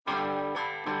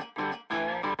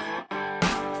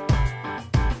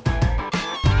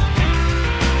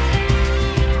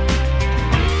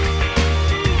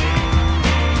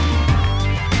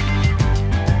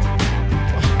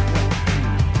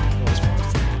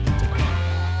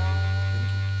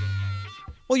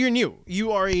Well, you're new.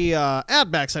 You are a at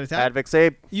backside attack. Advic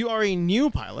Sabe. You are a new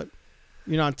pilot.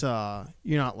 You're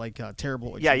not like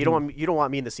terrible. Yeah, you don't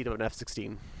want me in the seat of an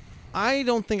F-16. I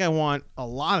don't think I want a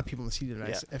lot of people in the seat of an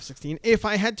Yeah. F-16. If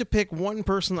I had to pick one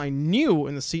person I knew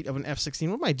in the seat of an F-16,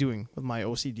 what am I doing with my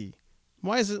OCD?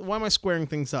 Why am I squaring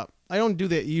things up? I don't do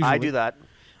that usually. I do that.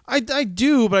 I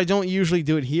do, but I don't usually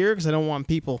do it here because I don't want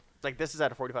people. Like this is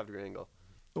at a 45-degree angle.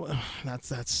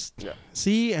 That's Yeah.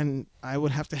 See, and I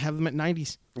would have to have them at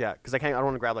 90s. Yeah, because I don't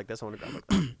want to grab like this. I want to grab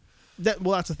like that.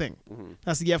 That's the thing. Mm-hmm.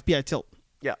 That's the FBI tilt.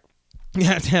 Yeah. You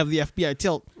have to have the FBI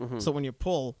tilt, Mm-hmm. so when you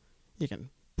pull, you can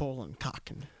pull and cock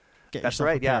and get That's yourself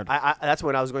right. Yeah, prepared. that's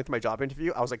when I was going through my job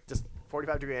interview. I was like just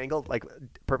 45-degree angle, like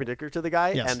perpendicular to the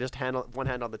guy, Yes. and just one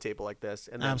hand on the table like this,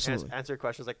 and then Absolutely. answer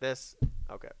questions like this.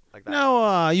 Okay, like that.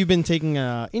 Now, you've been taking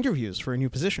interviews for a new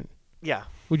position. Yeah.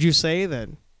 Would you say that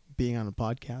being on a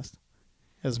podcast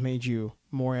has made you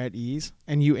more at ease,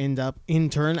 and you end up in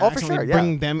turn Oh, for accidentally sure, yeah.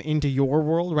 bringing them into your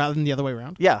world rather than the other way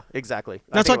around? Yeah. Exactly.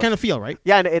 That's what I kind of feel, right?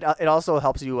 Yeah, and it also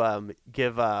helps you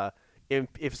give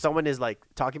if someone is like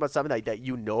talking about something that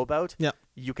you know about, Yeah.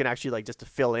 you can actually like just to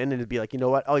fill in and it'd be like, you know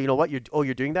what? Oh, you know what?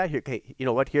 You're doing that? Here, okay, you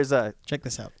know what? Here's a Check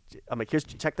this out. I'm like,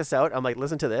 check this out. I'm like,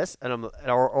 listen to this, and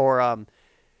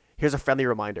here's a friendly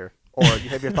reminder, or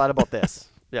have you thought about this?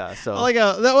 Yeah. So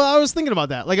I was thinking about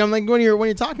that. Like I'm like when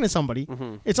you're talking to somebody,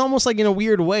 Mm-hmm. it's almost like in a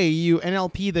weird way you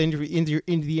NLP the interview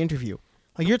into the interview.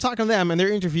 Like you're talking to them and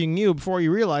they're interviewing you before you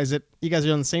realize it. You guys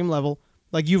are on the same level.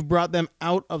 Like you've brought them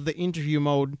out of the interview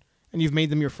mode and you've made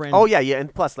them your friend. oh yeah,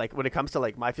 and plus like when it comes to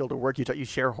like my field of work, you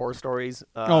share horror stories.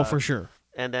 Oh, for sure.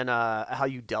 And then how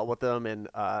you dealt with them, and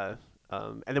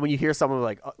then when you hear someone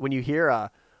like when you hear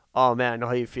oh man, I know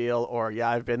how you feel, or yeah,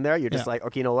 I've been there. You're just Yeah. like,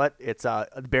 okay, you know what? It's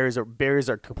barriers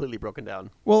are completely broken down.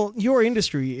 Well, your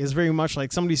industry is very much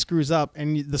like somebody screws up,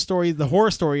 and the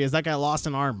horror story is that guy lost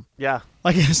an arm. Yeah,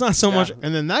 Like it's not so Yeah. much,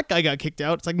 and then that guy got kicked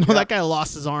out. It's like no, Yeah. that guy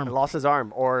lost his arm. and lost his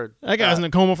arm, or That guy was in a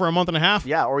coma for a month and a half.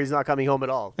 yeah, or he's not coming home at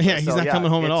all. Yeah, he's not coming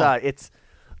home at all. It's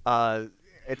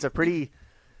a pretty,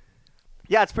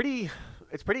 yeah, it's pretty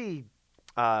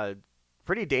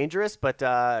dangerous, but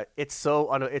it's so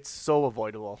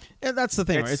avoidable. Yeah, that's the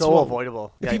thing. It's right? so well,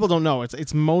 avoidable. If Yeah. people don't know,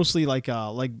 it's mostly like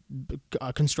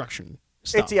construction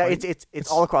stuff. right?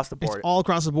 It's all across the board. It's all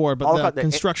across the board, but All the across the-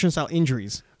 construction style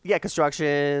injuries, Yeah,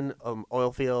 construction,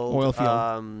 oil field,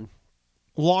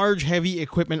 large heavy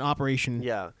equipment operation,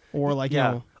 yeah, or like yeah,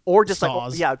 you know, or just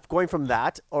saws. like going from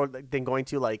that, or then going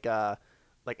to like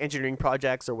engineering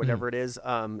projects or whatever Mm-hmm. it is,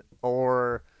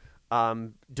 or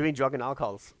doing drug and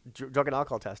alcohol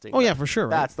testing. Oh yeah, for sure.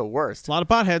 Right? That's the worst. A lot of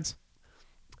potheads.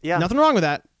 Yeah, Nothing wrong with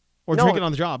that. Or No, drinking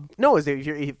on the job. No, is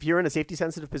if you're in a safety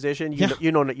sensitive position, Yeah.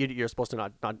 you know you're supposed to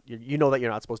not you know that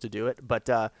you're not supposed to do it. But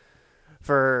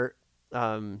for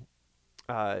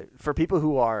people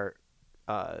who are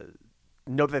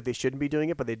know that they shouldn't be doing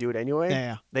it, but they do it anyway,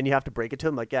 Yeah. then you have to break it to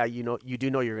them. Like, yeah, you do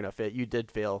know you're gonna fit. You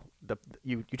did fail.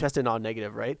 You tested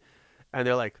non-negative, right? And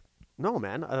they're like, no,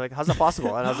 man. I'm like, how's that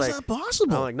possible? And I was How's like, that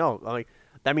possible? I'm like, no. I'm like,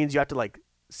 that means you have to like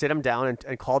sit them down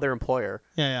and call their employer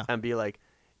yeah. and be like,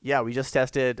 yeah, we just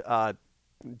tested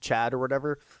Chad or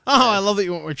whatever. Oh, I love that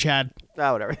you went with Chad.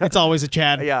 Whatever. It's always a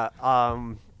Chad. Yeah.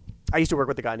 I used to work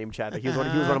with a guy named Chad. He was one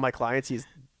of my clients. He's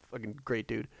a fucking great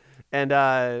dude. And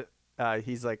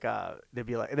he's like, they'd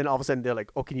be like, and then all of a sudden they're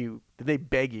like, oh, did they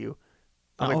beg you?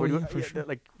 I'm like, Oh, what do yeah, you, for sure.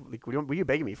 like, what are you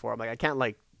begging me for? I'm like, I can't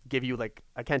like give you like,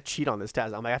 I can't cheat on this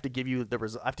test. I have to give you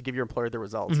I have to give your employer the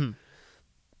results. Mhm.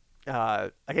 I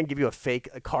can't give you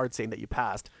a card saying that you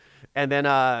passed. And then,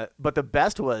 but the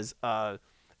best was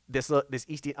this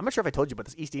East. I'm not sure if I told you, but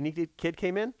this East Indian kid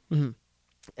came in, Mhm.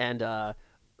 and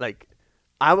like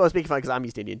I was making fun because I'm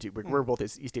East Indian too. We're both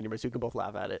East Indian, so we can both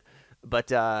laugh at it.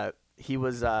 But he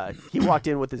walked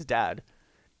in with his dad,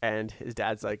 and his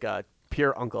dad's like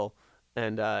pure uncle.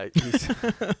 And he's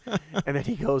and then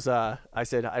he goes, I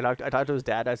talked to his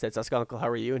dad. I said, Saska uncle, how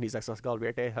are you? And he's like, Saska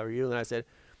Alberto, how are you? And I said,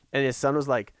 and his son was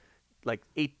like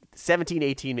 17,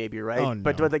 18 maybe, right? Oh, no.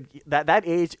 But like that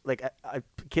age, like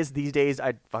kids these days,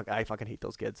 I fucking hate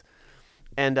those kids.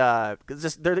 And cause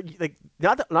just they're like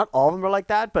not all of them are like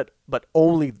that, but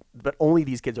only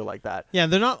these kids are like that. Yeah,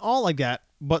 they're not all like that,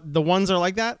 but the ones that are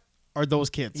like that are those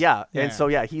kids. Yeah, and so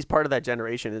he's part of that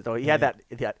generation. And so he had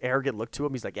that arrogant look to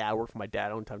him. He's like, yeah, I work for my dad. I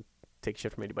don't take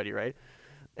shit from anybody, right?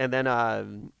 And then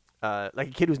like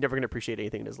a kid who's never gonna appreciate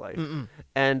anything in his life. Mm-mm.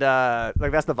 And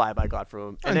like that's the vibe I got from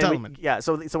him. And then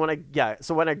Entitlement.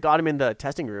 so when I got him in the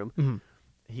testing room, Mhm.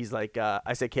 he's like,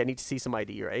 I said, okay, I need to see some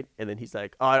ID, right? And then he's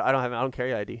like, oh, I don't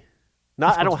carry ID.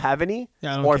 Not I don't have any,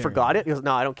 Yeah, I don't or I carry forgot ID. it. He goes,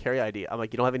 no, I don't carry ID. I'm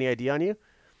like, you don't have any ID on you?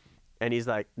 And he's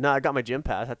like, "No, I got my gym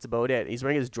pass. That's about it." He's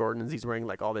wearing his Jordans. He's wearing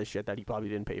like all this shit that he probably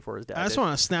didn't pay for. His dad. I just did.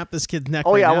 want to snap this kid's neck.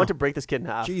 Oh right yeah, now. I want to break this kid in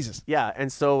half. Jesus. Yeah, and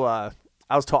so I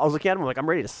was looking at him. I'm like, I'm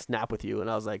ready to snap with you. And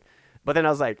I was like, but then I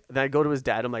was like, then I go to his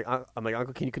dad. I'm like,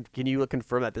 Uncle, can you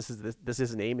confirm that this is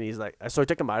his name? And he's like, so I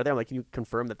took him out of there. I'm like, can you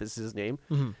confirm that this is his name?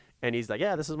 Mm-hmm. And he's like,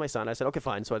 yeah, this is my son. I said, okay,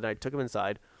 fine. So then I took him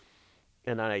inside,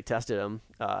 and then I tested him.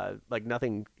 Like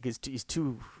nothing. He's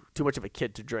too much of a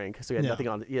kid to drink, so he had nothing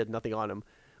on. He had nothing on him.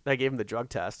 Then I gave him the drug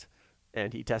test,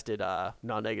 and he tested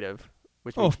non-negative,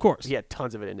 which means of course he had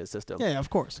tons of it in his system. Yeah, of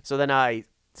course. So then I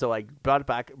brought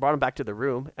him back to the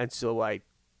room, and so I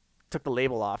took the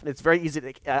label off, and it's very easy.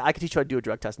 I could teach you how to do a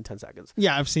drug test in 10 seconds.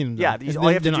 Yeah, I've seen them. Yeah,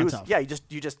 all you have to do is tough.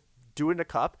 you just do it in a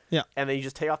cup. Yeah. And then you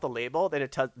just take off the label. Then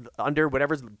it tells under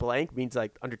whatever's blank means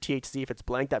like under THC. If it's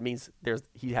blank, that means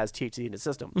he has THC in his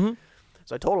system. Mm-hmm.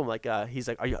 So I told him like he's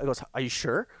like, are you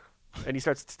sure? And he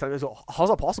starts telling me, how's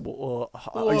that possible?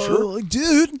 Are you sure?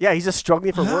 Dude? Yeah, he's just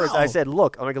struggling for words. How? I said,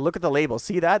 look at the label.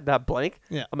 See that blank?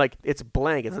 Yeah. I'm like, it's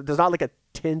blank. There's not like a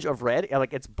tinge of red. I'm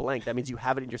like, it's blank. That means you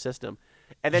have it in your system.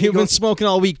 And then You've been smoking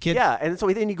all week, kid. yeah, and so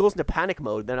then he goes into panic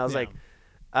mode. Then I was like,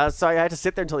 so I had to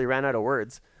sit there until he ran out of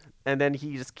words. And then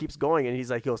he just keeps going, and he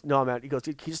goes, no, man. He goes,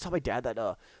 can you just tell my dad that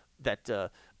I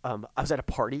was at a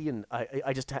party and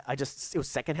I just it was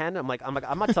secondhand. I'm like, I'm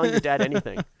not telling your dad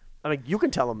anything. I'm like, you can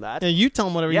tell him that. Yeah, you tell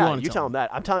him whatever you want to tell him that.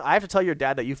 I have to tell your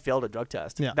dad that you failed a drug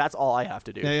test. Yeah. That's all I have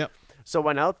to do. Yeah. So I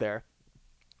went out there,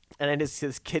 and then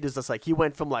his kid is just like, he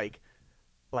went from like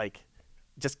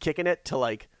just kicking it to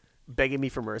like begging me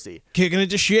for mercy. Kicking it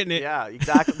to shitting it. Yeah,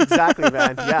 exactly,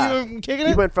 man. Yeah, You kicking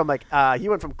he it? went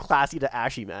from classy to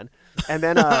ashy, man. And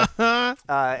then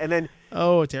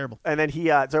Oh, terrible. and then he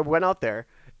so I went out there,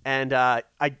 and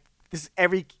this is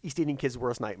every East Indian kid's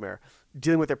worst nightmare,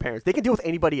 dealing with their parents. They can deal with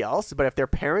anybody else, but if their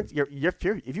parents,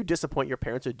 if you disappoint your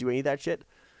parents or do any of that shit,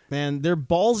 Man, they're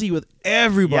ballsy with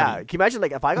everybody. yeah. Can you imagine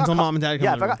like if I got Until caught, mom and dad come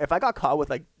yeah, over. if I got caught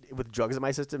with drugs in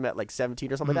my system at like 17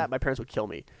 or something like that, my parents would kill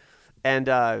me, and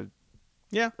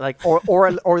Yeah. like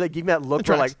or they give me that look That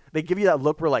where tracks. like they give you that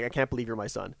look where like I can't believe you're my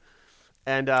son,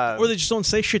 and Or they just don't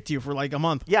say shit to you for like a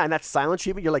month. yeah, and that silent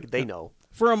treatment, you're like they know.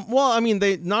 Well, I mean,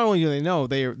 they not only do they know,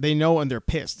 they know and they're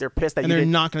pissed. They're pissed that and you they're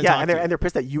didn't, not going to yeah, talk and to they're you. and they're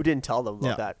pissed that you didn't tell them about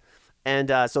Yeah. that.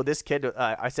 And so this kid,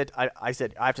 I said I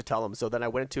have to tell him. So then I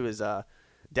went to his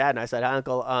dad and I said, "Hi,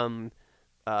 Uncle,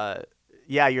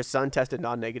 yeah, your son tested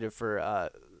non-negative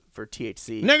for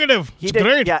THC." Negative. He It's didn't,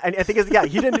 great. yeah, and I think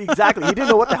he didn't exactly. He didn't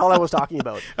know what the hell I was talking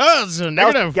about. Oh, it's a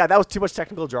negative. That was too much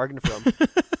technical jargon for him.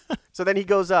 So then he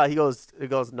goes,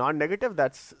 non-negative.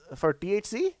 That's for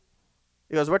THC.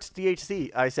 He goes, what's THC?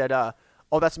 I said,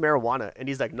 oh, that's marijuana. And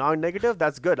he's like, non-negative?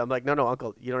 That's good. I'm like, no,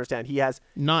 Uncle, you don't understand. He has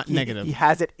Not negative. He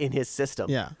has it in his system.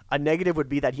 Yeah. A negative would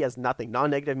be that he has nothing.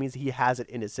 Non-negative means he has it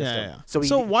in his system. Yeah.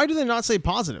 So why do they not say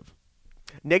positive?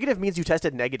 negative means you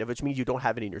tested negative, which means you don't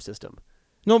have it in your system.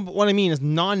 No, but what I mean is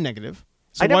non-negative.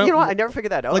 So I never, why- I never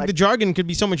figured that out. like the jargon could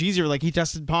be so much easier. Like he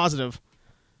tested positive,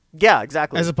 yeah,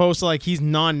 exactly. as opposed to like he's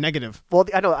non-negative. Well,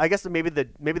 I know. I guess maybe the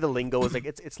lingo is like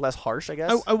it's less harsh. I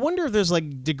guess. I wonder if there's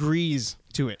like degrees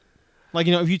to it. Like,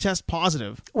 if you test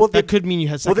positive, Well, that could mean you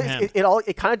had Well, secondhand.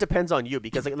 it kind of depends on you,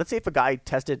 because like let's say if a guy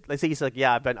tested, let's say he's like,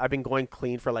 yeah, I've been going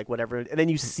clean for like whatever, and then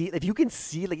you see, if you can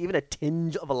see like even a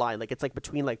tinge of a line, like it's like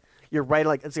between like you're right,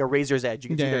 like it's like a razor's edge, you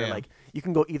can see Yeah, there, yeah. like you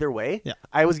can go either way. Yeah.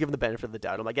 I always give him the benefit of the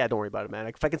doubt. I'm like, yeah, don't worry about it, man.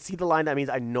 Like, if I can see the line, that means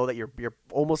I know that you're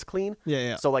almost clean.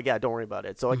 Yeah. So like, yeah, don't worry about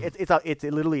it. So like it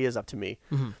literally is up to me.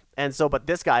 And so, but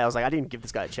this guy, I was like, I didn't give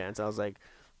this guy a chance. I was like,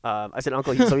 I said,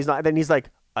 Uncle, so he's not. And then he's like,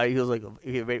 he was like,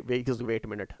 wait a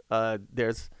minute.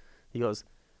 He goes,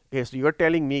 okay, so you're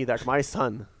telling me that my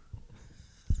son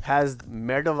has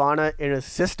marijuana in his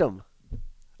system?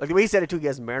 Like the way he said it too, he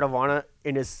has marijuana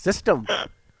in his system.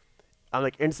 I'm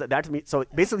like, that to me. So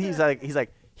basically,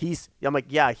 I'm like,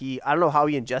 yeah, I don't know how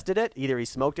he ingested it. Either he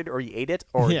smoked it or he ate it,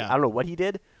 or Yeah. I don't know what he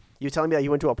did. You're telling me that he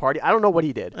went to a party. I don't know what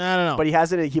he did. I don't know. But he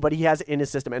has it. But he has it in his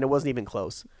system, and it wasn't even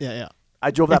close. Yeah. I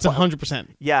drove that. It's 100%.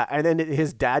 Yeah, and then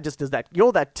his dad just does that.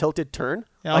 That tilted turn.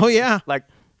 Oh, yeah. Like,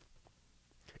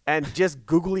 and just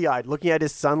googly-eyed, looking at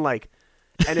his son, like,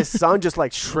 and his son just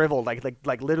like shriveled, like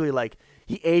literally, like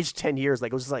he aged 10 years.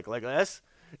 Like it was just like this,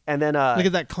 and then Look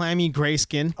at that clammy gray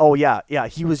skin. oh yeah,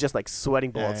 he was just like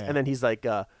sweating bullets, Yeah. and then he's like,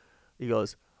 he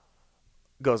goes,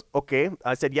 okay.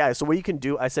 I said, yeah. So what you can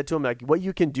do? I said to him, like, what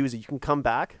you can do is you can come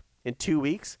back in 2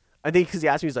 weeks. I think because he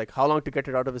asked me, he's like, how long to get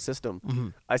it out of his system? Mm-hmm.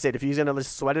 I said, if he's gonna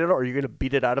just sweat it out or you're gonna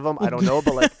beat it out of him, I don't know,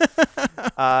 but like,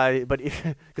 but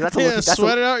because that's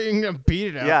Sweat it out, you can beat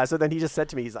it out. yeah. So then he just said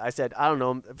to me, I said, I don't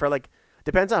know, for like,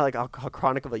 depends on like how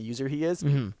chronic of a user he is.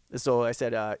 So I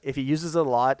said if he uses it a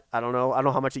lot, I don't know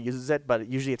how much he uses it, but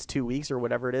usually it's 2 weeks or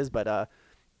whatever it is. But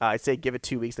I say give it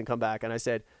 2 weeks, then come back. And I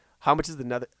said, how much is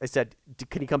another? I said,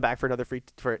 can he come back for another free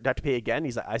for have to pay again?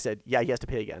 He's like, I said, yeah, he has to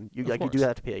pay again. You do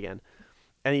have to pay again.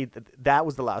 And that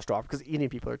was the last drop because Indian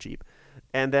people are cheap.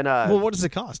 And then well, what does it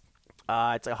cost?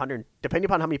 It's 100 depending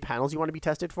upon how many panels you want to be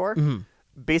tested for.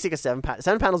 Basic is 7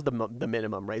 panels the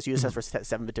minimum, right? So you just test for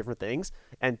 7 different things,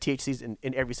 and THC's in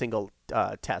every single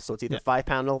test. So it's either 5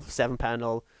 panel, 7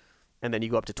 panel, and then you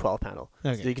go up to 12 panel.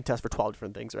 Okay. So you can test for 12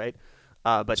 different things, right?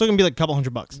 But so it can be like a couple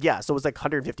 $100. Yeah, so it was like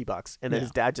 $150, and then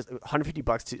his dad just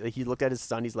 $150. He looked at his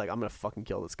son. He's like, "I'm gonna fucking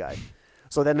kill this guy."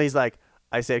 So then he's like,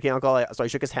 I said, "Okay, uncle." So I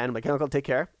shook his hand. I'm like, "Okay, uncle, take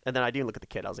care." And then I didn't look at the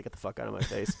kid. I was like, "Get the fuck out of my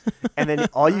face!" And then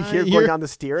all you hear going down the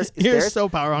stairs. You're so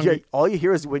power hungry. All you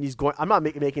hear is when he's going. I'm not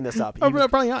making this up.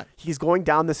 Probably not. He's going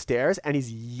down the stairs and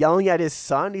he's yelling at his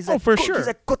son. He's like, for sure. He's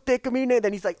like, "Kote kamine."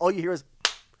 Then he's like, all you hear is.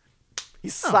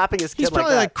 He's slapping his kid. He's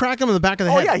probably like cracking him in the back of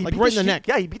the head, yeah, like right in the neck.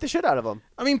 Yeah, he beat the shit out of him.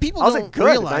 I mean, people don't like,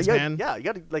 realize, man. Yeah, you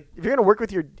gotta like if you're gonna work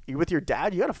with your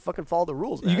dad, you gotta fucking follow the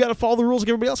rules. Man. You gotta follow the rules like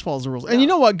everybody else follows the rules. And you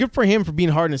know what? Good for him for being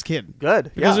hard on his kid.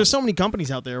 Good, because there's so many companies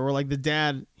out there where like the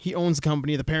dad he owns the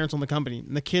company, the parents own the company,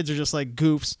 and the kids are just like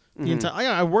goofs. The entire.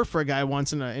 I worked for a guy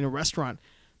once in a restaurant.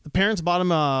 The parents bought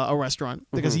him a restaurant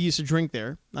because he used to drink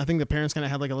there. I think the parents kind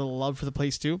of had like a little love for the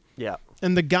place too. Yeah.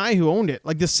 And the guy who owned it,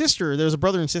 like the sister, there's a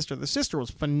brother and sister. The sister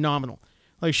was phenomenal.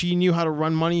 Like she knew how to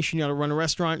run money. She knew how to run a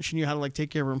restaurant. She knew how to like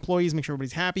take care of her employees, make sure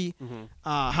everybody's happy.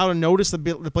 How to notice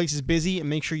the place is busy and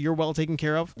make sure you're well taken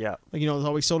care of. Yeah. Like, there's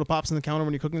always soda pops on the counter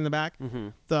when you're cooking in the back.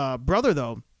 The brother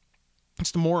though,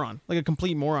 just a moron, like a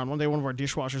complete moron. One day, one of our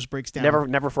dishwashers breaks down.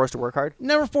 Never forced to work hard.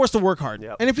 Never forced to work hard.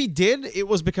 Yep. And if he did, it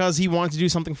was because he wanted to do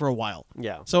something for a while.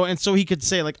 Yeah. So he could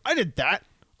say like, I did that.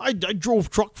 I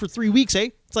drove truck for 3 weeks.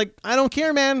 It's like, I don't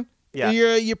care, man. Yeah.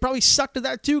 You probably sucked at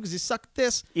that too because you sucked at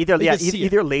this. Either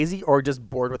lazy or just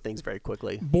bored with things very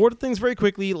quickly. Bored with things very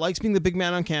quickly. Likes being the big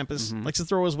man on campus. Likes to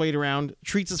throw his weight around.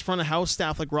 Treats his front of house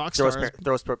staff like rock stars.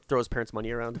 Throws parents' money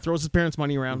around. Throws his parents'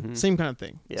 money around. Same kind of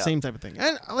thing. Yeah. Same type of thing.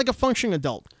 And like a functioning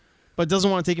adult, but doesn't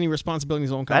want to take any responsibility in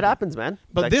his own company. That happens, man.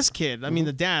 But this kid, I mean,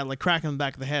 the dad, like cracking him in the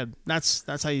back of the head. That's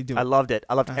how you do it. I loved it.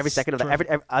 I loved every second of that.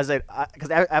 Because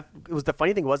it was the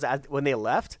funny thing was when they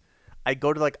left. I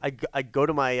go to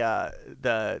my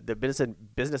the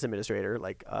business administrator.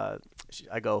 Like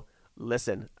I go,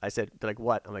 listen. I said, they're like,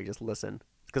 what? I'm like, just listen.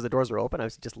 Because the doors were open. I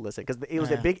was just listen. Because it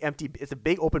was a big empty. It's a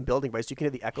big open building, right? So you can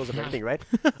hear the echoes of everything, right?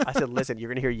 I said, listen. You're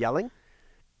gonna hear yelling.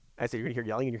 I said, you're gonna hear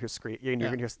yelling and you hear scream. You're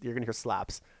gonna hear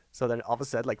slaps. So then all of a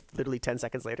sudden, like literally 10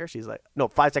 seconds later, she's like, no,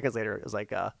 5 seconds later, it was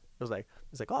like, oh,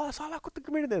 so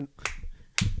then.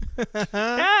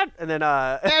 Dad, and then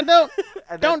Dad,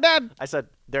 don't, Dad. I said,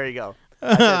 there you go.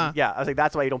 I said, yeah, I was like,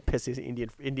 that's why you don't piss these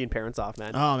Indian parents off,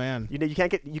 man. Oh man, you can't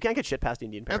get shit past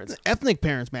Indian parents. Ethnic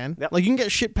parents, man. Yep. Like you can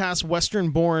get shit past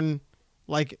Western-born,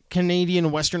 like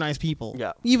Canadian Westernized people.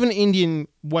 Yeah. Even Indian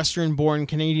Western-born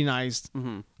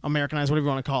Canadianized, Americanized, whatever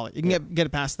you want to call it. You can get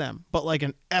it past them. But like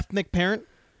an ethnic parent.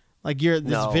 Like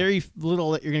there's very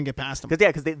little that you're gonna get past them.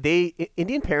 Because they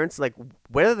Indian parents, like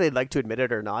whether they like to admit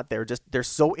it or not, they're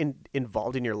so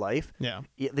involved in your life. Yeah.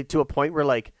 To a point where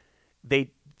like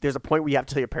there's a point where you have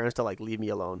to tell your parents to like leave me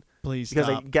alone. Please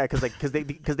stop. Because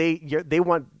they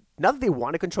want, not that they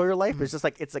want to control your life, but it's just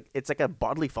like it's like a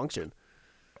bodily function.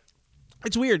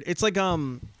 It's weird. It's like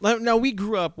now we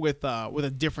grew up with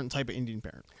a different type of Indian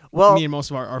parent. Well, me and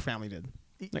most of our family did.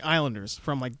 Like islanders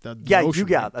from like the ocean,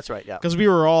 that's right, yeah. Because we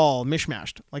were all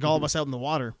mishmashed, like all of us out in the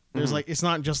water. There's like it's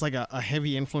not just like a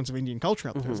heavy influence of Indian culture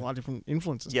out there. There's a lot of different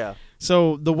influences. Yeah.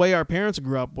 So the way our parents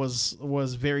grew up was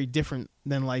very different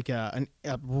than like a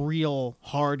real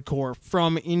hardcore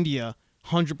from India,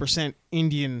 100%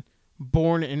 Indian,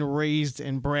 born and raised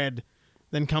and bred,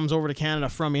 then comes over to Canada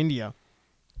from India.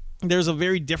 There's a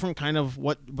very different kind of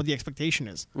what the expectation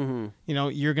is.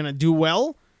 You're gonna do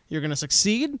well. You're going to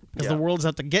succeed because the world's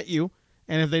out to get you.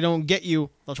 And if they don't get you,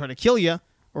 they'll try to kill you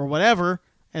or whatever.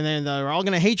 And then they're all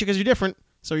going to hate you because you're different.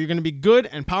 So you're going to be good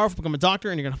and powerful, become a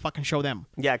doctor, and you're going to fucking show them.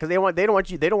 Yeah, because they don't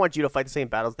want you to fight the same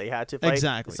battles they had to fight.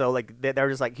 Exactly. So like they're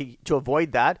just like, to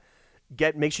avoid that,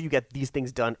 make sure you get these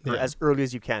things done as early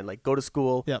as you can. Like go to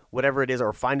school, whatever it is,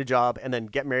 or find a job, and then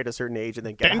get married at a certain age, and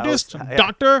then get dentist, a house.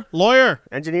 doctor, lawyer,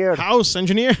 engineer, house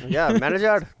engineer,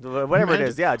 manager, whatever it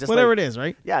is. Yeah, just whatever it is,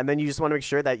 right? Yeah, and then you just want to make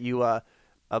sure that you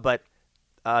but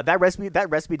that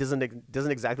recipe doesn't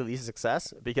exactly lead to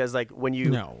success, because like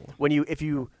if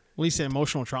you at least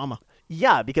emotional trauma.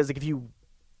 Yeah, because like if you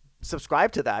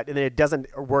subscribe to that and then it doesn't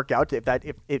work out,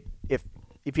 if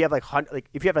if you have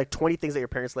if you have like 20 things that your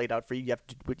parents laid out for you, you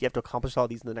have to accomplish all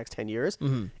these in the next 10 years,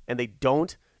 and they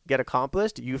don't get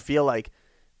accomplished, you feel like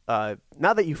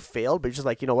not that you failed, but you're just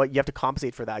like, you know what, you have to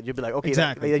compensate for that. You'll be like, okay,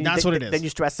 exactly. That's what it is. Then you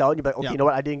stress out and you're like, okay, you know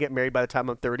what, I didn't get married by the time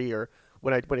I'm 30 or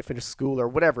when I finish school or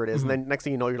whatever it is. And then next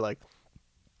thing you know, you're like,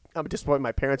 I'm disappointed in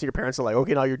my parents, and your parents are like,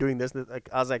 okay, now you're doing this. Like,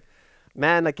 I was like,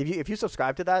 man, like if you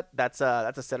subscribe to that, that's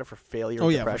a setup for failure. Oh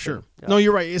and yeah, depression. for sure. Yeah. No,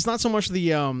 you're right. It's not so much the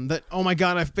that, oh my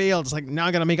god, I failed. It's like, now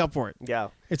I got to make up for it. Yeah.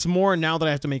 It's more now that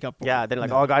I have to make up for it. Yeah. Then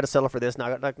like, oh, I got to settle for this.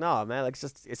 Now, like, no, man, like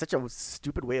it's such a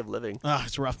stupid way of living.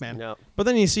 It's rough, man. Yeah. But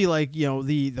then you see, like, you know,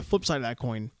 the flip side of that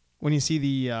coin, when you see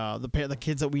the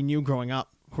kids that we knew growing up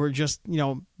who are just, you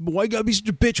know, why you gotta be such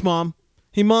a bitch, mom?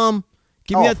 Hey, mom,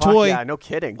 give me that fuck toy. Yeah, no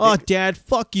kidding. Oh, dad,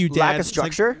 fuck you, dad. Lack of It's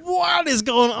like, structure? what is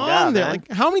going on there? man.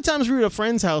 Like, how many times were you at a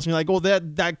friend's house and you're like, oh,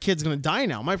 that kid's gonna die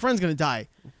now. My friend's gonna die.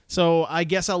 So I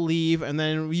guess I'll leave, and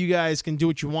then you guys can do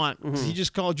what you want. 'Cause he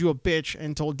just called you a bitch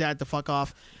and told dad to fuck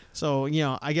off. So, you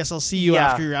know, I guess I'll see you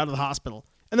after you're out of the hospital.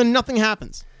 And then nothing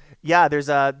happens. Yeah, there's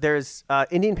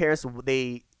Indian parents.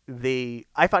 I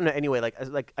find it anyway.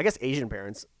 Like I guess Asian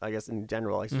parents. I guess in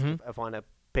general, like if I want to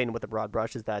paint them with a broad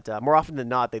brush, is that more often than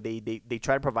not they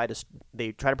try to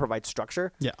provide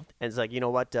structure. Yeah. And it's like, you know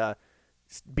what,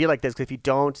 be like this, because if you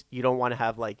don't want to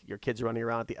have like your kids running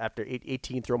around after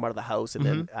 18, throw them out of the house, and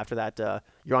then after that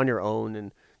you're on your own,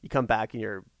 and you come back and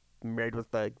you're married with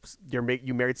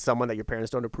you married someone that your parents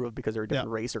don't approve of because they're a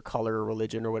different race or color or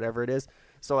religion or whatever it is.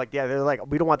 So like, yeah, they're like,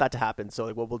 we don't want that to happen. So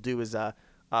like, what we'll do is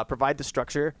provide the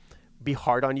structure, be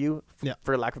hard on you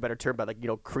for lack of a better term, but like, you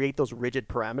know, create those rigid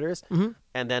parameters,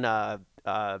 and then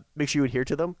make sure you adhere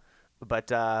to them. But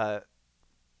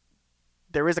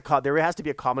there has to be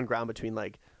a common ground between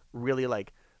like really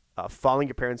like following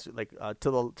your parents like to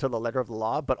the letter of the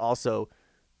law, but also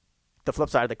the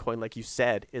flip side of the coin, like you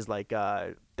said, is like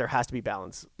there has to be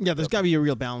balance. Yeah, there's got to be a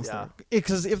real balance there.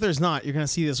 Because if there's not, you're going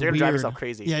to see this You're weird... going to drive yourself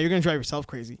crazy. Yeah, you're going to drive yourself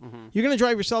crazy. You're going to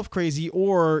drive yourself crazy,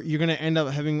 or you're going to end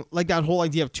up having like that whole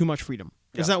idea of too much freedom.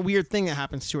 There's that weird thing that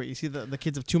happens to it. You see the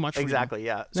kids have too much freedom. Exactly,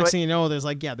 yeah. Next thing you know, there's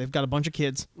like, they've got a bunch of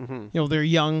kids. You know, they're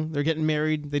young. They're getting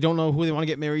married. They don't know who they want to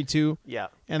get married to. Yeah.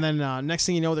 And then next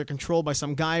thing you know, they're controlled by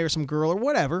some guy or some girl or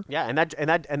whatever. Yeah, and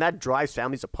that drives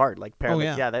families apart. Like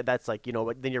parents, yeah. That's like, you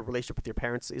know, then your relationship with your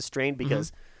parents is strained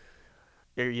because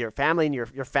your family and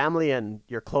your family and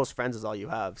your close friends is all you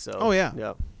have. So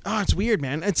Oh, it's weird,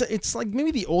 man. It's like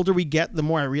maybe the older we get, the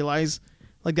more I realize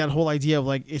like that whole idea of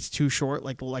like it's too short,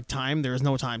 like time. There is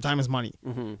no time. Time is money.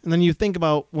 And then you think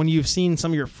about when you've seen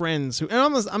some of your friends who, and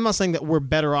I'm not saying that we're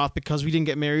better off because we didn't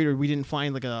get married or we didn't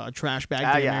find like a trash bag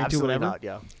to get married to, whatever. Not,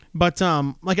 yeah. But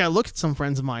like I look at some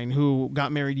friends of mine who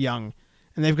got married young,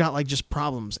 and they've got like just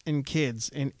problems and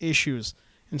kids and issues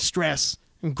and stress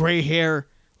and gray hair,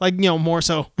 like, you know, more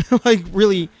so like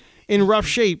really in rough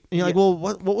shape. And you're like, well,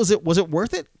 what was it? Was it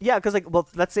worth it? Yeah, because like, well,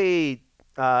 let's say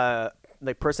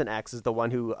like person X is the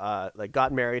one who like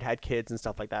got married, had kids and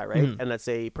stuff like that, right? And let's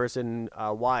say person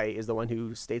Y is the one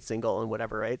who stayed single and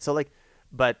whatever, right? So like,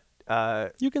 but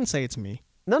you can say it's me.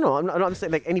 No, I'm not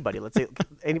saying like anybody. Let's say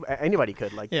anybody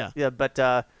could, like,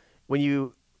 but when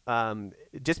you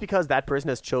just because that person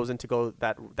has chosen to go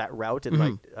that route and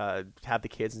like have the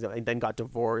kids and then got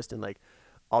divorced and like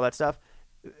all that stuff,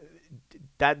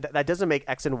 that doesn't make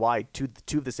X and Y two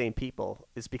of the same people.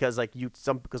 It's because like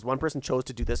because one person chose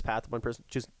to do this path, one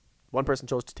person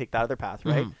chose to take that other path,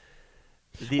 right?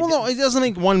 No, it doesn't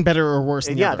make one better or worse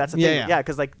than the other. That's the thing. Yeah,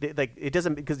 because like it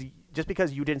doesn't, because just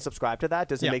because you didn't subscribe to that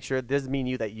doesn't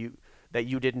mean that you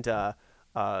didn't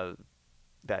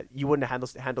that you wouldn't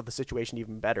have handled the situation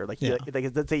even better. Like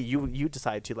let's say you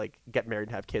decide to like get married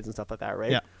and have kids and stuff like that,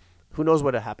 right? Yeah. Who knows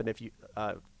what would happen if you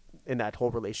in that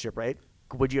whole relationship, right?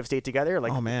 Would you have stayed together?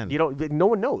 Like, oh man, no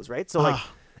one knows, right? So like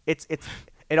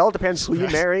it all depends who you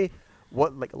marry,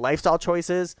 what like lifestyle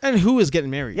choices, and who is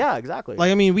getting married. Yeah, exactly. Like,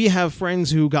 I mean, we have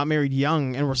friends who got married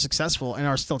young and were successful and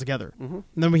are still together. And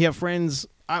then we have friends,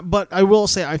 but I will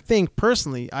say, I think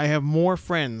personally, I have more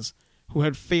friends who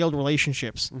had failed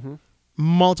relationships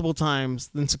multiple times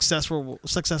than successful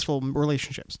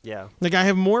relationships. Yeah. Like, I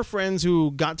have more friends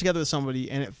who got together with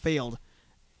somebody and it failed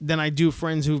than I do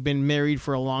friends who've been married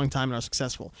for a long time and are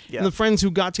successful. Yeah. And the friends who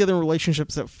got together in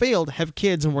relationships that failed have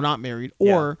kids and were not married,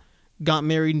 or got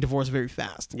married and divorced very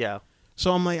fast. Yeah.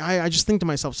 So I'm like, I just think to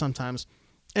myself sometimes,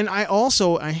 and I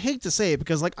hate to say it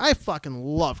because like I fucking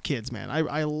love kids, man.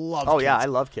 I love kids. Oh yeah, I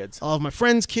love kids. I love my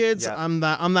friends' kids. Yeah. I'm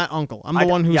that uncle. I'm the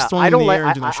one who's throwing I don't in the like, air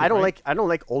and doing that shit, right? I don't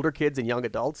like older kids and young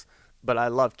adults, but I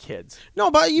love kids. No,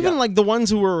 but even like the ones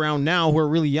who are around now who are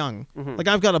really young. Like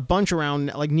I've got a bunch around,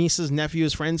 like nieces,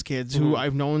 nephews, friends' kids who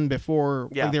I've known before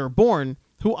like they were born,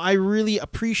 who I really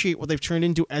appreciate what they've turned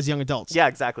into as young adults. Yeah,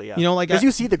 exactly. Yeah. You know, like because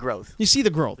you see the growth. You see the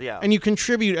growth, Yeah. and you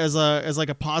contribute as like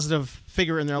a positive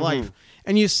figure in their life,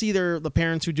 and you see the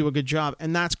parents who do a good job,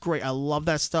 and that's great. I love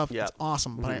that stuff. Yeah. It's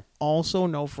awesome. But I also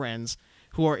know friends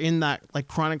who are in that like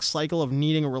chronic cycle of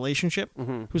needing a relationship,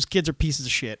 whose kids are pieces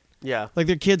of shit. Yeah. Like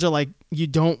their kids are like, you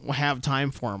don't have time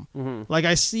for them. Like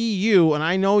I see you and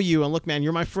I know you, and look, man,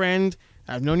 you're my friend.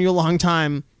 I've known you a long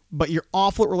time, but you're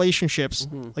awful at relationships.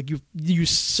 Like you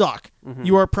suck.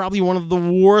 You are probably one of the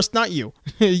worst. Not you.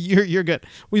 you're good.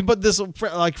 But this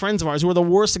like friends of ours who are the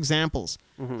worst examples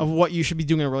of what you should be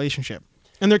doing in a relationship,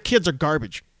 and their kids are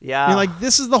garbage. Yeah. You're like,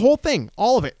 this is the whole thing,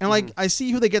 all of it. And like, I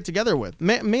see who they get together with,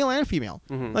 male and female.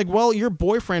 Like, well, your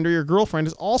boyfriend or your girlfriend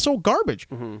is also garbage.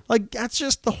 Like, that's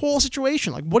just the whole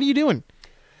situation. Like, what are you doing?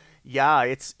 Yeah,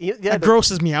 it's That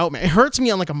grosses me out, man. It hurts me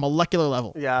on like a molecular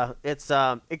level. Yeah, it's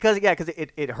because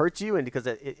it hurts you, and because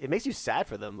it makes you sad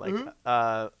for them. Like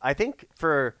I think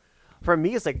for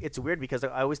me, it's like it's weird because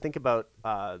I always think about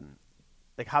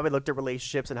like how I looked at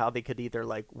relationships and how they could either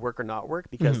like work or not work,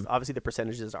 because obviously the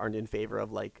percentages aren't in favor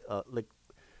of like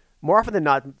more often than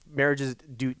not, marriages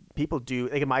people do,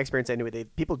 like in my experience anyway,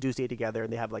 people do stay together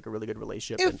and they have like a really good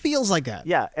relationship. It feels like that.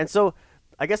 Yeah, and so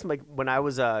I guess like when I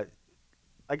was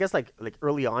I guess like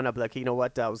early on, I'd be like, you know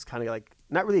what, I was kind of like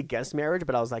not really against marriage,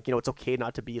 but I was like, you know, it's okay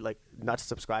not to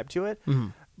subscribe to it.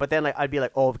 But then like I'd be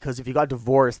like, oh, because if you got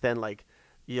divorced, then like,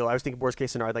 you know, I was thinking worst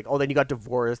case scenario, like, oh, then you got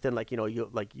divorced, then like, you know,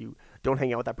 you don't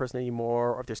hang out with that person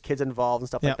anymore, or if there's kids involved and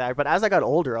stuff like that. But as I got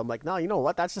older, I'm like, no, you know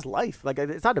what, that's just life. Like,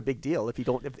 it's not a big deal if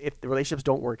the relationships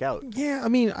don't work out. Yeah, I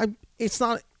mean, it's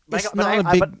not. It's But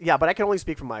not a big. but I can only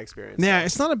speak from my experience. Yeah, so.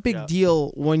 it's not a big deal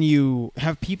when you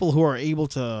have people who are able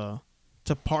to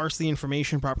parse the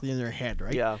information properly in their head,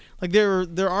 right? Yeah. Like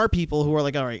there are people who are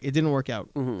like, all right, it didn't work out,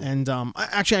 and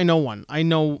I know one.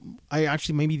 I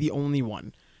actually maybe the only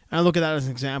one. And I look at that as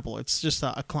an example. It's just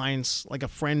a client's, like a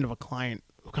friend of a client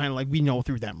who kind of like we know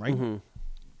through them, right? And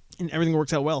everything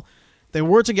works out well. They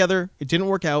were together. It didn't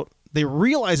work out. They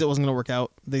realized it wasn't going to work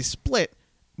out. They split,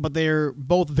 but they're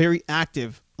both very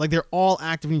active. Like they're all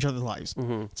active in each other's lives.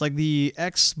 It's like the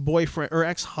ex-boyfriend or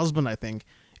ex-husband, I think,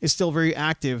 is still very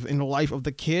active in the life of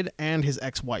the kid and his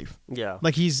ex-wife. Yeah.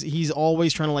 Like he's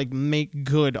always trying to like make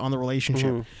good on the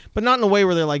relationship. But not in a way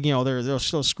where they're like, you know, they're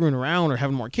still screwing around or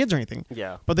having more kids or anything.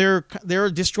 Yeah. But they're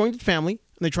a disjointed family,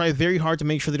 and they try very hard to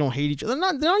make sure they don't hate each other.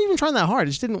 They're not even trying that hard.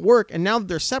 It just didn't work. And now that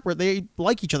they're separate, they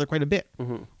like each other quite a bit.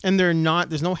 And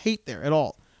there's no hate there at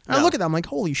all. And I look at that, I'm like,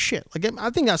 holy shit. Like I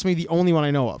think that's maybe the only one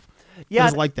I know of. Yeah.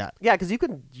 It's like that. Yeah, because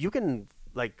you can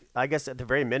like, I guess at the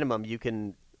very minimum you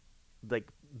can like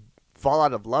fall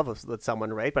out of love with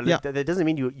someone, right? But that doesn't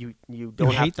mean you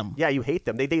don't hate them. Yeah, you hate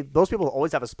them. Those people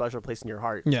always have a special place in your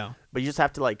heart. Yeah. But you just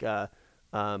have to like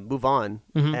move on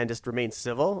and just remain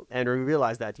civil and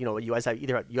realize that, you know, you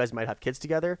guys might have kids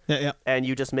together. And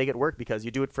you just make it work because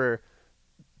you do it for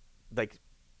like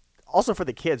also for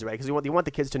the kids, right? Because you want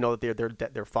the kids to know that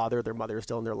their father, their mother is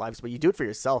still in their lives, but you do it for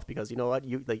yourself because you know what,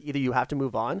 you like either you have to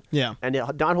move on, and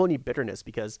not hold any bitterness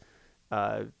because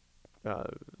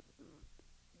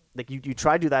like you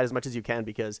try to do that as much as you can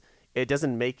because it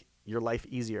doesn't make your life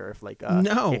easier if like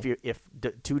if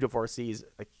two divorcees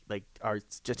like are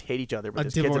just hate each other, but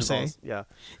there's kids involved. Yeah,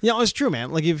 it's true,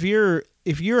 man. Like if you're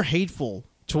hateful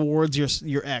towards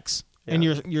your ex and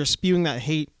you're spewing that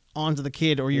hate onto the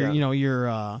kid, or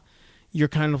you're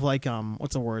kind of like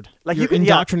what's the word? Like you're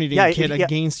indoctrinating a kid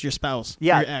against your spouse,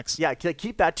 your ex. Yeah,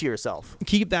 keep that to yourself.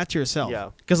 Keep that to yourself. Yeah,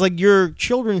 because like your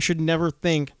children should never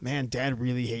think, man, Dad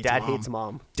really hates mom. Dad hates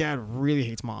mom. Dad really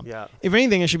hates mom. Yeah. If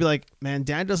anything, it should be like, man,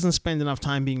 Dad doesn't spend enough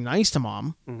time being nice to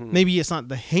mom. Maybe it's not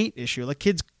the hate issue. Like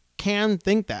kids can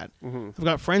think that. I've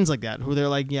got friends like that who they're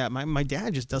like, yeah, my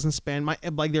dad just doesn't spend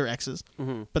like their exes,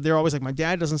 but they're always like, my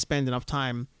dad doesn't spend enough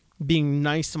time being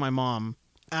nice to my mom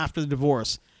after the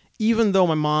divorce, even though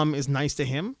my mom is nice to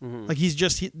him. Like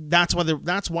that's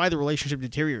why the relationship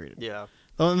deteriorated. Yeah.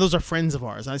 And those are friends of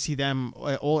ours. I see them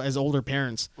as older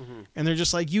parents, and they're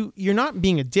just like, you're not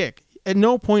being a dick. At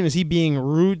no point is he being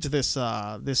rude to this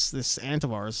aunt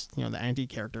of ours, you know, the auntie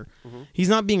character. He's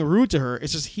not being rude to her.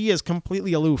 It's just he is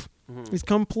completely aloof. He's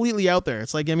completely out there.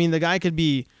 It's like, I mean, the guy could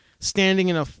be standing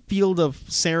in a field of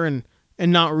sarin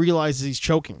and not realize he's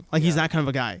choking. Like he's that kind of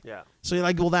a guy. Yeah. So you're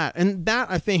like, well, that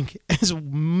I think, as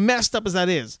messed up as that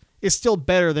is still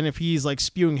better than if he's like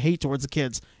spewing hate towards the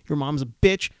kids. Your mom's a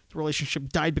bitch. The relationship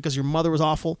died because your mother was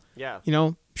awful. Yeah. You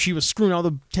know, she was screwing all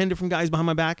the 10 different guys behind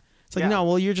my back. It's like, no,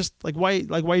 well, you're just like, why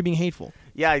are you being hateful?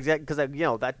 Yeah, exactly. Because you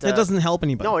know that doesn't help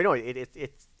anybody. No, I know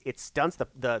it stunts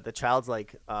the child's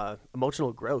like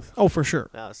emotional growth. Oh, for sure.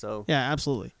 Yeah. So yeah,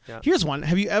 absolutely. Yeah. Here's one.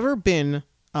 Have you ever been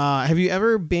Have you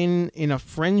ever been in a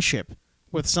friendship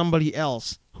with somebody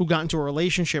else who got into a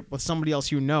relationship with somebody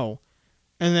else you know,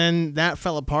 and then that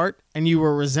fell apart and you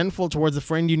were resentful towards the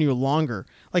friend you knew longer?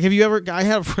 Like, have you ever... I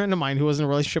had a friend of mine who was in a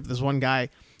relationship with this one guy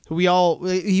who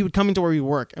he would come into where we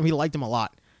work, and we liked him a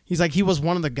lot. He's like, he was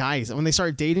one of the guys. And when they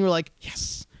started dating, we're like,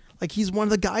 yes, like he's one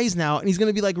of the guys now, and he's going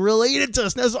to be like related to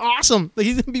us. That's awesome. Like,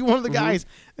 he's going to be one of the guys.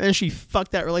 And then she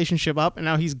fucked that relationship up, and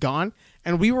now he's gone.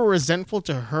 And we were resentful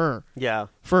to her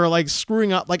for like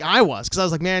screwing up like I was, because I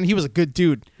was like, man, he was a good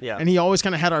dude. Yeah. And he always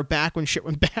kind of had our back when shit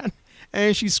went bad.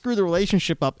 And she screwed the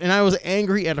relationship up, and I was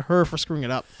angry at her for screwing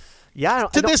it up. Yeah.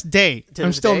 To this day,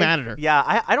 I'm still mad at her.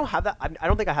 Yeah, I don't have that. I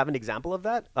don't think I have an example of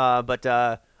that. But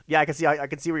yeah, I can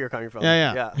see where you're coming from.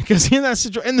 Yeah. Because in that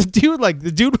situation, and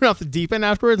the dude went off the deep end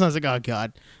afterwards, and I was like, oh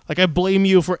god, like I blame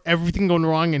you for everything going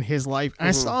wrong in his life. And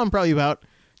I saw him probably about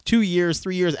 3 years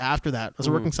after that. I was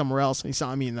working somewhere else, and he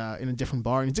saw me in a different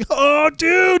bar, and he's like, oh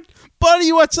dude,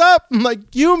 buddy, what's up? I'm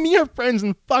like, you and me are friends,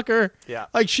 and fuck her. Yeah.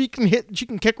 Like she can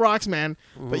kick rocks, man.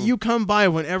 But you come by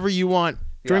whenever you want.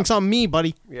 Drinks on me,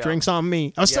 buddy. Yeah. Drinks on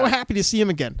me. I was so happy to see him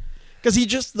again.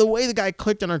 Because the way the guy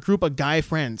clicked in our group of guy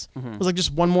friends was like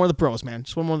just one more of the bros, man.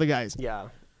 Just one more of the guys. Yeah.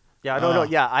 Yeah, I don't know.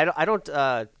 Yeah, I don't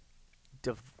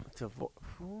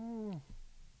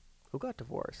who got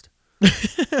divorced?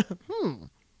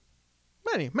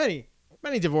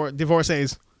 Many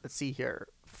divorcees. Let's see here.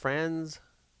 Friends,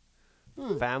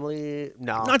 family.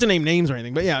 No, Not to name names or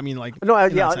anything, but yeah, I mean like. no. I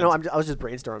in that sense. was just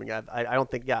brainstorming. I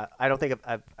don't think. Yeah, I don't think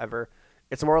I've ever.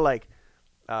 It's more like,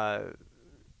 I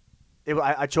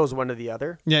chose one or the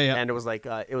other. Yeah. And it was like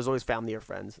it was always family or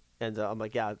friends, and I'm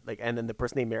like and then the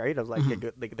person they married, I was like, yeah,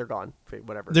 good, like they're gone,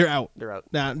 whatever. They're out. They're out.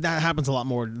 That happens a lot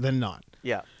more than not.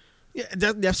 Yeah. Yeah,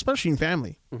 especially in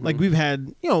family. Like we've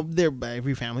had,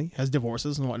 every family has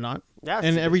divorces and whatnot. Yeah,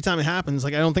 and every time it happens,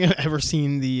 like I don't think I've ever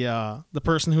seen the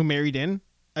person who married in.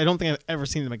 I don't think I've ever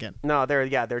seen them again. No, they're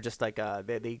just like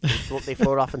they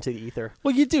float off into the ether.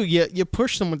 Well, you do. You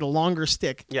push them with a longer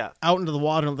stick. Yeah. Out into the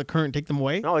water and the current take them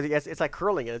away. No, it's like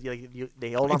curling.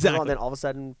 They hold on for a while, and then all of a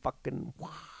sudden, fucking.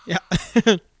 Yeah.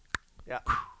 Yeah.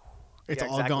 It's Yeah,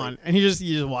 all exactly. gone, and you just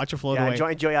watch it float away.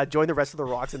 Join the rest of the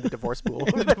rocks in the divorce pool.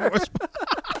 Join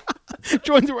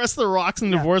the rest of the rocks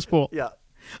in the divorce pool. Yeah.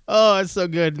 Oh, it's so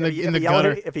good in the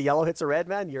gutter. If a yellow hits a red,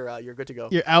 man, you're good to go.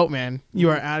 You're out, man. You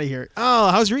are out of here. Oh,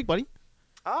 how's your week, buddy?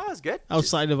 Oh, it's good.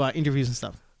 Outside of interviews and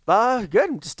stuff.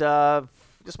 Good. Just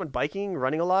went biking,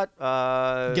 running a lot.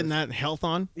 Getting that health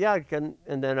on. Yeah, and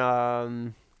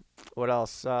then what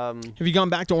else? Have you gone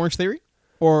back to Orange Theory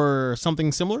or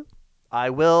something similar? I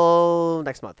will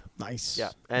next month. Nice.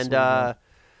 Yeah, That's and wonderful.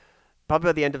 probably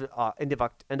at the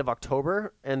end of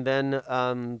October, and then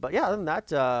but yeah, other than that,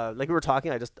 like we were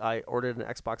talking, I ordered an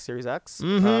Xbox Series X,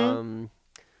 and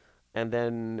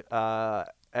then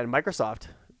and Microsoft.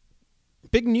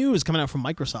 Big news coming out from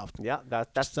Microsoft. Yeah,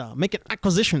 that's making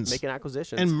acquisitions. making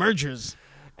acquisitions and mergers.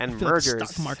 and I feel mergers. like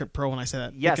Stock Market Pro when I say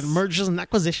that. Yes. Making mergers and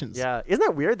acquisitions. Yeah, isn't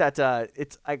that weird that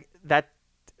it's like that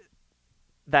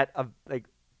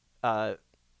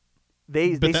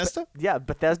Bethesda?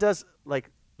 Bethesda's like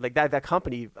that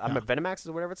company. Venomax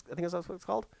or whatever I think that's what it's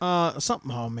called.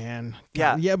 Something. Oh man.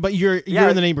 Yeah. Yeah, but you're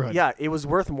in the neighborhood. Yeah, it was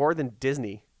worth more than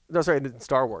Disney. No, sorry, than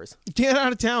Star Wars. Get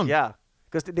out of town. Yeah,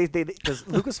 because because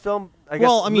Lucasfilm. I guess,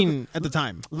 Well, I mean, at the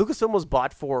time. Lucasfilm was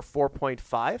bought for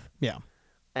 4.5, Yeah.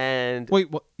 and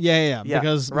Wait. What? Yeah. Yeah,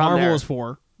 Because around Marvel there. was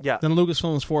 4. yeah, Then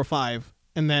Lucasfilm was 4 or 5,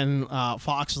 and then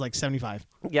Fox was like 75.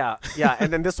 yeah,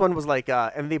 and then this one was like,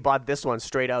 and they bought this one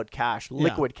straight out cash,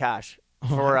 liquid cash,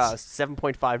 for that's-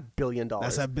 $7.5 billion.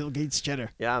 That's that Bill Gates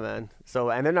cheddar. Yeah, man. So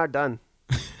and they're not done.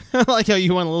 I like how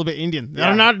you went a little bit Indian. They're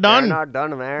Yeah, not done. They're not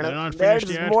done, man. They're not There's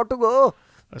finished yet. more to go.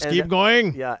 Let's And- keep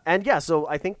going. Yeah, and yeah, so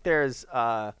I think there's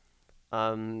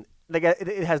like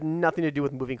it has nothing to do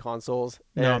with moving consoles.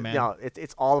 No, man. No,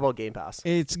 it's all about Game Pass.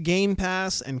 It's Game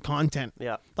Pass and content.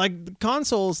 Yeah. Like the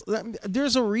consoles,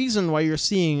 there's a reason why you're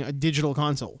seeing a digital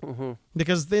console.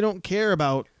 Because they don't care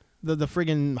about the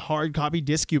friggin' hard copy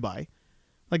disc you buy.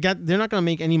 Like that, they're not going to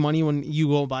make any money when you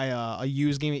go buy a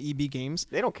used game at EB Games.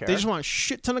 They don't care. They just want a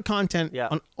shit ton of content Yeah.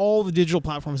 on all the digital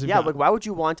platforms they've Yeah, got. like why would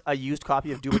you want a used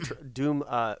copy of Doom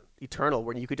Eternal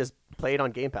when you could just play it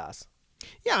on Game Pass?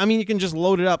 Yeah, I mean, you can just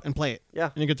load it up and play it. Yeah.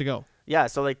 And you're good to go. Yeah,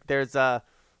 so like there's and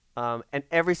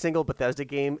every single Bethesda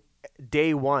game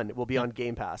day one will be on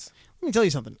Game Pass. Let me tell you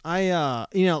something. I,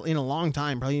 in a long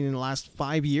time, probably in the last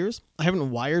 5 years, I haven't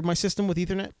wired my system with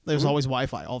Ethernet. There's always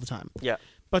Wi-Fi all the time. Yeah.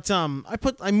 But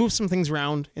I moved some things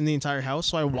around in the entire house,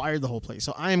 so I wired the whole place.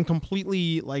 So I am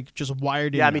completely like just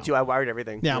wired in. Yeah, now. me too. I wired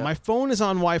everything. Yeah, my phone is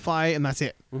on Wi-Fi and that's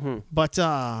it. Mm-hmm. But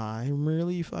I'm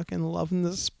really fucking loving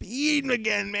the speed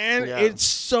again, man. Yeah. It's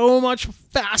so much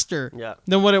faster Yeah.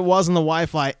 than what it was on the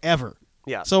Wi-Fi ever.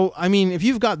 Yeah. So I mean, if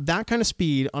you've got that kind of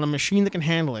speed on a machine that can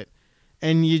handle it,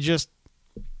 and you just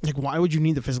like, why would you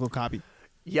need the physical copy?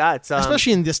 Yeah, it's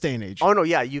Especially in this day and age. Oh no,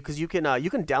 yeah, because you can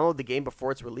download the game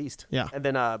before it's released. Yeah. And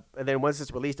then once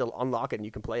it's released, it'll unlock it and you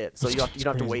can play it. So you don't have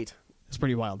to crazy. wait. It's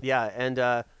pretty wild. Yeah, and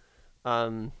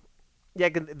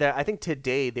I think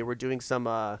today they were doing some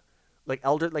like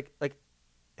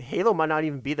Halo might not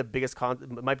even be the biggest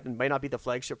might not be the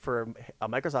flagship for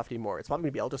Microsoft anymore. It's probably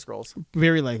gonna be Elder Scrolls.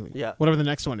 Very likely. Yeah. Whatever the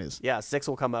next one is. Yeah, 6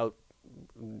 will come out.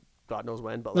 God knows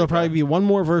when, but There'll like, probably be one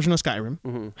more version of Skyrim,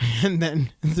 Mhm. and then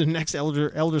the next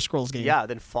Elder Scrolls game. Yeah,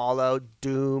 then Fallout,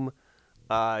 Doom,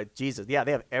 Jesus, yeah,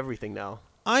 they have everything now.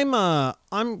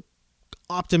 I'm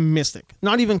optimistic,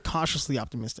 not even cautiously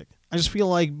optimistic. I just feel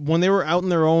like when they were out on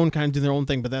their own, kind of doing their own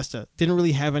thing, Bethesda didn't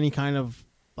really have any kind of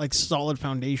like solid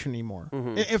foundation anymore.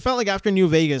 Mhm. It felt like after New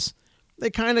Vegas, they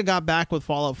kind of got back with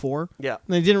Fallout 4. Yeah.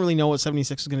 And they didn't really know what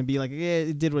 76 was going to be like. Yeah,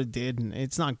 it did what it did, and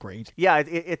it's not great. Yeah,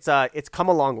 it's come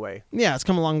a long way. Yeah, it's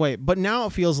come a long way. But now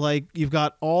it feels like you've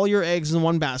got all your eggs in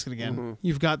one basket again. Mhm.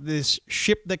 You've got this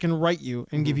ship that can write you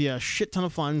and give you a shit ton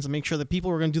of funds and make sure that people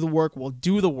who are going to do the work will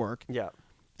do the work. Yeah.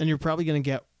 And you're probably going to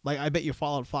get, like, I bet you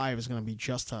Fallout 5 is going to be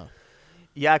just a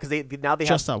Now they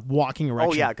just a walking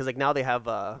erection. Oh yeah, because like now they have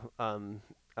now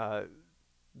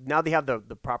they have the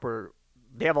proper.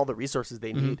 They have all the resources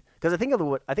they Mm-hmm. need. Because I think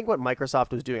what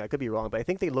Microsoft was doing, I could be wrong, but I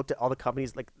think they looked at all the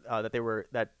companies like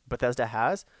that Bethesda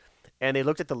has, and they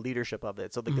looked at the leadership of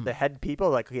it. So Mm-hmm. the head people,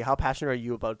 like, okay, how passionate are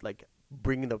you about like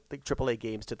bringing the AAA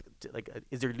games to like,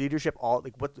 is their leadership all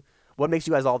like what makes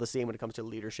you guys all the same when it comes to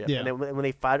leadership? Yeah. And then when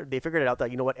they figured it out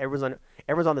that, you know what,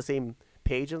 everyone's on the same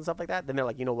page and stuff like that, then they're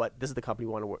like, you know what, this is the company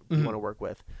we want to work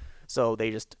with. So they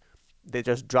just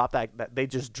drop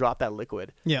that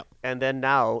liquid. Yeah. And then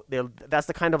now that's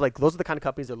the kind of like, those are the kind of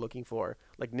companies they're looking for.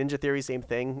 Like Ninja Theory, same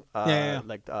thing.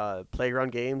 Like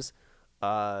Playground Games.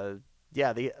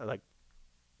 They like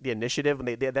the Initiative,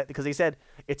 and because they said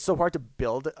it's so hard to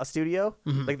build a studio.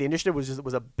 Mm-hmm. Like the Initiative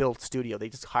was a built studio. They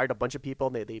just hired a bunch of people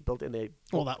and they built and they.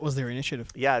 Well, that was their initiative.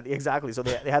 Yeah, exactly. So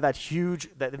they had that huge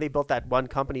that they built that one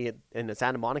company in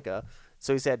Santa Monica.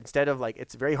 So he said instead of like,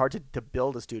 it's very hard to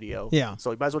build a studio. Yeah.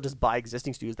 So you might as well just buy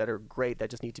existing studios that are great,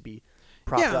 that just need to be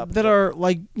propped up. That are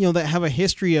like, that have a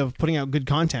history of putting out good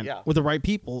content Yeah. with the right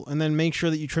people, and then make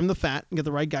sure that you trim the fat and get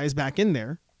the right guys back in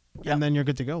there, Yeah. and then you're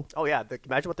good to go. Oh yeah,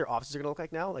 imagine what their offices are gonna look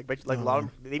like now. Like a lot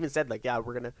of they even said like, yeah,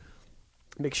 we're gonna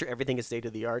make sure everything is state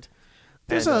of the art.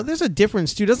 There's a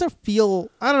difference too. Doesn't it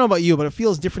feel? I don't know about you, but it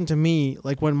feels different to me.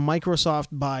 Like when Microsoft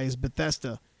buys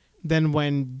Bethesda, than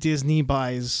when Disney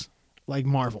buys like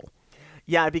Marvel.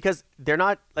 Yeah, because they're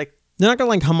not like. They're not gonna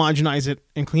like homogenize it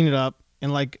and clean it up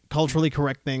and like culturally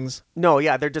correct things. No,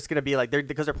 yeah, they're just gonna be like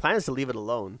because their plan is to leave it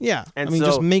alone. Yeah, And I mean, so-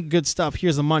 just make good stuff.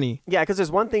 Here's the money. Yeah, because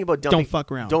there's one thing about dumping, Don't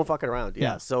fuck around. Don't fuck it around. Yeah.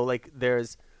 Yeah. So like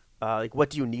there's like, what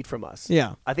do you need from us?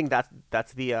 Yeah. I think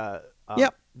that's the.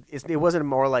 Yep. It wasn't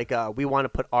more like we want to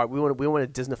put we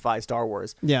want to Disneyfy Star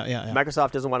Wars. Yeah.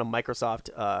 Microsoft doesn't want a Microsoft.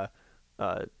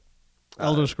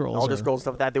 Elder Scrolls. Elder or- Scrolls and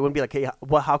stuff like that. They wouldn't be like, hey,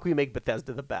 how can we make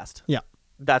Bethesda the best? Yeah.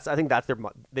 I think that's their.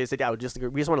 They said, yeah, we just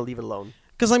want to leave it alone.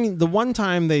 Because I mean, the one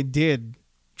time they did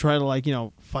try to like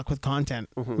fuck with content,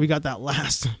 we got that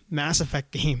last Mass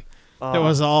Effect game that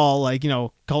was all like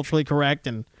culturally correct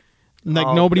and like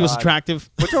Oh, nobody was God. attractive.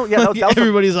 Which one? Yeah, that was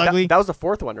everybody's that, ugly. That was the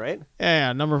fourth one, right?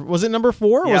 Yeah, was it number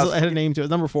 4? Or Yeah, was it had a name to it?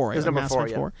 Number 4. Right? It was Like number Mass 4.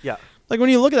 Effect Yeah. 4. Yeah. Like when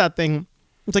you look at that thing,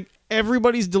 it's like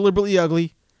everybody's deliberately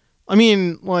ugly. I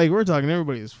mean, like we're talking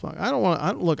everybody's fuck. I don't want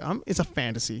to look. It's a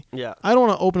fantasy. Yeah. I don't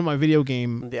want to open my video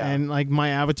game Yeah. and like my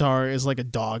avatar is like a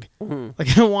dog.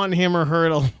 Like I want him or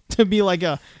her to be like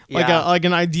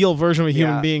an ideal version of a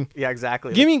human Yeah. being. Yeah,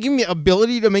 exactly. Give me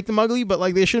ability to make them ugly, but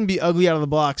like they shouldn't be ugly out of the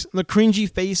box. The cringy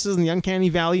faces and the uncanny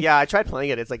valley. Yeah, I tried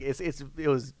playing it. It's like it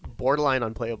was borderline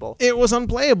unplayable. It was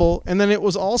unplayable, and then it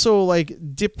was also like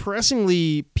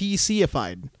depressingly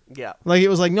PC-ified. Yeah. Like it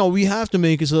was like, no, we have to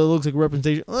make it so it looks like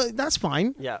representation. That's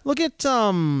fine. Yeah. Look at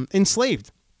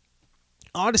Enslaved,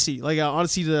 Odyssey, like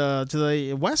Odyssey to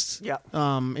the West. Yeah.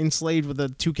 Enslaved with the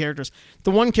two characters.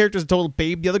 The one character's a total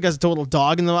babe, the other guy's a total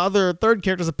dog, and the third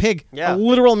character's a pig. Yeah. A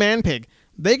literal man pig.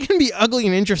 They can be ugly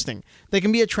and interesting. They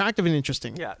can be attractive and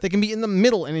interesting. Yeah. They can be in the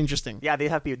middle and interesting. Yeah, they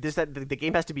have to be. The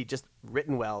game has to be just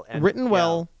written well. And, Written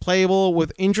well, playable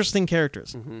with interesting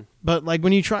characters. Mm-hmm. But like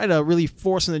when you try to really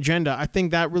force an agenda, I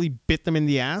think that really bit them in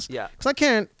the ass. Yeah. Because I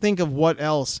can't think of what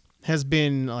else has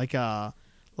been like kind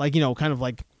of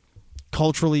like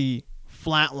culturally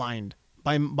flatlined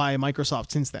by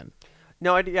Microsoft since then.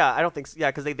 No, I don't think so.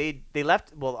 Yeah, because they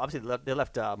left. Well, obviously they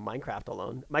left Minecraft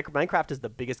alone. Minecraft is the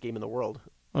biggest game in the world.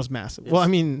 That was massive. Well, I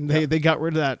mean, they got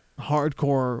rid of that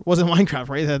hardcore. Wasn't Minecraft,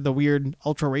 right? They had the weird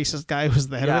ultra racist guy who was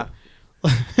the head of it.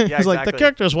 Yeah, He's like, the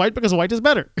character is white because white is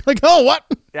better. Like, oh, what?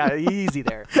 Yeah, easy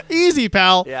there. Easy,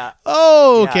 pal. Yeah.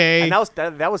 Oh, okay. Yeah. And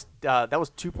that was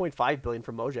 2.5 billion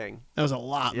from Mojang. That was a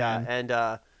lot, man.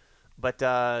 And but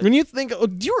when you think,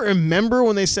 do you remember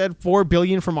when they said 4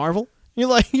 billion for Marvel? You're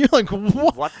like,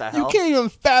 what? What the hell? You can't even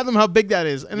fathom how big that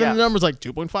is. And then Yeah. the number's like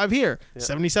 2.5 here,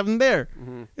 77 there.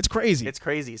 Mm-hmm. It's crazy. It's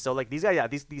crazy. So like these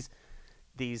guys,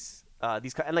 these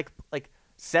and like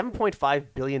 $7.5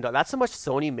 billion. That's how much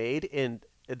Sony made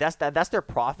that's their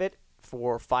profit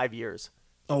for 5 years.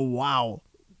 Oh, wow.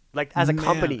 Like as a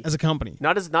company. As a company.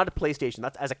 Not a PlayStation.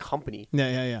 That's as a company.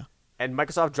 Yeah. And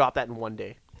Microsoft dropped that in one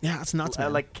day. Yeah, it's nuts,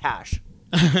 man. Like cash.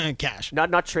 Cash.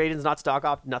 Not trade-ins, not stock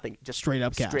op, nothing. Just Straight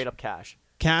up cash. Straight up cash.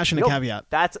 Cash and a caveat.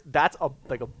 That's a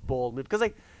bold move because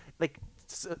like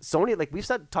Sony, like we've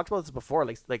talked about this before,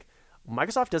 like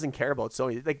Microsoft doesn't care about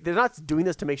Sony. Like they're not doing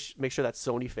this to make sure that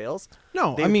Sony fails.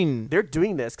 No, I mean they're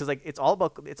doing this because like it's all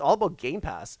about Game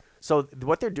Pass. So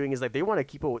what they're doing is like they want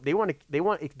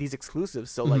these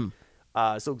exclusives. So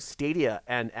like so Stadia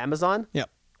and Amazon. Yep.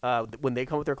 When they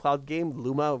come with their cloud game,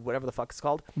 Luma, whatever the fuck it's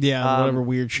called. Yeah, whatever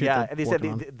weird shit. Yeah, and they said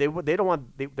they don't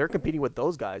want. They're competing with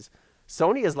those guys.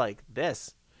 Sony is like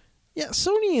this. Yeah,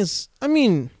 Sony is. I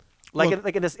mean, like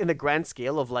look, in the grand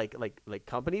scale of like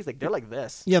companies, like they're like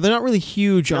this. yeah, they're not really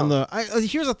huge on No. the.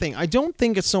 Here's the thing. I don't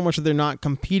think it's so much that they're not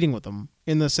competing with them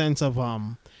in the sense of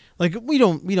like we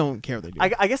don't care what they do.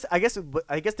 I guess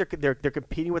they're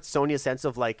competing with Sony in a sense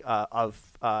of like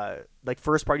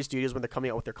first party studios when they're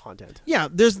coming out with their content. Yeah,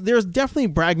 there's definitely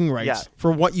bragging rights Yeah.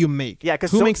 for what you make. Yeah,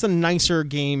 'cause who makes a nicer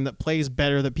game that plays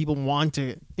better that people want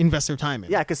to invest their time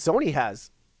in. Yeah, because Sony has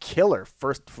killer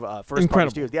first party Incredible.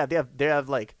 studios. Yeah, they have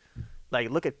like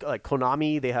look at like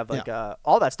Konami. They have like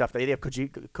all that stuff. They have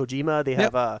Kojima. They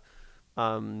have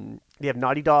they have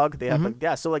Naughty Dog. They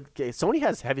have so like Sony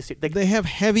has heavy. Like, They have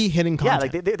heavy hitting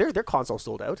content. yeah, like their console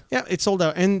sold out. Yeah, it's sold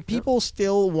out, and people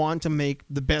still want to make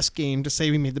the best game to say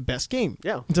we made the best game.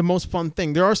 Yeah. It's the most fun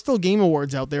thing. There are still game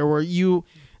awards out there where you,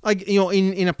 like,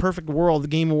 in a perfect world, the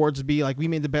game awards would be like, we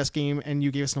made the best game and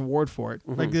you gave us an award for it.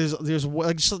 Like there's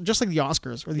like just like the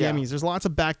Oscars or the Yeah. Emmys. There's lots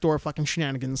of backdoor fucking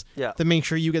shenanigans Yeah. that make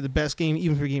sure you get the best game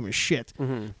even if your game is shit.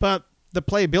 But the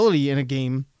playability in a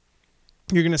game,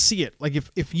 you're going to see it. Like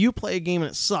if you play a game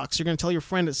and it sucks, you're going to tell your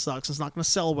friend it sucks. It's not going to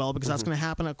sell well because that's going to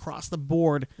happen across the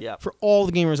board Yeah. for all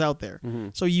the gamers out there.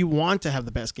 So you want to have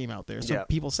the best game out there. So Yeah.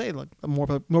 people say, look,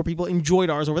 more people enjoyed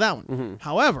ours over that one.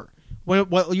 However,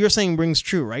 what you're saying rings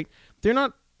true, right? They're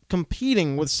not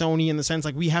competing with Sony in the sense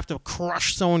like we have to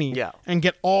crush Sony Yeah. and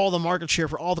get all the market share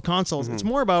for all the consoles. It's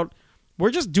more about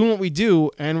we're just doing what we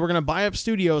do and we're going to buy up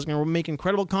studios and we're make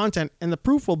incredible content, and the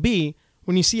proof will be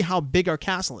when you see how big our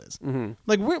castle is.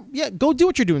 Like, go do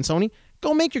what you're doing, Sony.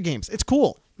 Go make your games. It's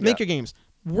cool. Make Yeah. your games.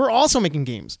 We're also making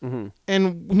games.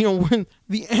 And, when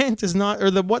the ant is not,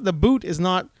 or the boot is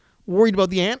not worried about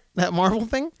the ant, that Marvel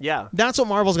thing. Yeah. That's what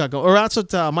Marvel's got going, or that's what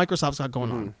Microsoft's got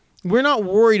going on. We're not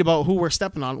worried about who we're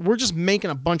stepping on. We're just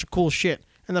making a bunch of cool shit.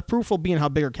 And the proof will be in how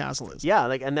big our castle is. Yeah,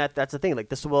 like and that's the thing. Like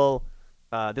this will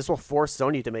force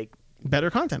Sony to make Better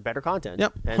content. better content.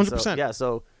 Yep, And 100%.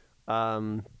 So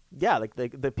yeah, like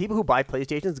the people who buy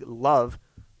PlayStations love,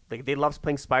 like they love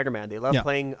playing Spider-Man. They love Yeah.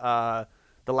 playing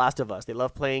The Last of Us. They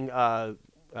love playing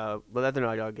well, that's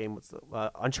Naughty Dog game. What's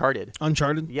the Uncharted?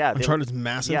 Uncharted. Yeah, Uncharted's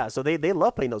massive. Yeah, so they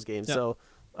love playing those games. Yeah.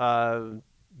 So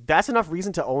that's enough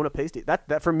reason to own a PlayStation.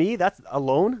 That for me, that's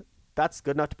alone. That's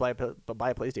good enough to buy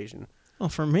a PlayStation. Well,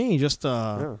 for me, just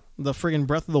the friggin'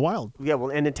 Breath of the Wild. Yeah,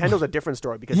 well, and Nintendo's a different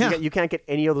story because Yeah. you can't get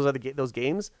any of those those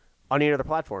games on any other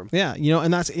platform. Yeah,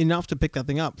 and that's enough to pick that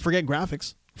thing up. Forget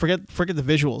graphics. Forget the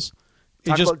visuals.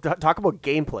 It Talk about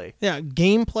gameplay. yeah,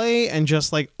 gameplay and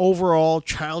just like overall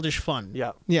childish fun.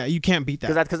 Yeah. Yeah, you can't beat that.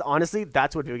 Because honestly,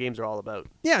 that's what video games are all about.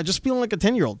 Yeah, just feeling like a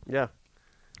 10-year-old. Yeah.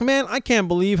 Man, I can't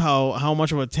believe how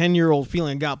much of a 10-year-old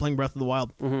feeling I got playing Breath of the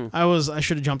Wild. I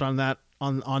should have jumped on that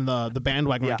on the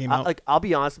bandwagon when it came out. I'll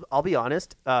be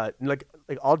honest. Like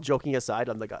all joking aside,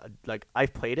 I'm like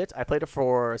I've played it. I played it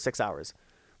for 6 hours.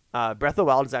 Breath of the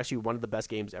Wild is actually one of the best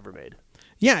games ever made.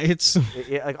 Yeah, it's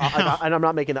And I'm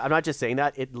not just saying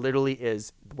that. It literally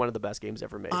is one of the best games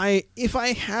ever made. if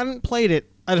I hadn't played it,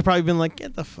 I'd have probably been like,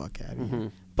 get the fuck out of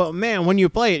here. But man, when you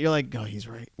play it, you're like, oh, he's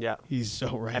right. Yeah. He's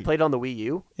so right. I played it on the Wii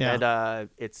U, Yeah. and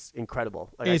it's incredible.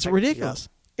 Like, It's ridiculous.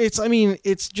 I mean,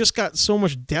 it's just got so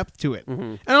much depth to it.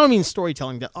 And I don't mean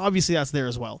storytelling depth. Obviously, that's there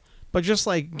as well. But just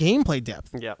like gameplay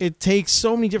depth. Yeah. It takes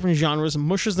so many different genres and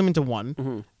mushes them into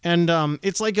one. And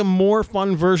it's like a more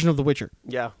fun version of The Witcher.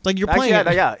 Yeah. Like you're Actually, playing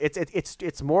it. Yeah.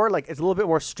 It's more like, it's a little bit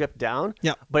more stripped down.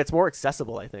 Yeah. But it's more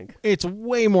accessible, I think. It's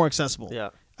way more accessible. Yeah.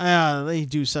 They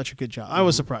do such a good job. I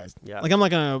was surprised. Yeah. Like I'm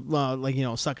not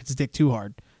gonna suck its dick too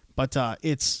hard, but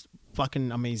it's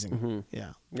fucking amazing. Yeah.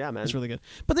 Yeah, man. It's really good.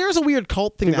 But there is a weird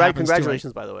cult thing that happens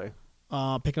Congratulations, by the way. too,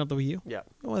 right? Picking up the Wii U. Yeah.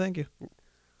 Oh, thank you.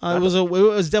 It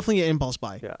was definitely an impulse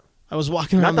buy. Yeah. I was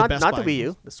walking around the Best Not Buy. the Wii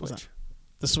U, the What's Switch. that?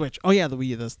 The Switch. Oh yeah, the Wii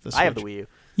U. The Switch. I have the Wii U.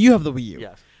 You have the Wii U.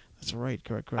 Yes. That's right.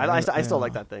 Correct. I still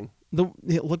like that thing.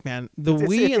 Look, man, the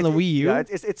Wii and the Wii U. Yeah,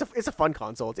 it's a fun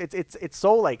console. It's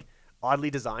so like oddly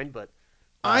designed, but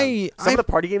some of the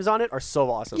party games on it are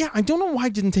so awesome. Yeah, I don't know why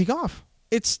it didn't take off.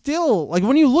 It's still like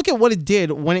when you look at what it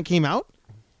did when it came out,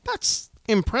 that's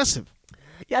impressive.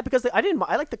 Yeah, because I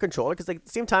like the controller because like at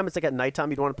the same time it's like at nighttime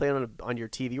you don't want to play it on your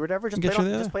TV or whatever. Just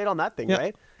play it on that thing, Yeah.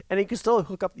 right? And you can still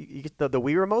hook up the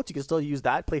Wii remotes. You can still use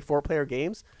that, play 4-player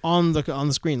games On the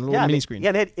screen, the little mini screen.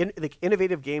 Yeah, they had like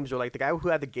innovative games, or like the guy who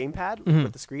had the gamepad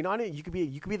with the screen on it. You could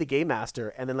be the game master,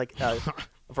 and then like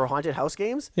for haunted house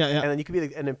games. Yeah. And then you could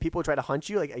be and then people try to hunt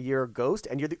you like you're a ghost,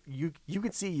 and you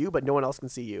can see you, but no one else can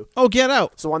see you. Oh, get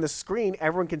out! So on the screen,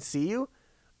 everyone can see you.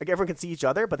 Like everyone can see each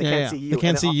other, but they can't see you. They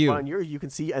can't see you. On your, you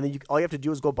can see, and then all you have to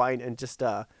do is go by and just.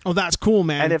 Oh, that's cool,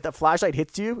 man. And if the flashlight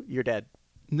hits you, you're dead.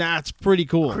 That's pretty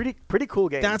cool. Pretty cool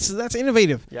game. That's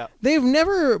innovative. Yeah. They've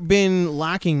never been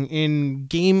lacking in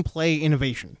gameplay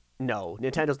innovation. No,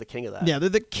 Nintendo's the king of that. Yeah, they're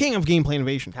the king of gameplay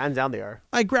innovation. Hands down, they are.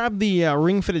 I grabbed the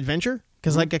Ring Fit Adventure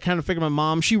because like I kind of figured my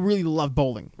mom, she really loved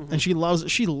bowling and she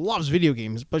loves video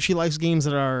games, but she likes games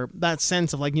that are that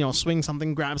sense of like swing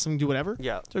something, grab something, do whatever.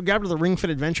 Yeah. So I grabbed her the Ring Fit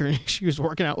Adventure and she was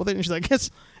working out with it and she's like, it's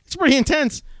pretty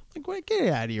intense. I'm like, wait, get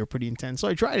it out of here, pretty intense. So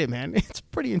I tried it, man. It's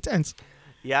pretty intense.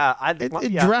 Yeah,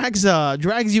 It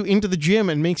drags you into the gym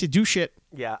and makes you do shit.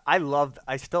 Yeah,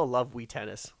 I still love Wii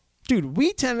Tennis. Dude,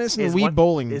 Wii Tennis and Is Wii what-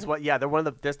 Bowling is what? Yeah, they're one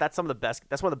of the. That's some of the best.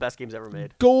 That's one of the best games ever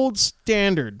made. gold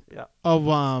standard Yeah.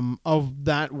 of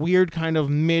that weird kind of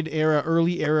mid-era,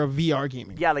 early era VR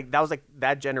gaming. Yeah, like that was like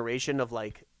that generation of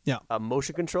like Yeah.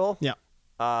 motion control. Yeah.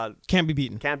 Can't be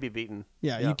beaten. Can't be beaten.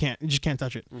 Yeah, you can't. You just can't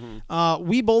touch it.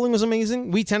 Wii Bowling was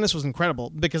amazing. Wii Tennis was incredible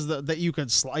because that you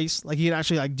could slice. Like you could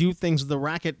actually like do things with the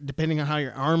racket depending on how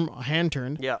your hand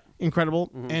turned. Yeah.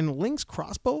 Incredible. And Link's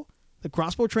crossbow, the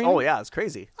crossbow training. Oh yeah, it's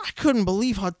crazy. I couldn't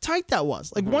believe how tight that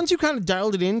was. Like once you kind of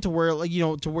dialed it in to where like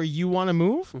to where you want to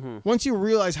move, once you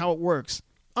realize how it works,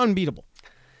 unbeatable.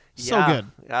 So Yeah.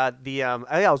 good.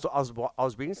 I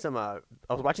was reading some. I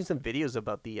was watching some videos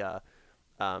about the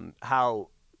how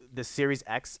the Series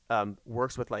X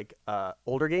works with like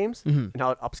older games and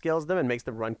how it upscales them and makes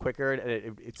them run quicker.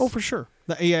 And it's Oh, for sure.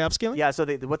 The AI upscaling. yeah. So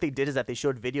what they did is that they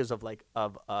showed videos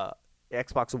of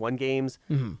Xbox One games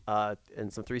and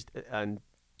some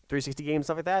 360 games,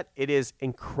 stuff like that. It is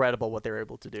incredible what they're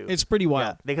able to do. It's pretty Yeah,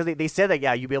 wild. because they said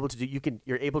that you'll be able to do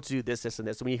you're able to do this and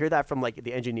this. So when you hear that from like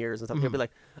the engineers and stuff, they'll be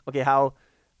like, okay, how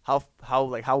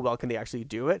well can they actually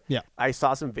do it? Yeah. I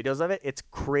saw some videos of it. It's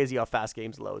crazy how fast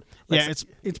games load. Like, Yeah,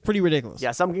 it's pretty ridiculous.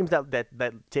 yeah, some games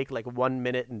that take like 1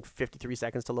 minute and 53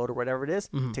 seconds to load or whatever it is,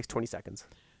 takes 20 seconds.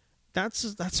 That's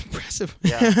impressive.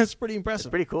 Yeah. That's pretty impressive.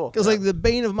 It's pretty cool. Because Yeah. like the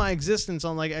bane of my existence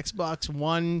on like Xbox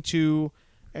 1, 2,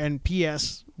 and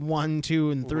PS 1,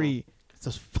 2, and 3. It's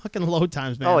those fucking load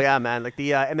times, man. Oh yeah, man. Like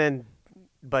the and then,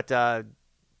 but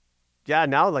yeah,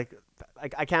 now like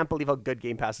I can't believe how good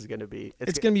Game Pass is going to be.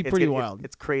 It's gonna be pretty wild.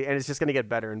 It's crazy, and it's just going to get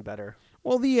better and better.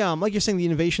 Well, the like you're saying, the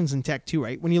innovations in tech too,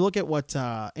 right? When you look at what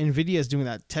Nvidia is doing,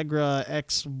 that Tegra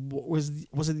X was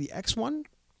it the X1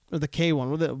 or the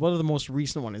K1? What are the most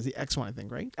recent one? Is the X1, I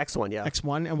think, right? X1, yeah.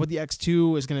 X1, and what the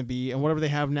X2 is going to be, and whatever they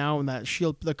have now in that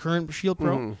the current Shield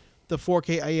Pro, the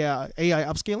 4K AI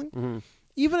upscaling.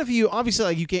 Even if you obviously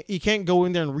like you can't go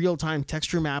in there in real time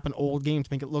texture map an old game to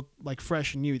make it look like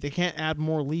fresh and new. They can't add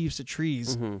more leaves to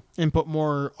trees and put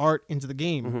more art into the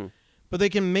game. But they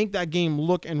can make that game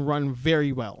look and run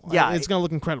very well. Yeah, It's going to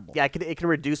look incredible. Yeah, it can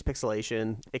reduce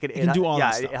pixelation. It can do all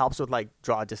yeah, that stuff. it helps with like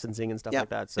draw distancing and stuff like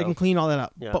that. So they can clean all that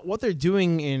up. Yeah. But what they're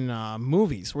doing in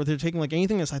movies, where they're taking like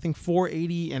anything that's I think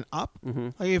 480 and up,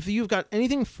 like if you've got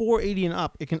anything 480 and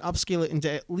up, it can upscale it into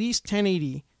at least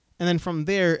 1080, and then from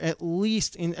there at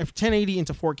least in 1080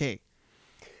 into 4K.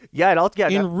 yeah,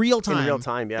 In real time. In real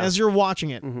time, yeah. As you're watching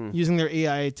it using their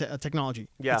AI technology.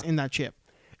 Yeah. That's in that chip.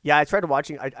 Yeah, I tried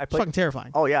watching. I It's played. fucking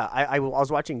terrifying. Oh yeah, I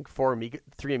was watching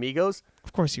Three Amigos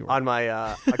Of course you were. on my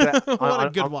What a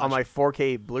good watch. on my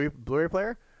 4K Blu-ray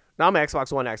player. Not my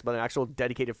Xbox One X, but an actual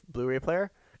dedicated Blu-ray player.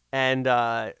 and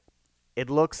it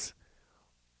looks.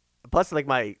 Plus, like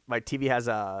my TV has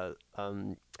a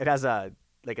it has a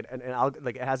like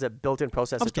like it has a built-in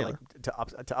processor to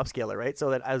upscale it, right?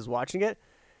 So that I was watching it,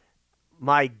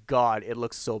 my God, it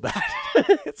looks so bad.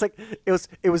 It's like it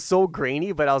was so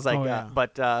grainy, but I was like,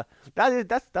 that's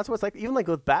what it's like. Even like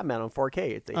with Batman on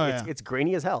 4K, it's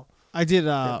grainy as hell. I did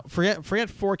forget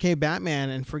 4K Batman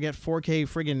and forget 4K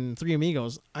friggin' Three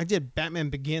Amigos. I did Batman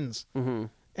Begins, and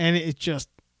it just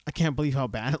I can't believe how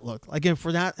bad it looked. Like, and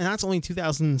for that, and that's only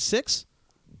 2006.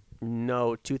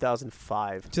 No,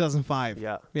 2005. 2005.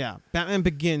 Yeah. Batman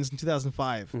Begins in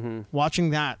 2005. Watching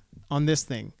that on this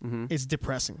thing, it's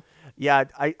depressing. Yeah,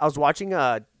 I was watching. You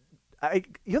know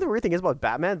the weird thing is about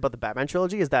Batman, but the Batman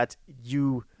trilogy is that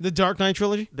the Dark Knight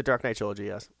trilogy. The Dark Knight trilogy,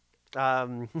 yes.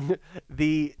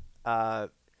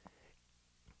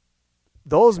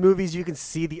 Those movies, you can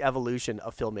see the evolution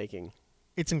of filmmaking.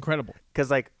 It's incredible because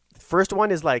like first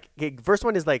one is like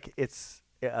it's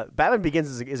Batman Begins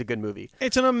is a good movie.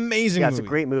 It's an amazing movie. It's a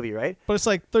great movie, right? But it's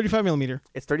like 35 millimeter.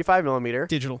 It's 35 millimeter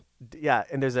digital. Yeah,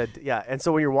 and and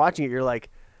so when you're watching it, you're like,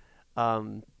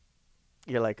 oh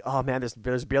man,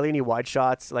 there's barely any wide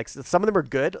shots. Like some of them are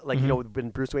good, like you know when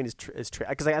Bruce Wayne is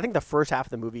because I think the first half of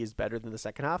the movie is better than the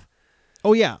second half.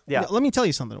 Oh yeah. Yeah. Let me tell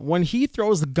you something. When he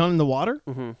throws the gun in the water,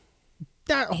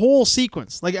 that whole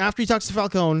sequence, like after he talks to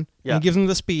Falcone and he gives him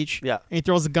the speech, and he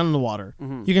throws the gun in the water,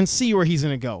 you can see where he's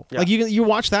gonna go. Yeah. Like you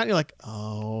watch that, and you're like,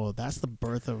 oh, that's the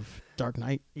birth of Dark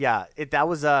Knight. Yeah, that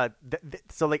was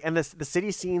so like, and the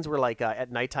city scenes were like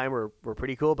at nighttime were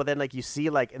pretty cool, but then like you see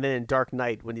like, and then in Dark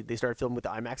Knight when they started filming with the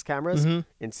IMAX cameras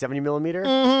in 70 millimeter,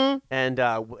 and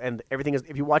everything is,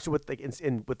 if you watch it with like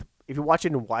if you watch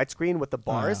it in widescreen with the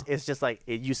bars, it's just like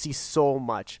you see so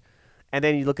much. And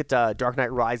then you look at Dark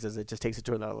Knight Rises; it just takes it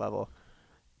to another level.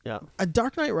 Yeah,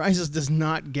 Dark Knight Rises does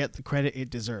not get the credit it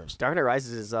deserves. Dark Knight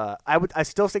Rises is I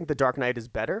still think The Dark Knight is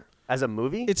better as a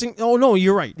movie. Oh no,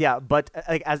 you're right. Yeah, but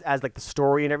like as like the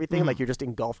story and everything, like you're just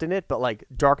engulfed in it. But like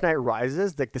Dark Knight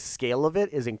Rises, like the scale of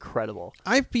it is incredible.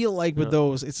 I feel like with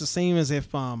those, it's the same as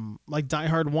if like Die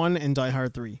Hard 1 and Die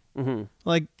Hard 3.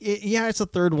 Like it's a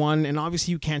third one, and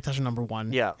obviously you can't touch a number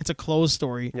one. Yeah, it's a closed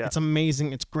story. Yeah. It's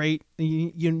amazing. It's great.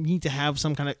 You need to have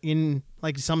some kind of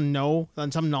some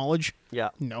knowledge. Yeah,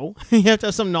 no, you have to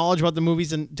have some knowledge about the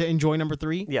movies and to enjoy number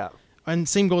 3. Yeah, and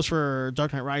same goes for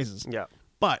Dark Knight Rises. Yeah,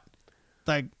 but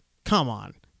like, come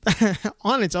on.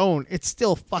 On its own, it's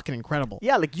still fucking incredible.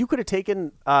 Yeah, like you could have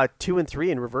taken 2 and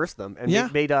 3 and reversed them and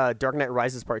made Dark Knight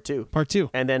Rises Part 2.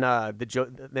 And then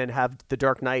then have the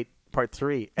Dark Knight Part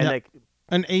 3 and like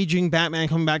an aging Batman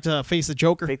coming back to face the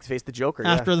Joker. Face the Joker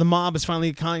after the mob has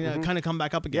finally kind of come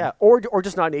back up again. Yeah, or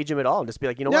just not age him at all and just be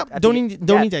like, you know what? Don't need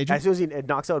to age him. As soon as he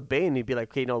knocks out Bane, he'd be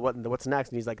like, okay, you know what's next?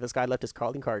 And he's like, this guy left his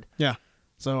calling card. Yeah.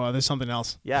 So there's something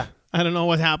else. Yeah. I don't know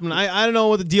what happened. I don't know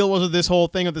what the deal was with this whole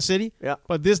thing of the city. Yeah.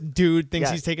 But this dude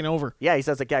thinks he's taking over. Yeah, he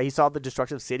says like, he saw the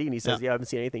destruction of the city and he says, I haven't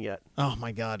seen anything yet. Oh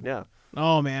my God. Yeah.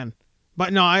 Oh man.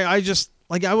 But no, I just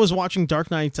like I was watching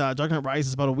Dark Knight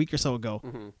Rises about a week or so ago,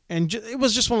 and it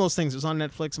was just one of those things. It was on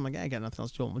Netflix. I'm like, I got nothing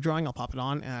else to do. I'm drawing. I'll pop it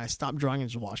on, and I stopped drawing and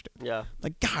just watched it. Yeah.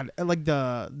 Like God, like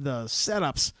the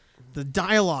setups, the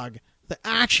dialogue, the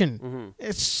action.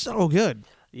 It's so good.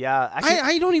 Yeah, actually,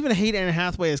 I don't even hate Anne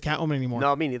Hathaway as Catwoman anymore.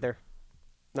 No, me neither.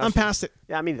 No, I'm past it.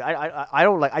 Yeah, I mean, I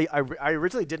don't like. I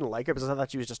originally didn't like her because I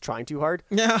thought she was just trying too hard.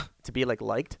 Yeah. To be like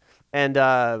liked, and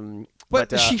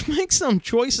but she makes some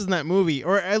choices in that movie,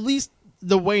 or at least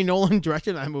the way Nolan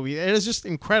directed that movie. It is just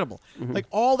incredible. Like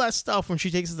all that stuff when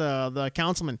she takes the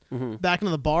councilman back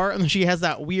into the bar, and then she has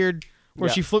that weird where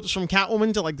she flips from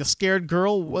Catwoman to like the scared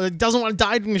girl that doesn't want to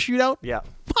die in the shootout. Yeah.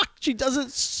 Fuck, she does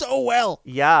it so well.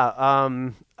 Yeah.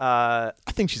 I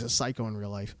think she's a psycho in real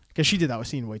life because she did that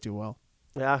scene way too well.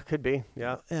 Yeah, could be.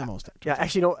 Yeah. Yeah, most actors. Yeah,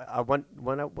 actually,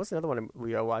 what's another one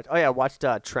we watched? Oh yeah, I watched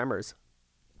Tremors.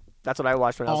 That's what I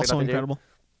watched when I was also like incredible.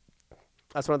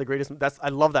 That's one of the greatest. I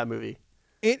love that movie.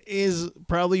 It is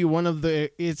probably one of the.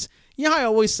 It's I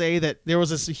always say that there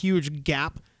was this huge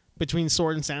gap between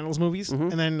Sword and Sandals movies,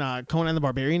 and then Conan the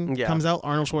Barbarian comes out,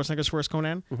 Arnold Schwarzenegger's first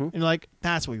Conan, and you're like,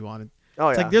 that's what we wanted. Oh,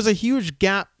 it's like there's a huge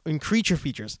gap in creature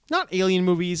features, not alien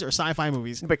movies or sci-fi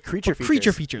movies, but creature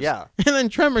features. Yeah, and then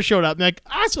Tremors showed up, and like,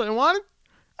 that's what I wanted.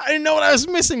 I didn't know what I was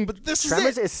missing, but this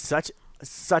Tremors is such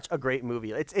a great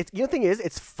movie. It's the thing is,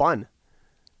 it's fun.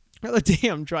 The other day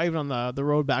I'm driving on the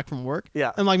road back from work.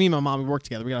 Yeah. And like me and my mom, we work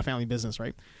together. We got a family business,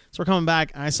 right? So we're coming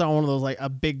back, and I saw one of those, like a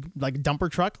big like dumper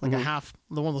truck, like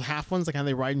one of those half ones, like how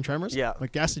they ride in Tremors. Yeah.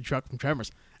 Like the acid truck from Tremors.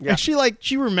 Yeah. And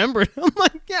she remembered. I'm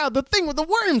like, yeah, the thing with the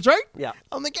worms, right? Yeah.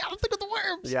 I'm like, yeah, the thing with the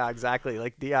worms. Yeah, exactly.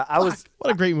 Like I Fuck, was. what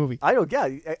a great movie. I know. Yeah.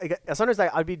 Sometimes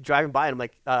I'd be driving by and I'm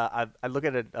like, I look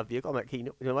at a vehicle. I'm like, hey,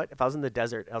 you know what? If I was in the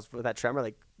desert, I was with that tremor.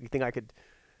 Like, you think I could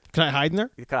Can I hide in there?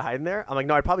 hide in there? I'm like,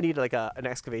 no, I'd probably need like an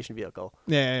excavation vehicle.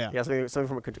 Yeah. Yeah, something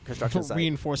from a construction site.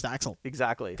 Reinforced axle.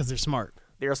 Exactly. Because they're smart.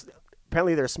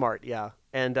 Apparently they're smart. Yeah.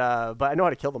 And but I know how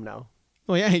to kill them now.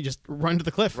 Oh yeah, he just run to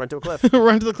the cliff. Run to a cliff.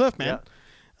 Run to the cliff, man. Yeah.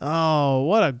 Oh,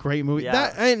 what a great movie. Yeah.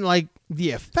 That and like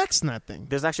the effects in that thing.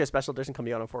 There's actually a special edition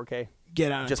coming out on 4K.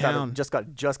 Get out of town. Just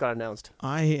got announced.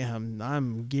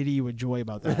 I'm giddy with joy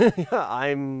about that.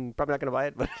 I'm probably not gonna buy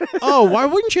it, but Oh, why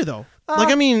wouldn't you though? Like,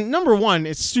 I mean, number one,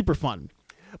 it's super fun.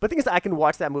 but the thing is, I can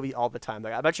watch that movie all the time.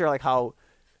 Like, I'm not sure like how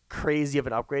crazy of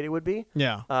an upgrade it would be.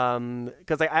 Yeah.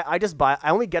 Because like I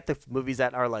only get the movies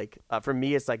that are like for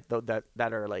me it's like that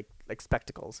are like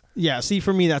spectacles. Yeah. See,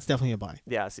 for me, that's definitely a buy.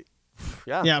 Yeah. See,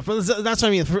 yeah. Yeah. That's what I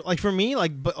mean. For me,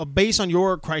 like based on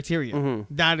your criteria,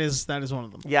 Mm-hmm. that is one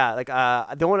of them. Yeah. Like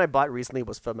the one I bought recently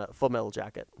was Full Metal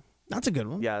Jacket. That's a good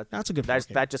one. Yeah. That's a good.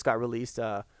 That just got released.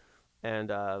 And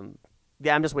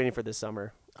yeah, I'm just waiting for this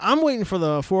summer. I'm waiting for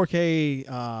the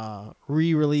 4K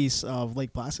re-release of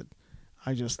Lake Placid.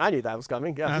 I knew that was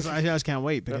coming. Yeah. I just can't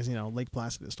wait because Lake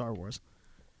Placid is Star Wars.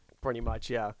 Pretty much,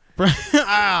 yeah.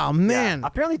 Oh man! Yeah.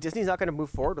 Apparently, Disney's not going to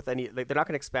move forward with any. Like, they're not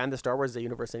going to expand the Star Wars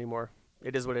universe anymore.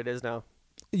 It is what it is now.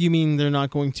 You mean they're not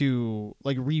going to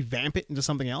like revamp it into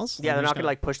something else? Yeah, they're not going to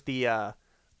like push the. I'm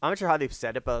not sure how they've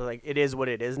said it, but like it is what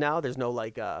it is now. There's no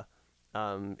like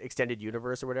extended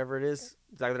universe or whatever it is.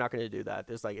 It's like they're not going to do that.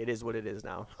 There's like it is what it is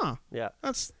now. Huh? Yeah.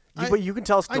 But you can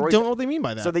tell I stories. don't know what they mean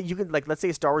by that. So that you can like, let's say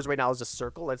Star Wars right now is a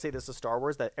circle. Let's say this is Star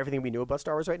Wars. That everything we knew about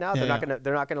Star Wars right now, they're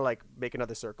not gonna like make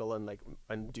another circle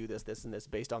and do this and this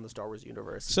based on the Star Wars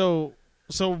universe. So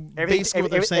basically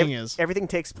what they're saying is everything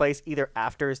takes place either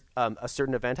after a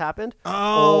certain event happened,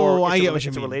 Oh, or I get what you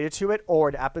it's mean. related to it, or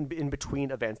it happened in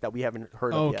between events that we haven't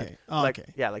heard of yet. Okay. Like,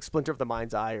 Okay. yeah, like Splinter of the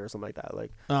Mind's Eye or something like that.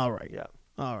 Like, all right. yeah.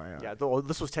 All right. Yeah,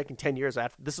 this was taking 10 years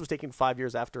after. This was taking 5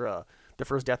 years after the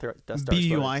first Death Star.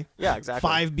 BBY. Started. Yeah, exactly.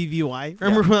 5 BBY.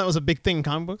 Remember when that was a big thing in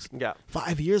comic books? Yeah.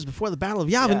 5 years before the Battle of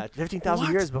Yavin. Yeah, 15,000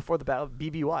 What? years before the Battle of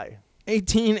BBY.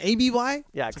 18 ABY.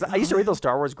 Yeah, because I used to read those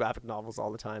Star Wars graphic novels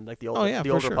all the time, like the old, Oh, yeah, the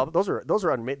for old sure. Republic. Those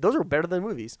are better than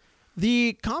movies.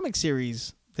 The comic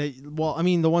series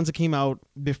the ones that came out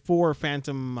before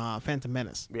Phantom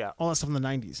Menace. Yeah. All that stuff in the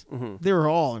 90s. Mm-hmm. They were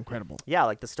all incredible. Yeah,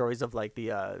 like the stories of like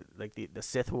the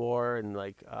Sith War and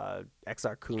like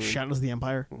Exar Kun. Shadows of the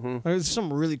Empire. Mm-hmm. There's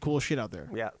some really cool shit out there.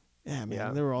 Yeah. Yeah, man.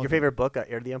 Yeah. They were all Your good. favorite book,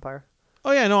 Heir to the Empire?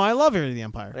 Oh yeah, no, I love Heir to the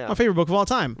Empire. Yeah. My favorite book of all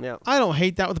time. Yeah. I don't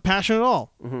hate that with a passion at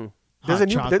all. Mm-hmm. Hot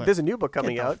There's a new book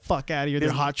coming Get the out. fuck out of here,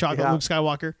 There's- there, hot chocolate, yeah. Luke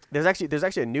Skywalker. There's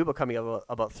actually a new book coming out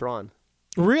about Thrawn.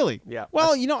 Really? Yeah.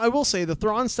 Well, I will say the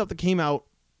Thrawn stuff that came out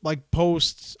like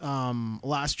post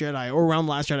Last Jedi or around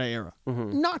Last Jedi era,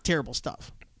 not terrible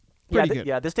stuff. Pretty good.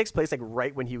 Yeah, this takes place like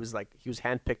right when he was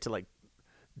handpicked to like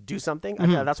do something.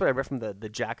 Mm-hmm. That's what I read from the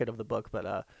jacket of the book.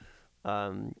 But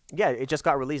yeah, it just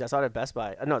got released. I saw it at Best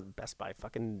Buy. Not Best Buy,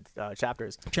 fucking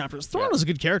Chapters. Thrawn was a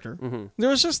good character. Mm-hmm. There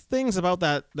was just things about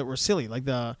that were silly. Like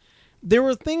there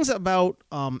were things about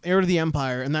Heir to the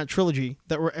Empire and that trilogy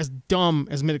that were as dumb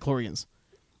as midichlorians.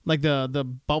 Like the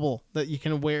bubble that you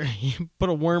can wear, you put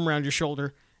a worm around your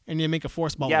shoulder and you make a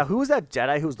force bubble. Yeah, who was that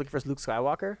Jedi who was looking for Luke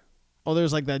Skywalker? Oh,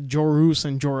 there's like that Jorus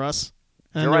and Jorus.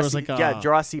 And then there was like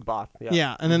Jorah C'Baoth.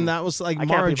 Yeah, and then that was like I can't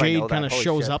Mara believe I know Jade that. kind of Holy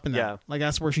shows shit. up in that. Yeah. Like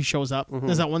that's where she shows up.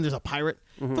 There's that one. There's a pirate.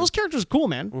 Those characters are cool,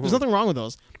 man. There's nothing wrong with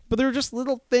those. But there were just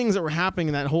little things that were happening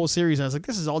in that whole series. I was like,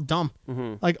 this is all dumb.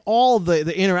 Like all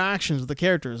the interactions with the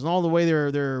characters and all the way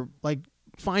they're like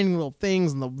finding little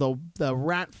things and the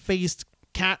rat faced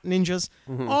cat ninjas.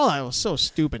 All that was so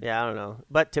stupid. Yeah, I don't know.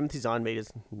 But Timothy Zahn made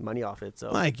his money off it, so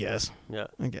I guess. yeah.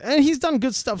 And he's done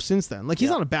good stuff since then. Like he's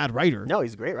not a bad writer. No,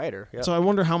 he's a great writer. Yeah. So I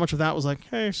wonder how much of that was like,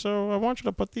 hey, so I want you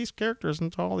to put these characters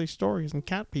into all these stories and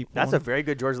cat people. That's a very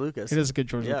good George Lucas. It is a good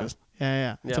George Yeah. Lucas.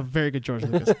 Yeah. It's Yeah. a very good George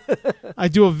Lucas. I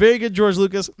do a very good George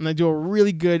Lucas, and I do a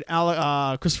really good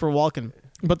Christopher Walken.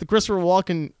 But the Christopher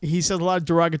Walken, he says a lot of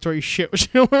derogatory shit, which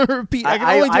I don't want to repeat. I can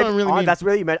only do it on really mean. That's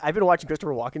really meant. I've been watching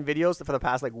Christopher Walken videos for the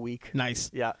past like week.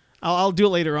 Nice. Yeah. I'll do it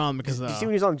later on because Did you see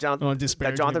when he was on I don't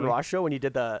disparage that Jonathan anybody. Ross show when he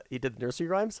did the nursery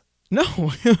rhymes? No.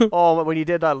 Oh, when he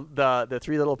did the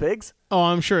Three Little Pigs? Oh,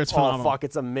 I'm sure it's phenomenal. Oh, fuck,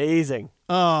 it's amazing.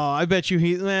 Oh, I bet you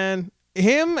man.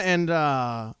 him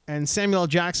and Samuel L.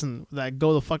 Jackson that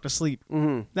go the fuck to sleep.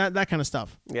 Mm-hmm. That kind of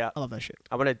stuff. Yeah. I love that shit.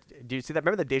 I want to. Do you see that?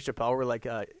 Remember the Dave Chappelle where like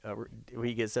where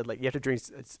he said like you have to drink.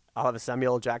 I'll have a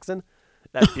Samuel L. Jackson.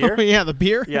 That beer. Yeah, the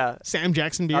beer. Yeah. Sam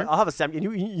Jackson beer. I'll have a Sam. You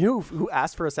know who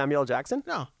asked for a Samuel L. Jackson?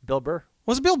 No. Bill Burr.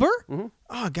 Was it Bill Burr? Mm-hmm.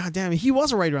 Oh, goddamn. He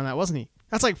was a writer on that, wasn't he?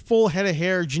 That's like full head of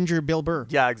hair, ginger Bill Burr.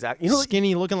 Yeah, exactly. You know,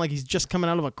 Skinny, looking like he's just coming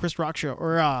out of a Chris Rock show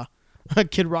or a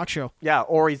Kid Rock show. yeah,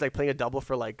 or he's like playing a double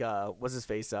for like what's his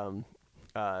face?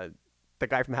 The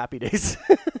guy from Happy Days.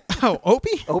 Oh,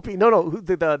 Opie? Opie? No, who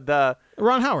the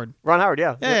Ron Howard. Ron Howard?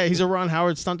 Yeah. Yeah, he's a Ron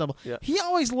Howard stunt double. Yeah. He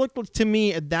always looked to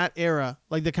me at that era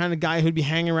like the kind of guy who'd be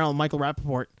hanging around with Michael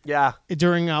Rappaport Yeah.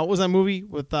 during, what was that movie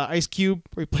with Ice Cube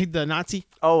where he played the Nazi?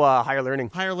 Oh, Higher Learning.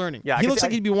 Higher Learning. Yeah, I he guess looks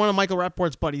like he'd be one of Michael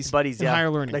Rappaport's buddies. Buddies, in yeah.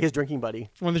 Higher Learning. Like his drinking buddy.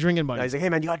 One of the drinking Yeah, buddies. he's like, hey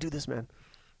man, you gotta do this, man.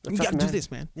 You gotta do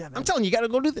this, man. Yeah, man. I'm telling you, you gotta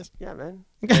go do this. Yeah, man.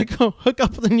 You gotta go hook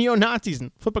up with the neo-Nazis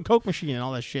and flip a Coke machine and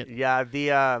all that shit. Yeah,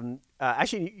 the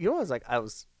actually, you know, I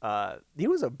was he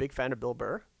was a big fan of Bill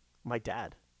Burr. My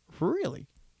dad. Really?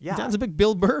 Yeah. Dad's a big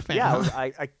Bill Burr fan. Yeah,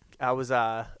 huh? I was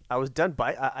done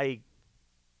by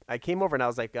I came over and I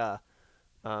was like I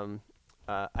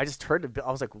just heard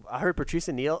I heard Patrice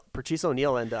O'Neill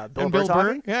and Bill And Burr Bill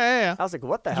talking. Burr? Yeah. I was like,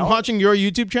 what the You hell? watching your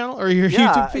YouTube channel or your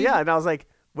yeah, YouTube feed? yeah, and I was like,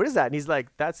 what is that? And he's like,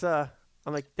 that's I'm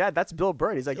like, Dad, that's Bill Burr.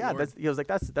 And he's like, Good yeah, Lord. he was like,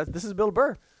 that's this is Bill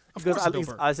Burr. Of Because course it's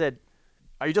Bill Burr. I said,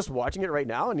 are you just watching it right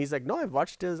now? And he's like, no, I've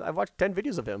watched 10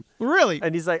 videos of him. Really?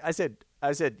 And he's like, I said,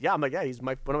 yeah. I'm like, yeah, he's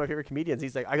one of my favorite comedians.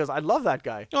 He's like, I love that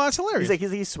guy. Oh, that's hilarious. He's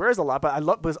like, he swears a lot, but I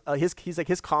love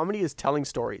his comedy is telling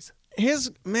stories.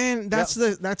 His man, that's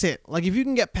it. Like if you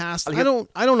can get past, Like, I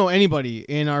don't know anybody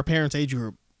in our parents' age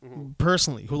group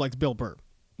personally who likes Bill Burr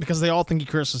because they all think he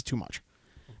curses too much.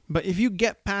 But if you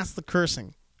get past the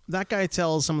cursing, that guy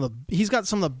tells he's got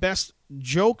some of the best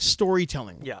joke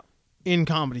storytelling Yeah. in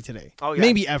comedy today. Oh, yeah.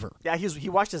 Maybe ever. Yeah, he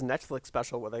watched his Netflix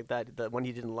special with like the one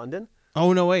he did in London.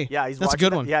 Oh no way. Yeah, that's a watching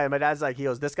good that. one. Yeah, and my dad's like, he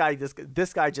goes, this guy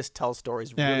just tells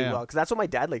stories Yeah, really yeah. well because that's what my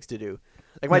dad likes to do.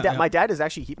 Like my dad is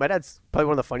actually my dad's probably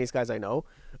one of the funniest guys I know,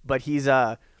 but he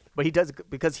does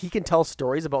because he can tell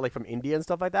stories about like from India and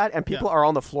stuff like that, and people are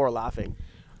on the floor laughing.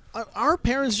 Our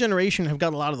parents' generation have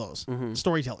got a lot of those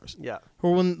storytellers. Yeah,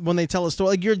 Or when they tell a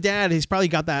story, like your dad, he's probably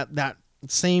got that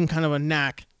same kind of a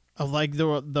knack of like the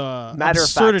Matter of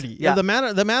fact. absurdity. Yeah. The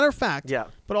matter of fact. Yeah.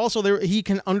 But also he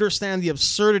can understand the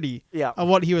absurdity Yeah. of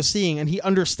what he was seeing, and he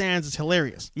understands it's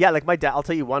hilarious. yeah. Like my dad, I'll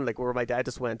tell you one like where my dad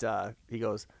just went. He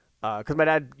goes. Because my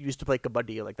dad used to play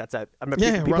kabaddi, like that's that. I mean,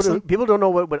 Yeah, wrestling. people don't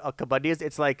know what a kabaddi is.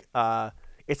 It's like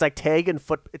tag and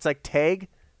foot. It's like tag,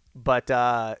 but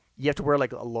you have to wear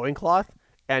like a loincloth,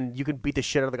 and you can beat the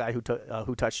shit out of the guy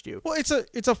who touched you. Well,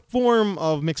 it's a form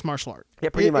of mixed martial art. Yeah,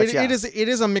 pretty much, yeah. It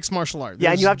is a mixed martial art. Yeah,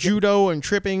 and There's you have judo and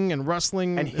tripping and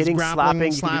wrestling and there's hitting,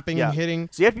 grappling, slapping, slapping, hitting.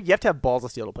 So you have to have balls of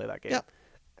steel to play that game. Yeah.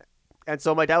 And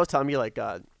so my dad was telling me like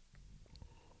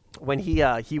when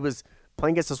he was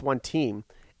playing against this one team,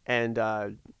 and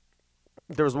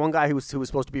there was one guy who was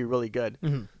supposed to be really good.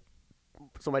 Mm-hmm.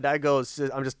 So my dad goes,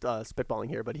 I'm just spitballing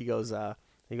here, but he goes,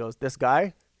 this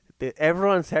guy,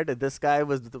 everyone said that this guy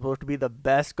was supposed to be the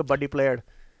best kabaddi player.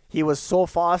 He was so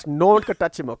fast, no one could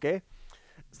touch him. Okay,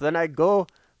 so then I go,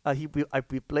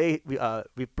 we play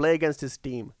against his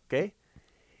team. Okay,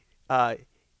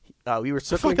 we were I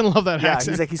circling. fucking love that Yeah,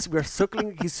 accent. he's like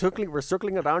we're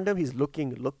circling around him. He's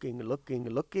looking,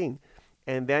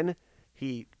 and then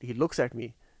he looks at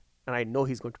me, and I know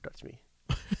he's going to touch me.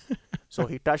 So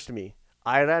he touched me.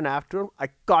 I ran after him. I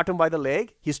caught him by the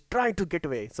leg. He's trying to get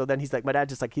away. So then he's like, my dad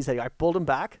just like, he said, I pulled him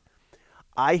back.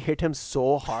 I hit him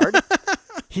so hard.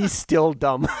 He's still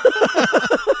dumb.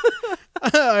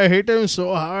 I hate him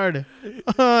so hard. He's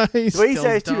The way he still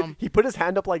says, dumb. he put his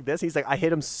hand up like this. He's like, I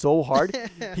hit him so hard.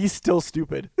 He's still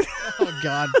stupid. Oh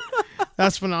God,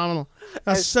 that's phenomenal.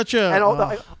 That's such a. And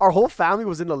our whole family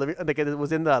was in the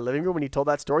living room when he told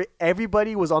that story.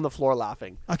 Everybody was on the floor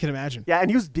laughing. I can imagine. Yeah, and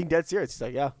he was being dead serious. He's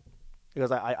like, yeah. He goes,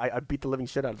 I beat the living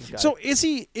shit out of this guy. So is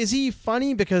he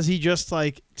funny because he just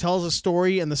like tells a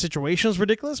story and the situation is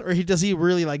ridiculous, or does he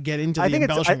really like get into the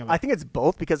embellishing of it? I think it's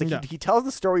both because like, he tells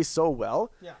the story so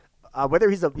well. Yeah. Whether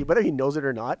he knows it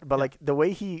or not, but like the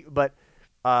way but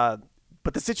the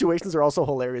situations are also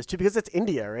hilarious too because it's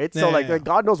India, right? So like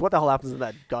God knows what the hell happens in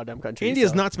that goddamn country. India's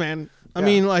so. nuts, man. I Yeah.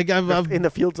 mean, like I've In the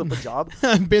fields of Punjab.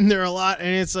 I've been there a lot, and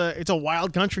it's a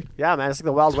wild country. Yeah, man, it's like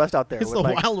the Wild West out there. It's with, the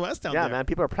like, Wild West out yeah, there. man,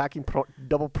 people are packing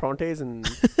double prontes and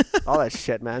all that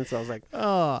shit, man. So I was like,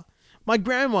 Oh, My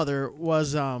grandmother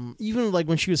was even like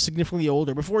when she was significantly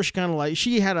older, before she kind of like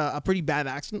she had a pretty bad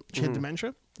accident. She had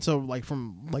dementia, so like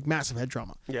from like massive head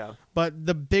trauma. Yeah. But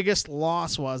the biggest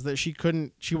loss was that she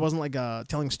wasn't like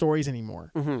telling stories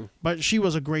anymore. But she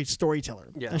was a great storyteller.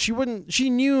 Yeah. And she wouldn't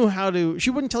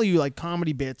tell you like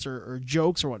comedy bits or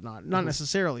jokes or whatnot. Not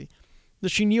necessarily. But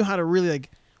she knew how to really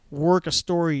like work a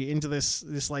story into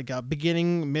this like a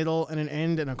beginning, middle, and an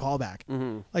end and a callback.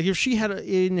 Like if she had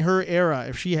in her era,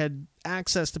 if she had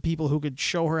access to people who could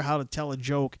show her how to tell a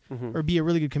joke or be a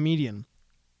really good comedian,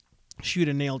 she would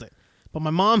have nailed it. But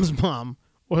my mom's mom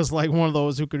was like one of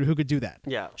those who could do that.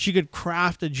 Yeah. She could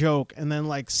craft a joke and then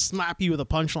like slap you with a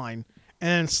punchline and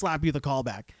then slap you with a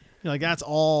callback. You're like, that's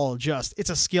all just,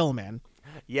 it's a skill, man.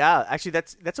 Yeah, actually,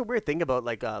 that's a weird thing about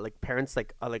like parents,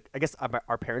 like I guess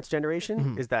our parents'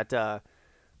 generation is that I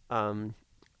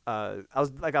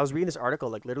was reading this article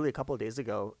like literally a couple of days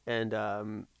ago,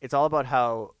 and it's all about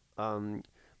how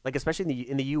like especially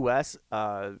in the U.S.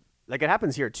 Like it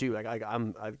happens here too. Like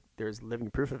there's living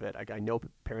proof of it. I know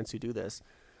parents who do this.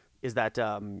 Is that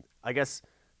I guess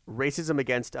racism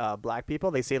against black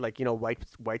people? They say like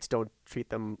whites don't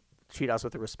treat us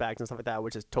with respect and stuff like that,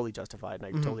 which is totally justified, and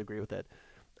I totally agree with it.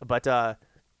 But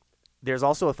there's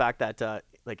also a fact that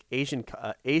like Asian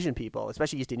people,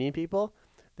 especially East Indian people,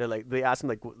 they ask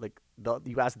them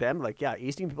you ask them like, yeah,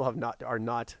 East Indian people are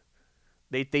not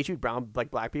they treat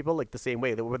black people like the same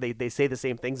way. They say the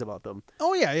same things about them.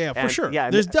 Oh yeah, for sure. Yeah,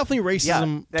 there's definitely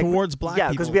racism towards black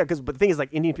people. Yeah, but the thing is like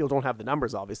Indian people don't have the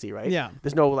numbers, obviously, right? Yeah.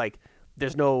 There's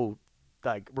no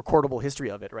like recordable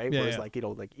history of it, right? Yeah, Whereas yeah.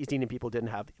 like East Indian people didn't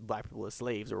have black people as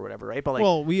slaves or whatever, right? But like,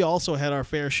 well, we also had our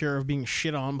fair share of being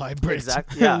shit on by Brits.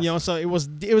 Exactly. Yeah. So it was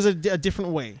a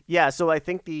different way. yeah. So I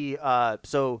think it's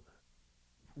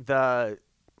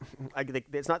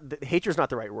not hatred's not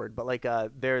the right word, but like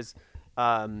there's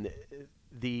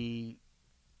the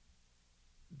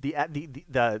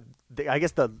I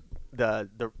guess the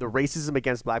racism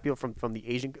against black people from the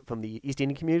East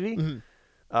Indian community.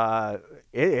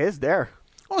 It is there.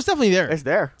 Oh, it's definitely there. It's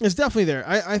there. It's definitely there.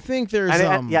 I think there's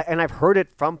and I've heard it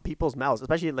from people's mouths,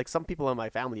 especially like some people in my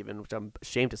family, even, which I'm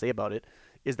ashamed to say about it,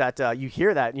 is that you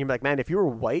hear that and you're like, man, if you were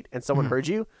white and someone heard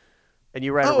you and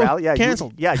you were at a rally,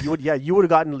 canceled. you would have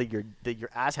gotten like your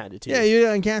ass handed to you. Yeah, you're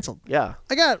getting canceled. Yeah.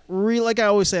 I got like I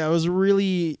always say, I was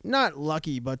really not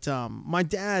lucky, but my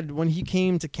dad, when he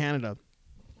came to Canada,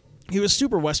 he was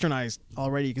super westernized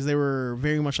already because they were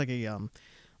very much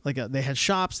they had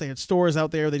shops, they had stores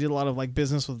out there. They did a lot of like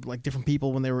business with like different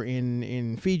people when they were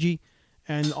in Fiji,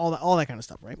 and all that kind of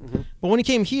stuff, right? But when he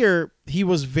came here, he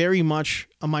was very much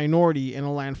a minority in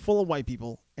a land full of white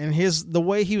people, and the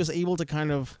way he was able to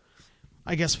kind of,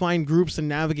 I guess, find groups to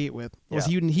navigate with was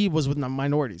he was with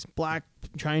minorities, black,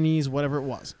 Chinese, whatever it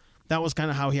was. That was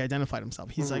kind of how he identified himself.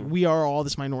 He's like, we are all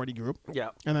this minority group, Yeah.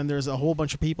 and then there's a whole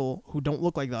bunch of people who don't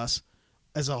look like us.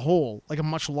 As a whole, like a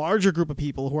much larger group of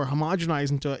people who are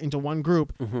homogenized into one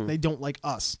group, they don't like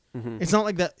us. It's not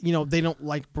like that, they don't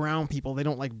like brown people, they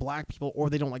don't like black people, or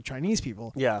they don't like Chinese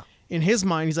people. Yeah. In his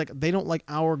mind, he's like, they don't like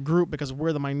our group because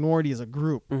we're the minority as a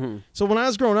group. So when I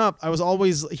was growing up,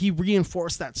 he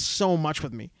reinforced that so much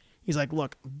with me. He's like,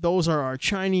 look, those are our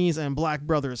Chinese and black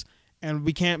brothers, and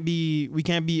we can't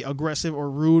be aggressive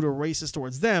or rude or racist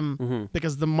towards them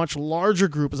because the much larger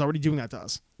group is already doing that to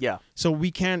us. Yeah. So we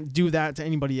can't do that to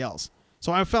anybody else.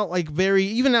 So I felt like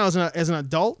even now as an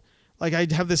adult, like I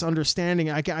have this understanding.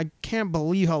 I can't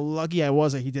believe how lucky I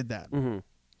was that he did that. And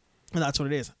that's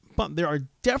what it is. But there are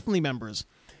definitely members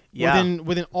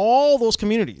within all those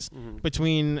communities,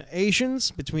 between Asians,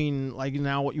 between like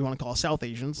now what you want to call South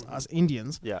Asians, us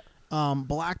Indians,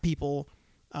 black people,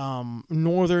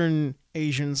 Northern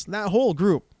Asians, that whole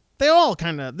group, they're all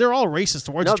racist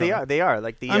towards each other. They are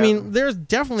like I mean, there's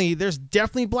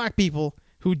definitely black people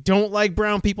who don't like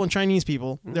brown people and Chinese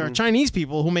people. There are Chinese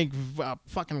people who make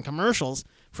fucking commercials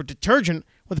for detergent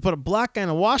where they put a black guy in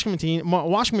a washing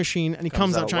machine and he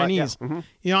comes out Chinese.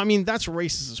 I mean, that's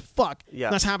racist as fuck. Yeah.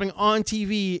 That's happening on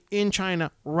TV in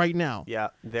China right now. Yeah.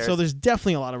 So there's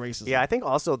definitely a lot of racism. Yeah, I think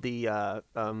also the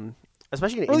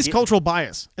especially in or at least cultural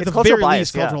bias. At the cultural very bias,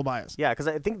 least, cultural bias. Yeah, because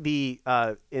I think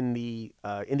in the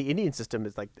Indian system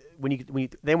is like when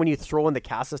you throw in the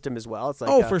caste system as well, it's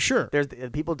like for sure. There's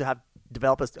people to have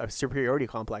develop a superiority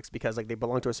complex because like they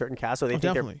belong to a certain caste, so they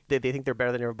think they're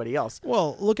better than everybody else.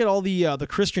 Well, look at all the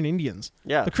Christian Indians.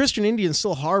 Yeah, the Christian Indians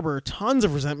still harbor tons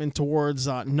of resentment towards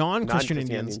non-Christian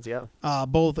Indians. Yeah,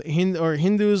 both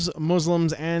Hindus,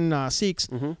 Muslims, and Sikhs,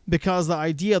 because the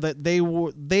idea that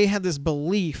they had this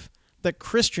belief that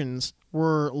Christians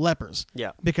were lepers.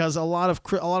 Yeah. Because a lot of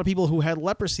people who had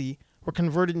leprosy were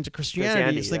converted into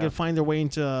Christianity so they yeah. could find their way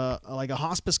into like a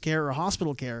hospice care or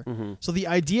hospital care. Mm-hmm. So the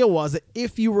idea was that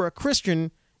if you were a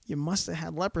Christian, you must have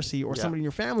had leprosy or Yeah. somebody in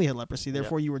your family had leprosy.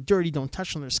 Therefore, you were dirty. Don't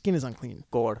touch them. Their skin is unclean.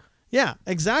 God. Yeah,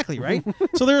 exactly, right?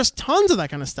 So there's tons of that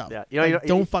kind of stuff. Yeah. Like,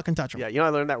 don't fucking touch them. Yeah, you know I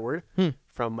learned that word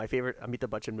from my favorite Amitabh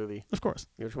Bachchan movie. Of course.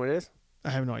 You know which one it is? I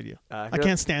have no idea. Uh, I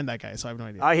can't stand that guy, so I have no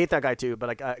idea. I hate that guy too, but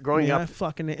like growing yeah, up,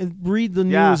 fucking read the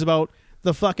news Yeah. about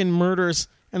the fucking murders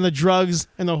and the drugs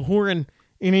and the whoring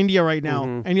in India right now,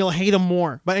 and you'll hate him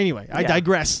more. But anyway, I Yeah.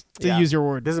 digress to Yeah. use your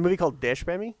word. There's a movie called Dish,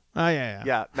 Bammy. Oh yeah.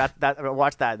 Yeah, that I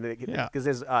watched that Yeah. because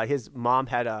his mom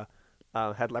had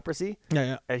leprosy,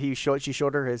 Yeah. and she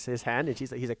showed her his hand, and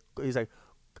he's like,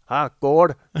 ah,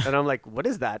 God, and I'm like, what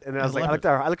is that? And I was It's like,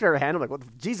 I looked at her hand, I'm like, what,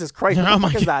 Jesus Christ, Oh what the my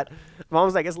fuck is that? Mom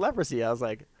was like, it's leprosy. I was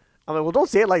like, well, don't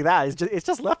say it like that. It's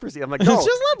just leprosy. I'm like, no, It's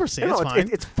just leprosy. no, It's fine.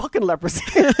 it's fucking leprosy.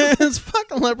 It's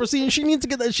fucking leprosy, and she needs to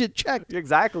get that shit checked.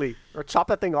 Exactly, or chop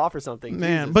that thing off or something.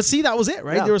 Man, Jesus. but see, that was it,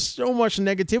 right? Yeah. There was so much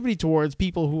negativity towards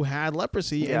people who had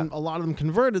leprosy, Yeah. and a lot of them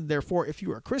converted. Therefore, if you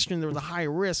were a Christian, there was a high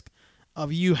risk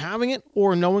of you having it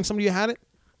or knowing somebody who had it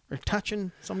or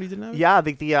touching somebody who didn't have it. Yeah,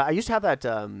 the I used to have that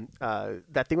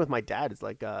that thing with my dad. It's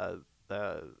like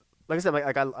like I said,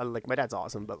 like my dad's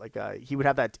awesome, but like he would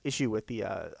have that issue with the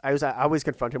I always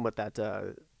confront him with that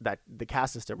the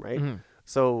caste system, right? Mm-hmm.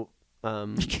 So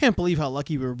You can't believe how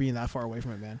lucky we were being that far away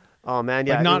from it, man. oh man,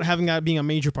 yeah, Like not having that being a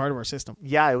major part of our system.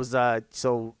 yeah, it was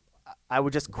so I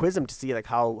would just quiz him to see like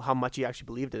how much he actually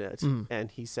believed in it, Mm.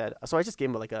 and he said so. I just gave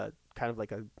him like a kind of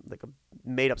like a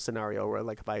made up scenario where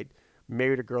like if I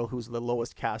married a girl who's the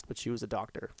lowest caste but she was a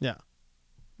doctor, Yeah.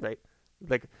 right?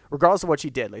 Like regardless of what she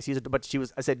did, like but she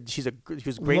was. I said she was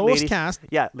a great Lowest lady. caste.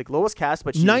 Yeah, like lowest caste,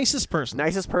 but she Nicest person.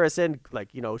 nicest person. Like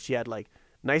she had like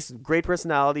great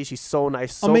personality. She's so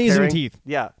nice, so Amazing caring. teeth.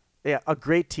 Yeah, a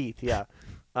great teeth. Yeah,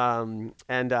 and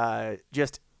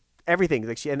just everything.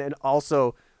 Like and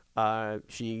also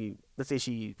she let's say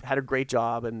she had a great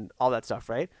job and all that stuff,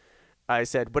 right? I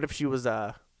said, what if she was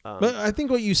But I think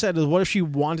what you said is, what if she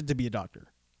wanted to be a doctor?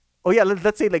 oh yeah,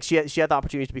 let's say like she had the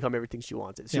opportunity to become everything she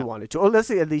wanted. She Yeah. wanted to. Or let's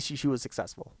say at least she was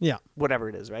successful. Yeah. Whatever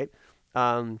it is, right?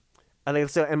 And like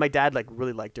so, and my dad like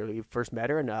really liked her when he first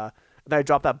met her, and then I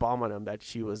dropped that bomb on him that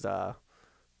she was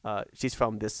she's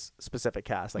from this specific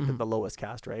caste, like the lowest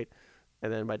caste, right?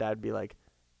 And then my dad would be like,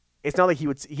 it's not like he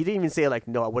didn't even say like,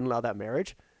 no, I wouldn't allow that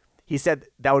marriage. He said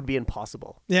that would be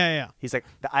impossible. Yeah. He's like,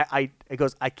 it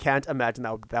goes, I can't imagine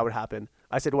that would happen.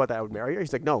 I said, what, that I would marry her?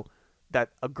 He's like, no, that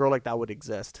a girl like that would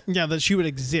exist. Yeah, that she would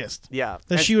exist. Yeah.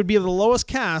 That she would be of the lowest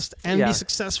caste and Yeah. be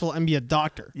successful and be a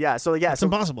doctor. Yeah, so yeah, It's so,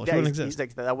 impossible. She Yeah, wouldn't he's exist.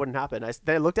 like that wouldn't happen.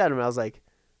 Then I looked at him and I was like,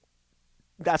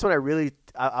 that's when I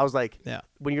was like, Yeah.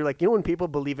 when you're like, when people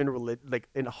believe in like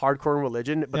in hardcore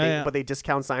religion, but Yeah. but they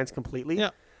discount science completely.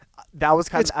 Yeah. That was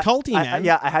kind It's of culty, man.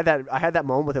 yeah, I had that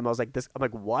moment with him. I was like, I'm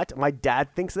like, what? My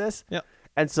dad thinks this. Yeah.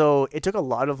 And so it took a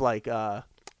lot of like a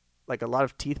lot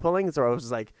of teeth pulling. So I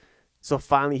was like, so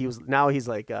finally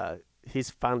he's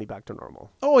finally back to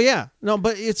normal. Oh yeah, no,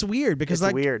 but it's weird because It's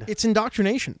like weird. it's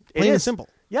indoctrination, It plain and is. simple.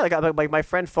 Yeah, like my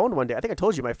friend phoned one day. I think I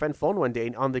told you my friend phoned one day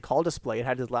and on the call display. It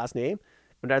had his last name.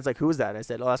 And Dad's like, "Who's that?" I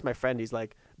said, "Oh, that's my friend." He's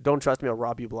like, "Don't trust me. I'll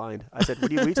rob you blind." I said,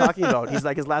 "What are you talking about?" He's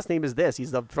like, "His last name is this.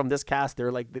 He's from this caste.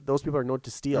 They're like those people are known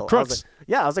to steal." They're I was crooks. like,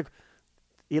 "Yeah." I was like,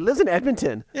 "He lives in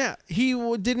Edmonton." Yeah, he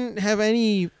didn't have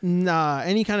any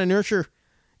kind of nurture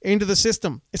into the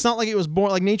system. It's not like it was born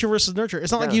like nature versus nurture.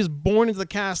 It's not like Yeah. he was born into the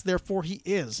caste, therefore he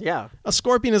is. Yeah. A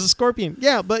scorpion is a scorpion.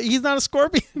 Yeah, but he's not a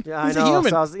scorpion. Yeah, he's I know. a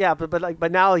human. So I was, yeah,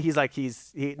 but now he's like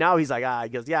he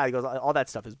goes all that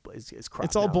stuff is crap.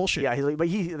 It's all now. bullshit. Yeah,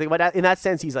 but in that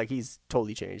sense he's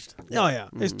totally changed. Oh yeah,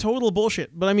 it's total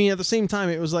bullshit. But I mean, at the same time,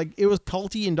 it was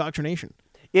culty indoctrination.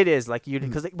 It is like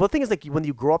because the thing is like when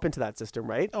you grow up into that system,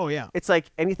 right? Oh yeah, It's like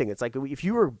anything. It's like if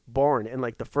you were born and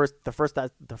like the first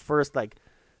like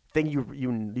thing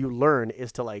you learn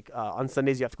is to like on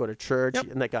Sundays you have to go to church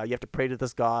Yep. and like you have to pray to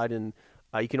this God and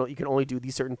you can only do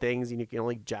these certain things and you can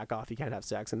only jack off. You can't have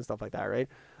sex and stuff like that, right?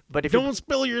 But if don't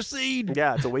spill your seed.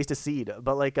 yeah, it's a waste of seed.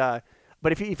 But like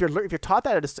but if you're taught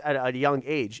that at a young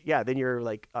age, yeah, then you're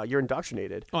like you're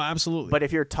indoctrinated. Oh, absolutely. But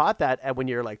if you're taught that when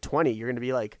you're like 20, you're gonna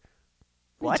be like,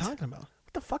 what are what? you talking about,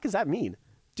 What the fuck does that mean?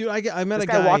 dude? I met This a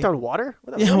guy guy. walked on water?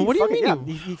 Yeah, what do you mean?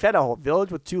 Yeah, he fed a whole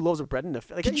village with 2 loaves of bread and a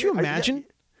like. Could you imagine? Yeah.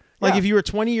 Like if you were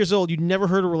 20 years old, you'd never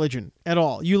heard of religion at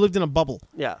all. You lived in a bubble.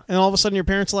 Yeah. And all of a sudden your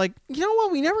parents are like, you know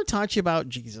what? We never taught you about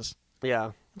Jesus.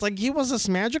 Yeah. It's like he was this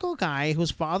magical guy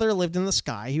whose father lived in the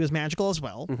sky. He was magical as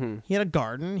well. Mm-hmm. He had a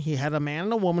garden. He had a man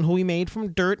and a woman who he made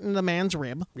from dirt and the man's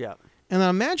rib. Yeah. And then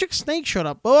a magic snake showed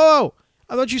up. Whoa!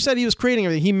 I thought you said he was creating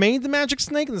everything. He made the magic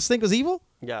snake and the snake was evil?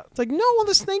 Yeah. It's like, no, well,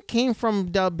 the snake came from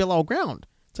below ground.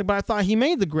 It's like, but I thought he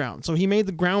made the ground. So he made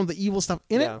the ground, the evil stuff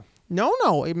in Yeah. it.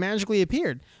 No, it magically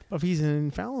appeared. But if he's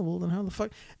infallible, then how the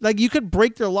fuck? Like, you could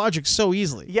break their logic so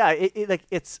easily. Yeah,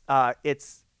 it's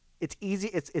easy.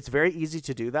 It's very easy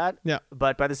to do that. Yeah.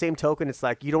 But by the same token, it's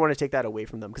like you don't want to take that away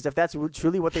from them, because if that's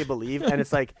truly what they believe, and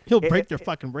it's like He'll break their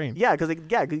fucking brain. Yeah,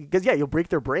 because you'll break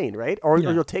their brain, right? Or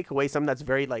Yeah. you'll take away something that's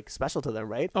very like special to them,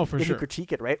 right? Oh, for if sure. you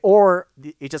critique it, right? Or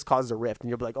it just causes a rift, and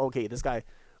you'll be like, okay, this guy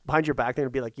behind your back, then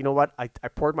will be like, you know what? I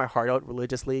poured my heart out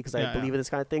religiously because I believe in this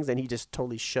kind of things, and he just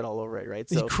totally shit all over it, right?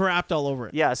 He crapped all over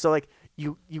it. Yeah, so like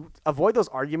you avoid those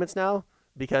arguments now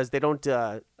because they don't.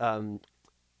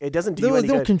 It doesn't do you any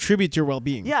They'll good. contribute to your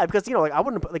well-being. Yeah, because like I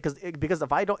wouldn't like because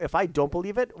if I don't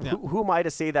believe it, Yeah. who am I to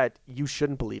say that you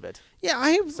shouldn't believe it? Yeah, I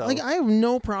have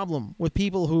no problem with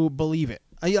people who believe it.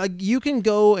 You can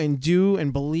go and do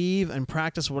and believe and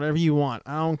practice whatever you want.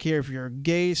 I don't care if you're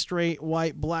gay, straight,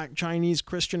 white, black, Chinese,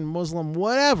 Christian, Muslim,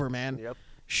 whatever, man. Yep.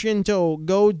 Shinto,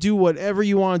 go do whatever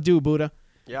you want to do, Buddha.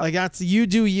 Yep. Like that's you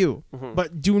do you,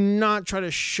 but do not try to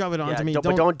shove it onto me.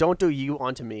 But don't do you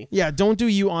onto me. Yeah, don't do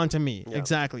you onto me. Yeah.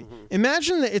 Exactly.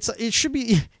 Imagine that it should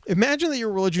be. Imagine that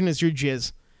your religion is your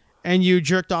jizz, and you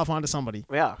jerked off onto somebody.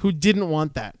 Yeah. Who didn't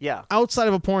want that. Yeah. Outside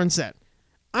of a porn set,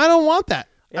 I don't want that.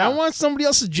 Yeah. I want somebody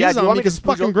else's Yeah, jizz do you on want me me to because it's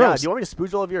fucking spooge? gross. Do you want me to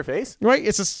spooge all over your face? Right?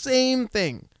 It's the same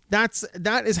thing.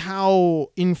 That is how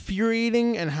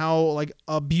infuriating and how like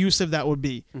abusive that would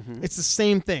be. It's the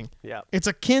same thing. Yeah. It's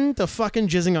akin to fucking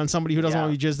jizzing on somebody who doesn't Yeah.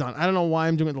 want to be jizzed on. I don't know why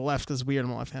I'm doing it the left because it's weird.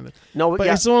 I'm left-handed. No, but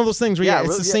yeah. it's one of those things where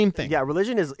it's the same thing. Yeah,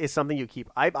 religion is something you keep.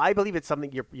 I believe it's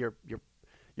something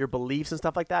your beliefs and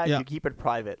stuff like that. Yeah. You keep it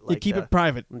private. You keep it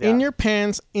private. Yeah. In your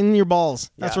pants, in your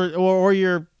balls. That's Yeah. where, or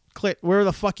your clit, where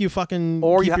the fuck you fucking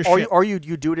Or keep you your shit. or you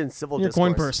do it in civil Your discourse.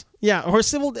 coin purse. Yeah, or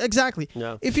civil, exactly.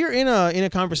 Yeah. If you're in a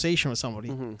conversation with somebody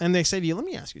and they say to you, let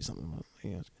me ask you something.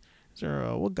 Is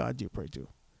there, what God do you pray to? You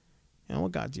know,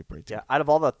 what God do you pray to? Yeah, out of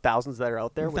all the thousands that are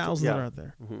out there, Thousands that are out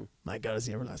there. Mm-hmm. My God is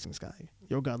the everlasting sky.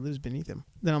 Your God lives beneath him.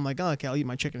 Then I'm like, oh, okay, I'll eat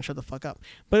my chicken. Shut the fuck up.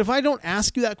 But if I don't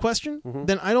ask you that question,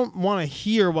 then I don't want to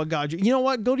hear what God. You know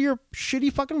what? Go to your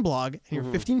shitty fucking blog and your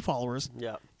 15 followers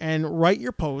Yeah. and write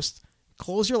your post,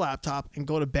 close your laptop, and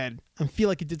go to bed and feel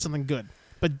like you did something good.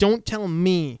 But don't tell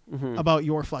me about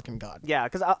your fucking God. Yeah,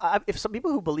 because if some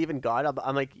people who believe in God,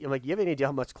 I'm like, you have any idea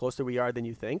how much closer we are than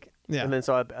you think? Yeah. And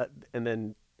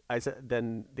then I said,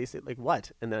 then they said like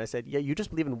what? And then I said, yeah, you just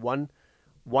believe in one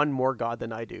more God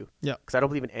than I do. Yeah. Because I don't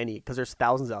believe in any. Because there's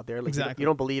thousands out there. Like Exactly. you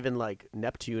don't believe in like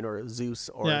Neptune or Zeus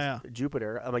or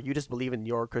Jupiter. I'm like, you just believe in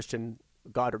your Christian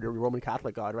God or your Roman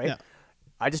Catholic God, right? Yeah.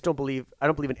 I don't believe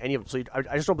in any of them. So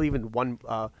I just don't believe in one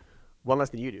less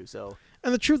than you do. So.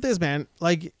 And the truth is, man,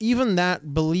 like even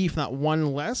that belief, not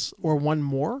one less or one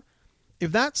more,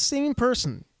 if that same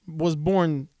person was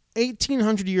born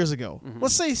 1,800 years ago,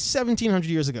 let's say 1,700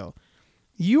 years ago,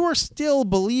 you are still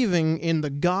believing in the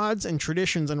gods and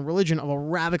traditions and religion of a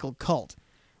radical cult.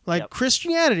 Like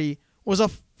Christianity was a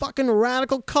fucking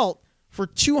radical cult for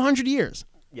 200 years.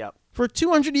 Yep. For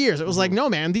 200 years, it was like, no,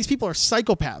 man, these people are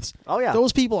psychopaths. Oh, yeah.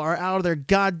 Those people are out of their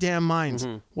goddamn minds.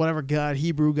 Whatever God,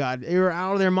 Hebrew God, they were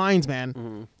out of their minds,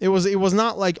 man. It was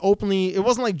not like openly. It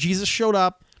wasn't like Jesus showed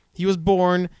up. He was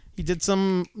born. He did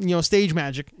some stage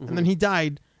magic, and then he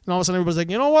died. And all of a sudden, everybody's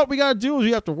like, you know what we got to do is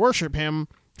we have to worship him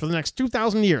for the next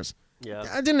 2,000 years. Yeah.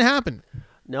 That didn't happen.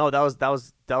 No, that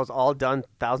was all done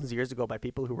thousands of years ago by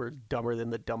people who were dumber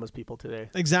than the dumbest people today.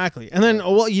 Exactly. And then,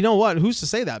 well, you know what? Who's to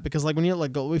say that? Because like when you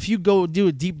if you go do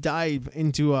a deep dive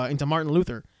into Martin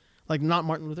Luther, like not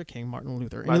Martin Luther King, Martin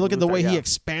Luther, and you look at the way he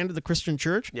expanded the Christian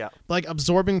church, like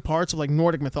absorbing parts of like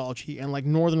Nordic mythology and like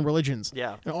northern religions,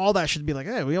 and all that should be like,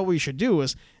 hey, what we should do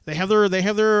is they have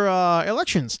their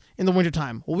elections in the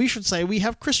wintertime. Well, we should say we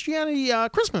have Christianity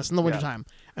Christmas in the wintertime.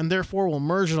 And therefore, we'll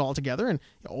merge it all together. And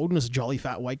Odin is a jolly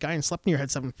fat white guy and slept near your head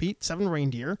 7 feet, 7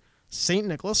 reindeer. Saint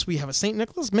Nicholas, we have a Saint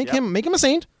Nicholas. Make him a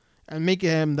saint, and make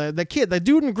him the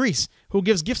dude in Greece who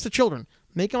gives gifts to children.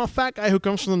 Make him a fat guy who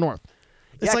comes from the north.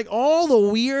 It's like all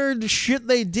the weird shit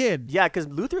they did. Yeah, because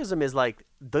Lutheranism is like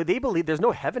they believe there's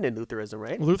no heaven in Lutheranism,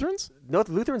 right? Lutherans? No,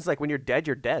 Lutherans like when you're dead,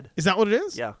 you're dead. Is that what it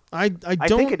is? Yeah. I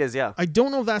don't think it is. Yeah. I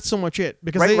don't know if that's so much it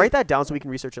because write that down so we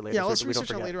can research it later. Yeah, so let's we don't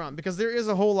research it forget. later on because there is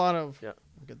a whole lot of. Yeah.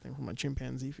 Good thing for my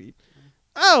chimpanzee feet.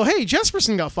 Oh, hey,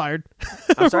 Jesperson got fired.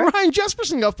 I'm sorry? Ryan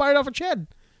Jesperson got fired off a Ched.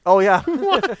 Oh yeah.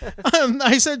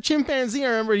 I said chimpanzee. I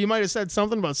remember you might have said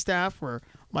something about staff or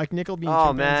Mike Nickel being.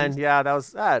 Oh man, yeah,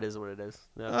 that is what it is.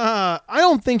 Yeah. I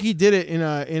don't think he did it in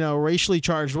a racially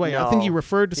charged way. No. I think he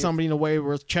referred to somebody in a way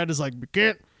where Ched is like,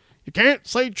 you can't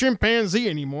say chimpanzee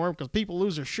anymore because people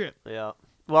lose their shit. Yeah.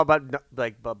 Well,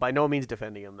 but by no means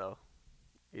defending him though.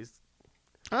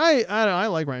 I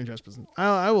like Ryan Jesperson.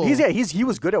 I will. He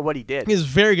was good at what he did. He's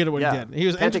very good at what Yeah. he did. He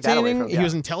was Can't take that away entertaining. from him, He yeah.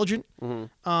 was intelligent.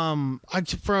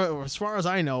 As far as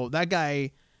I know, that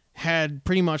guy had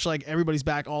pretty much like everybody's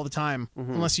back all the time,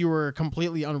 unless you were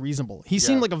completely unreasonable. He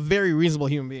seemed like a very reasonable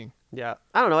human being. Yeah,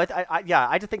 I don't know.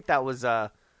 I just think that was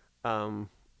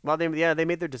well, they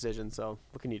made their decision. So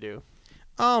what can you do?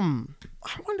 I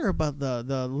wonder about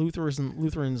the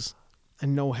Lutherans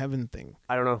and no heaven thing.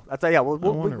 I don't know. That's We'll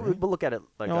wonder, right? we'll look at it.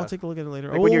 Like, I'll take a look at it later.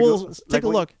 like when you're We'll take a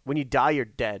when- look. When you die, you're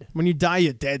dead. When you die,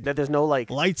 you're dead. That there's no like.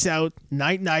 Lights out,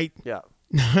 night. Yeah.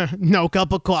 No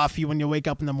cup of coffee when you wake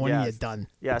up in the morning. Yes. You're done.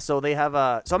 Yeah, so they have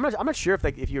so I'm not sure if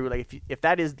like if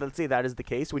that is, let's say that is the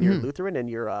case when you're Lutheran and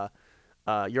you're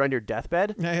on your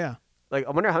deathbed. Yeah. Like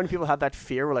I wonder how many people have that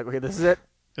fear. We're like, okay, this is it.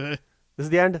 Uh, This is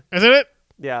the end. is it?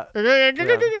 Yeah. Yeah.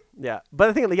 Yeah. But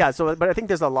I think but I think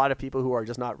there's a lot of people who are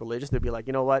just not religious. They'd be like,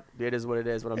 you know what? It is what it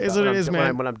is.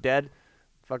 When I'm dead,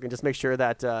 fucking just make sure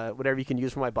that whatever you can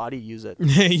use for my body, use it.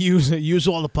 Use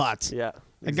all the pots. Yeah.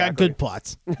 I got exactly. good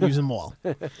pots. Use them all.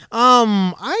 I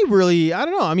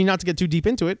don't know. I mean, not to get too deep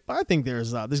into it, but I think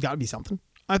there's got to be something.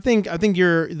 I think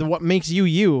what makes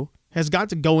you has got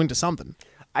to go into something.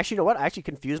 Actually, you know what? I actually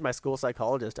confused my school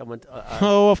psychologist. I went.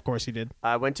 Oh, of course you did.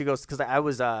 I went to go because I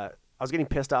was getting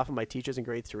pissed off at my teachers in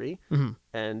grade 3,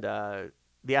 and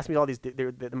they asked me all these.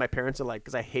 My parents are like,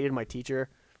 because I hated my teacher,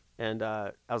 and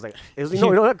I was like, it was no,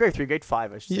 not grade 3, grade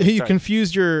 5. I should say. You Sorry.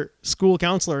 confused your school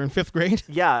counselor in 5th grade.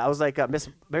 Yeah, I was like Miss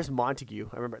Montague.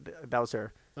 I remember that was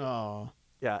her. Oh,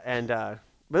 Yeah, and but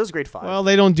it was grade 5. well,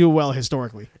 they don't do well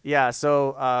historically. Yeah,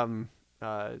 so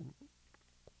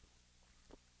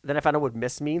then I found out what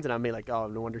Miss means, and I'm like, oh,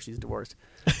 no wonder she's divorced.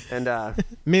 And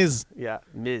Ms. yeah,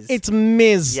 Ms. It's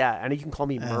Ms. Yeah, and you can call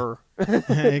me Mur. You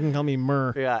can call me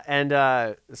Mur. Yeah, and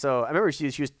so I remember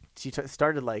she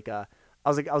started like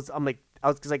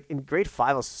because like in grade 5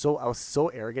 I was so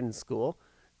arrogant in school,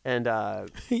 and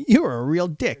You were a real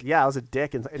dick. yeah, I was a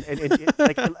dick, and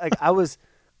like I was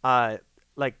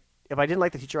like, if I didn't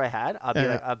like the teacher I had,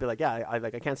 I'd be like, yeah, I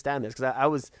can't stand this, because I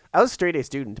was a straight A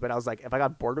student, but I was like, if I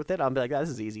got bored with it, I'd be like, this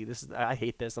is easy. I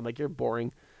hate this. I'm like, you're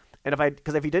boring. And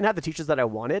because if you didn't have the teachers that I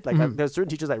wanted, like there's certain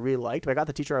teachers I really liked, but I got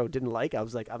the teacher I didn't like, I'm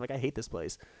like, I hate this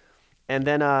place. And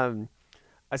then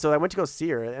so I went to go see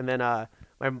her, and then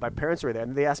my parents were there,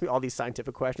 and they asked me all these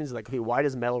scientific questions, like, okay, why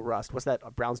does metal rust? What's that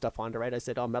brown stuff on it, right? I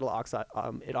said, oh, metal oxide,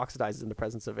 it oxidizes in the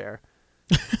presence of air.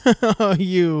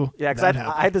 You. Yeah, because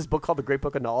I had this book called The Great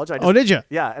Book of Knowledge. Oh, did you?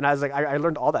 Yeah, and I was like, I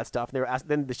learned all that stuff. And they were asking,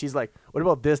 then she's like, what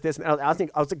about this? And I was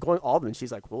like going all of them, and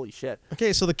she's like, holy shit.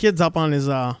 Okay, so the kid's up on his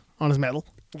metal.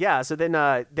 Yeah, so then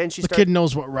she The started. kid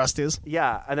knows what rust is.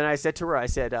 Yeah, and then I said to her, I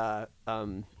said,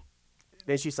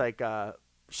 then she's like,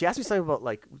 she asked me something about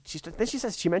like,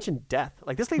 she mentioned death.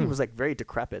 Like, this lady was like very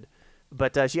decrepit.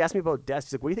 But she asked me about death.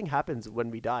 She's like, what do you think happens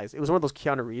when we die? It was one of those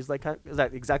Keanu Reeves, like, is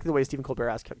that exactly the way Stephen Colbert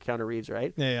asked Keanu Reeves,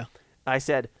 right? Yeah. I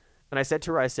said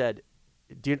to her, I said,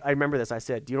 I remember this. I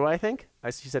said, do you know what I think?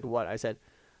 She said, what? I said,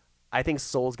 I think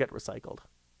souls get recycled.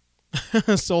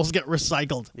 Souls get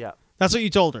recycled. Yeah. That's what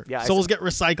you told her. Yeah, Souls get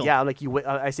recycled. Yeah, I'm like,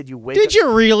 I said, you wake Did up.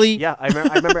 you really? Yeah, I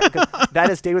remember that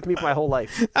has stayed with me for my whole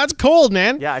life. That's cold,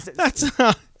 man. Yeah, I said, That's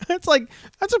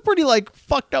a pretty like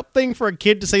fucked up thing for a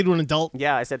kid to say to an adult.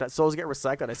 yeah, I said that souls get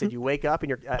recycled. I said, you wake up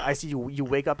and I see you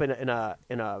wake up in a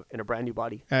brand new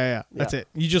body. Yeah. That's it.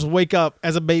 You just wake up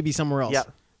as a baby somewhere else. Yeah.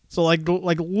 So like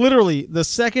literally the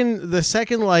second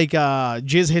like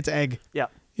jizz hits egg, Yeah.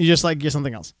 you just like you're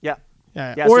something else. Yeah.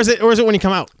 Yeah. Yeah, Or so- is it when you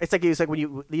come out? It's like when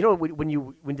you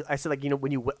I said, like,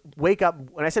 when you wake up.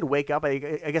 When I said wake up, I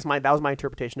guess that was my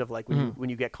interpretation of like when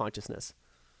you get consciousness.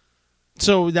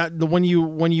 So that when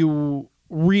you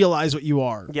realize what you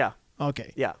are. Yeah.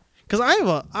 Okay. Yeah. Because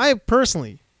I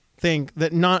personally think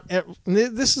that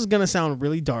this is gonna sound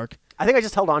really dark, I think I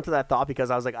just held on to that thought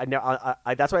because I was like,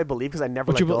 that's what I believe, because I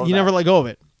never but let go of you that. never let go of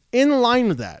it. In line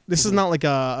with that, this is not like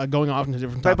a going off into a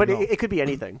different topic. But at all. it could be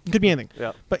anything. It could be anything.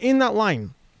 Yeah. But in that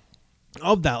line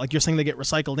of that, like you're saying, they get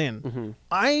recycled in.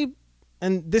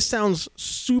 And this sounds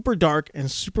super dark and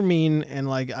super mean, and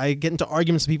like I get into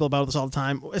arguments with people about this all the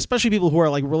time, especially people who are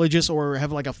like religious or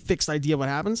have like a fixed idea of what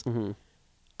happens.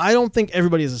 I don't think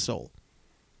everybody is a soul.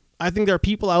 I think there are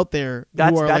people out there who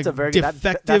are like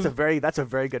defective. That's a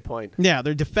very good point. Yeah,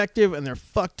 they're defective and they're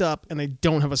fucked up and they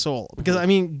don't have a soul. Because I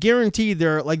mean, guaranteed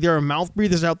there are mouth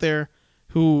breathers out there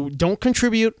who don't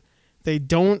contribute. They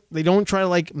don't try to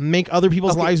like make other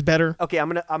people's lives better. Okay,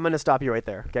 I'm gonna stop you right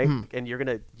there. Okay, and you're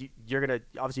gonna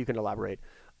obviously you can elaborate.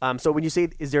 So when you say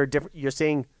is there a different? You're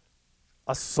saying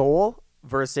a soul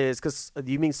versus, because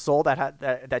you mean soul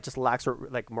that just lacks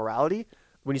like morality,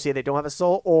 when you say they don't have a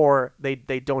soul, or they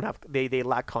don't have they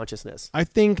lack consciousness? I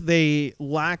think they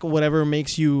lack whatever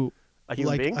makes you A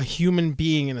human like being? a human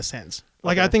being in a sense.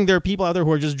 Like Okay. I think there are people out there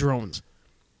who are just drones.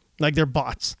 Like they're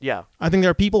bots. Yeah. I think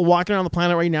there are people walking around the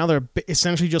planet right now that are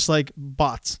essentially just like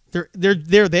bots. They're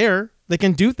there. They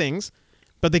can do things,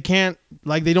 but they can't,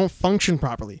 like, they don't function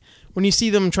properly. When you see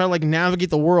them try to like navigate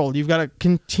the world, you've got to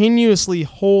continuously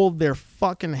hold their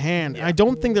fucking hand. Yeah. I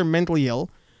don't think they're mentally ill.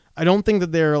 I don't think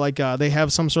that they're like they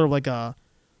have some sort of like a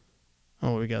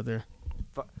what we got there.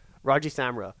 Raji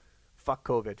Samra, fuck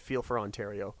COVID. Feel for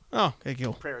Ontario. Oh, okay,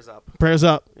 cool. Prayers up. Prayers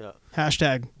up. Yeah.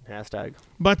 Hashtag. Hashtag.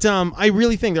 But I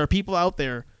really think there are people out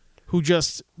there who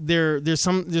just there's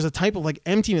a type of like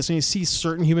emptiness when you see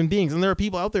certain human beings, and there are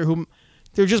people out there who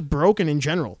they're just broken in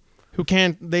general, who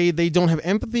can't they don't have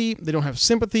empathy, they don't have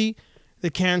sympathy, they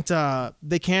can't.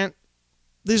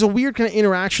 There's a weird kind of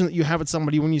interaction that you have with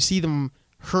somebody when you see them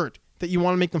hurt that you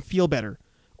want to make them feel better,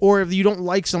 or if you don't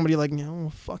like somebody, like,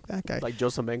 no, fuck that guy. Like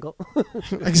Joseph Mengele.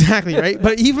 Exactly, right?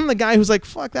 But even the guy who's like,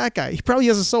 fuck that guy, he probably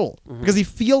has a soul because he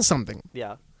feels something.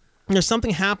 Yeah. There's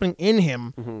something happening in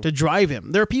him to drive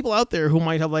him. There are people out there who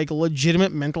might have like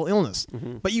legitimate mental illness,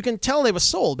 but you can tell they have a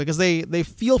soul because they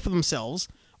feel for themselves,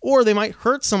 or they might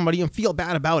hurt somebody and feel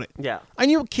bad about it. Yeah. I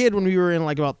knew a kid when we were in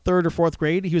like about 3rd or 4th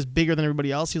grade. He was bigger than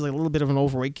everybody else. He was like a little bit of an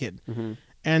overweight kid,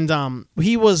 and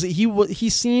he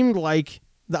seemed like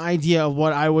the idea of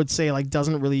what I would say like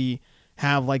doesn't really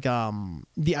have like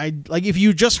like if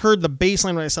you just heard the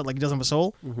baseline when I said like he doesn't have a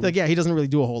soul, like yeah, he doesn't really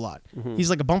do a whole lot. He's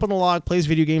like a bump on the log, plays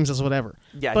video games, does whatever.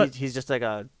 Yeah. But He's just like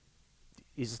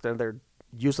he's just another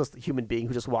useless human being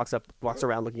who just walks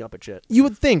around looking up at shit. you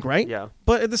would think, right? Yeah.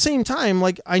 But at the same time,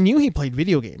 like I knew he played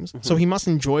video games, so he must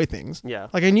enjoy things. Yeah.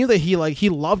 Like I knew that he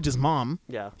loved his mom.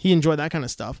 Yeah. He enjoyed that kind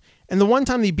of stuff. And the one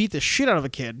time he beat the shit out of a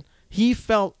kid, he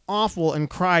felt awful and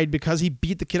cried because he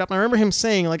beat the kid up. And I remember him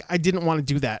saying, like, I didn't want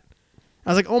to do that. I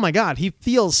was like, oh my God, he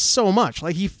feels so much.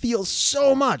 Like, he feels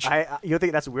so much. You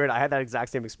think that's weird? I had that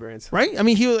exact same experience. Right? I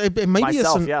mean, it might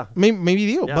Myself, be yeah. maybe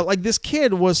you. Yeah. But, like, this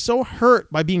kid was so hurt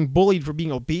by being bullied for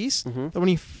being obese Mm-hmm. that when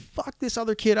he fucked this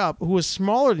other kid up who was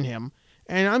smaller than him,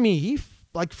 and I mean,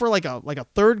 for a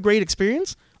 3rd grade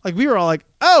experience, like, we were all like,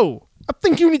 oh, I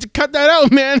think you need to cut that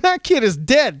out, man. That kid is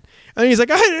dead. And he's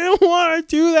like, I didn't want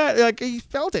to do that. Like, he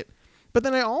felt it. But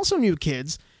then I also knew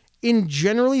kids in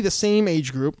generally the same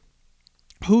age group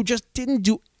who just didn't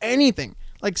do anything.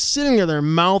 Like, sitting there, their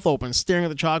mouth open, staring at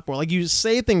the chalkboard. Like, you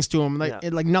say things to them, like,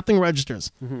 like nothing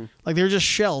registers. Like, they're just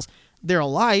shells. They're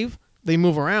alive. They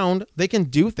move around. They can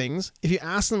do things. If you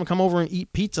ask them to come over and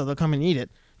eat pizza, they'll come and eat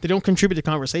it. They don't contribute to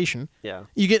conversation. Yeah.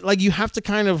 You get, like, you have to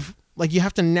kind of, like, you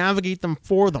have to navigate them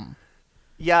for them.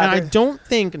 Yeah. And I don't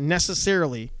think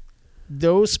necessarily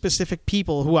those specific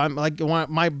people who I'm like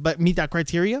meet that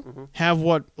criteria have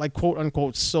what, like, quote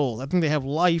unquote souls. I think they have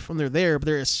life and they're there, but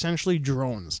they're essentially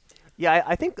drones. Yeah,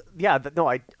 I think. Yeah,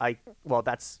 no, well,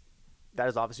 that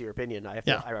is obviously your opinion. I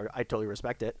I totally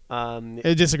respect it. I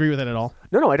disagree with it at all.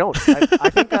 No, I don't. I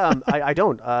think I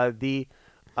don't.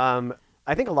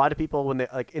 I think a lot of people when they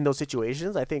like in those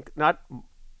situations, I think not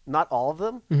all of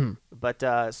them, but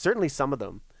certainly some of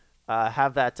them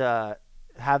have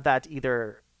that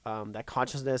either that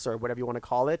consciousness or whatever you want to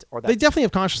call it, or that They definitely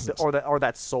have consciousness. or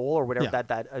that soul or whatever, Yeah.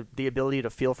 that the ability to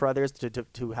feel for others,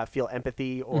 to have feel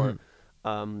empathy or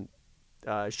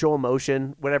show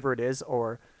emotion, whatever it is,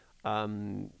 or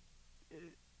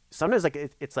sometimes like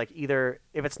it's like either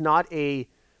if it's not a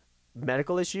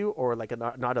medical issue or like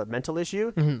not a mental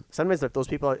issue, sometimes if those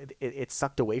people it's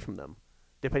sucked away from them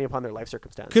depending upon their life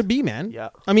circumstance. Could be, man. Yeah.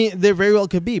 I mean, there very well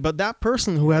could be. But that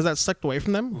person who has that sucked away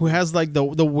from them, who has like the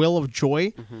will of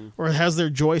joy, or has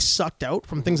their joy sucked out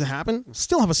from things that happen,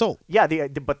 still have a soul. Yeah,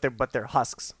 but they're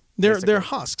husks. They're basically.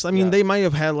 husks. I mean, Yeah. they might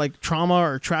have had like trauma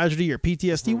or tragedy or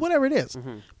PTSD, whatever it is.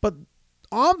 But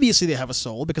obviously they have a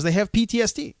soul because they have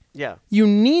PTSD. Yeah. You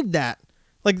need that.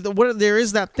 Like, there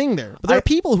is that thing there. But there are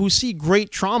people who see great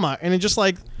trauma and it's just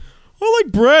like, I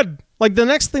like bread. Like, the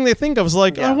next thing they think of is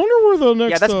like, Yeah. I wonder where the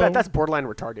next... Yeah, that's borderline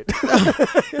retarded.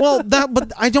 Well,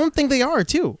 but I don't think they are,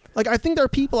 too. Like, I think there are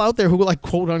people out there who, like,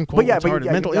 quote-unquote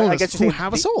retarded mental illness who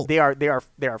have a soul. They are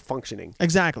functioning.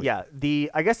 Exactly. Yeah.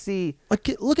 Like,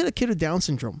 look at a kid with Down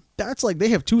syndrome. That's like, they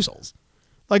have two souls.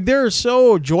 Like, they're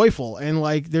so joyful and,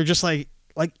 like, they're just, like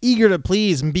eager to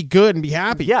please and be good and be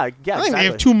happy. Yeah, I think exactly. they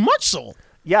have too much soul.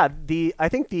 Yeah, I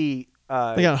think They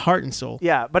got heart and soul.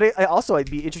 yeah, but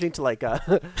it'd be interesting to like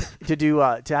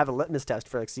to have a litmus test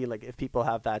for like see like if people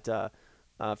have that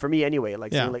for me anyway,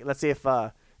 like Yeah. seeing, like let's say if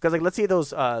because like let's say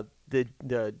those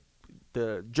the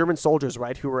the German soldiers,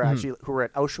 right, who were actually who were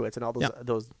at Auschwitz and all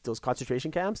those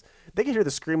concentration camps, they could hear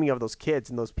the screaming of those kids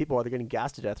and those people while they're getting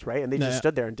gassed to death, right? And they just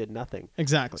stood there and did nothing.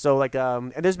 Exactly. So like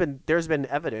and there's been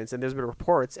evidence and there's been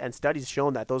reports and studies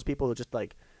shown that those people are just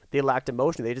like they lacked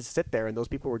emotion. They just sit there, and those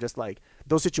people were just like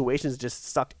those situations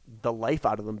just sucked the life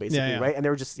out of them, basically, right? And they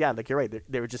were just like you're right.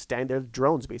 They were just standing there,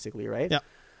 drones, basically, right? Yeah.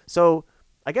 So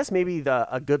I guess maybe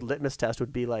a good litmus test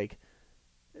would be like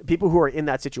people who are in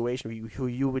that situation who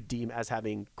you would deem as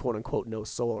having quote unquote no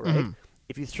soul, right?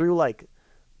 If you threw like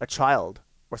a child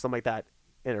or something like that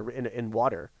in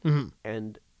water,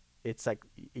 and it's like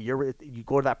you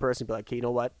go to that person and be like, okay, you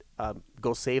know what?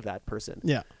 Go save that person.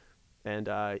 Yeah. And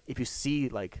if you see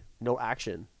like no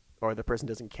action or the person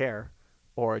doesn't care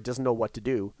or doesn't know what to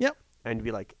do, and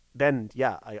be like, then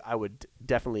I would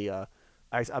definitely I'm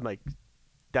like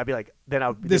that'd be like then I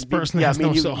would this person has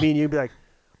no soul. Me and you'd be like,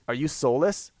 are you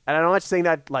soulless? And I'm not saying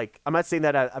that like I'm not saying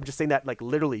that I'm just saying that like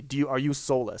literally are you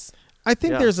soulless? I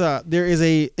think there is a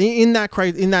in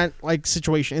that like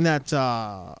situation in that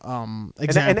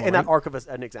example in that arc of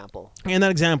an example. In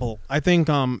that example, I think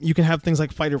you can have things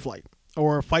like fight or flight.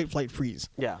 Or fight, flight, freeze.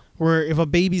 Yeah. Where if a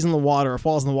baby's in the water or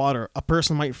falls in the water, a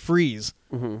person might freeze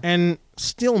and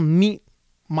still meet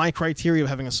my criteria of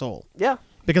having a soul. Yeah.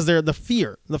 Because the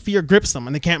fear grips them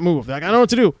and they can't move. They're like, I don't know what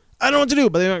to do.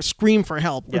 But they don't scream for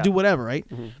help or do whatever, right?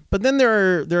 But then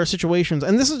there are situations,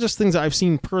 and this is just things that I've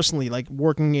seen personally, like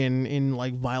working in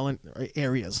like violent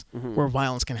areas where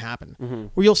violence can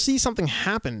happen, where you'll see something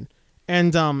happen.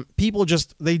 And people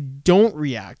just, they don't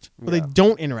react, or they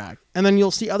don't interact. And then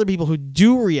you'll see other people who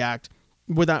do react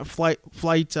with that fight,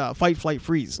 flight,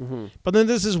 freeze. But then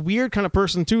there's this weird kind of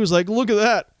person, too, who's like, look at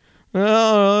that.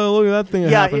 Oh, look at that thing.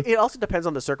 Yeah, it also depends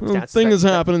on the circumstances. Thing is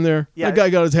happening there. Yeah. That guy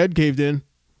got his head caved in.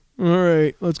 All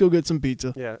right, let's go get some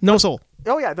pizza. Yeah. No soul.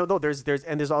 Oh, yeah. No,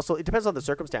 there's also, it depends on the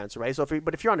circumstance, right? So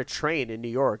if you're on a train in New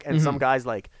York and some guy's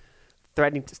like,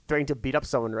 threatening to beat up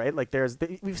someone, right? Like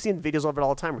we've seen videos of it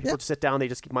all the time where people just sit down, they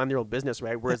just mind their own business,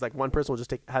 right? Whereas like one person will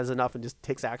just has enough and just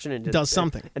takes action and does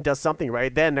something,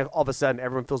 right? Then all of a sudden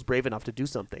everyone feels brave enough to do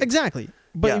something. Exactly.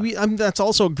 But that's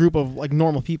also a group of like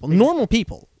normal people. Normal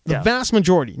people, the vast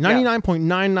majority,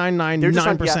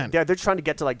 99.9999%. They're just trying to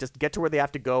get to get to where they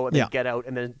have to go and then get out,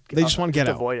 and then they just want to get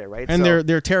out, avoid it, right? And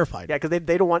they're terrified. Yeah, because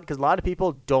they don't want, because a lot of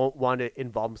people don't want to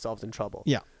involve themselves in trouble.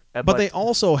 Yeah. But they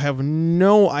also have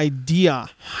no idea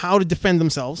how to defend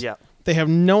themselves. Yeah. They have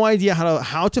no idea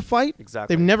how to fight.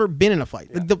 Exactly. They've never been in a fight.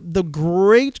 Yeah. The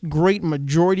great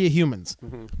majority of humans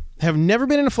have never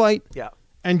been in a fight. Yeah.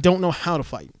 And don't know how to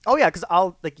fight. Oh yeah, because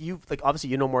obviously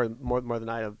you know more than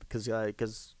I have because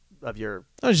of your.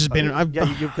 I've just been. I've been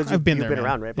there. You've been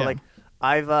around, right? But like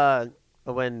I've I've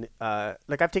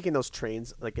taken those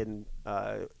trains and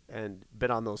been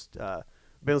on those.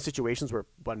 Been in situations where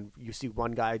when you see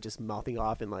one guy just mouthing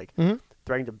off and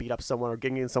threatening to beat up someone or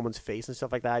getting in someone's face and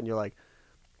stuff like that, and you're like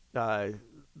the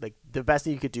best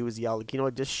thing you could do is yell, like, you know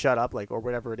what, just shut up, like, or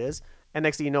whatever it is. And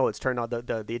next thing you know, it's turned on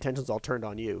the attention's all turned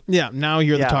on you. Yeah, now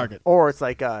you're the target. Or it's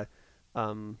like but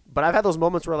I've had those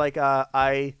moments where like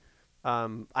I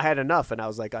had enough, and I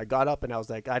was like, I got up and I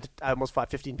was like, I almost fought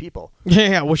 15 people.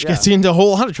 Yeah, which gets you into a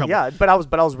whole lot of trouble. Yeah, but I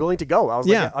was willing to go. I was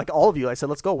like all of you. I said,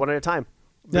 let's go one at a time.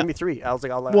 Give me 3. I was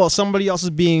like, well, somebody else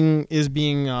is being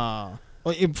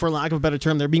for lack of a better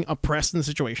term, they're being oppressed in the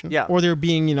situation. Yeah. Or they're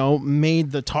being,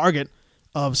 made the target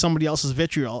of somebody else's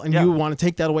vitriol, and you want to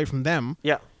take that away from them.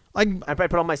 Yeah. I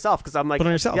put on myself because I'm like, put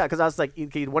on yourself. Yeah, because I was like,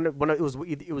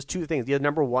 it was 2 things. Either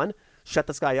number 1, shut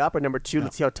this guy up, or number 2,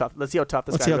 let's see how tough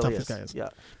this guy is. Yeah.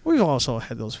 We've also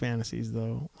had those fantasies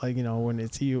though, like when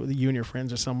it's you and your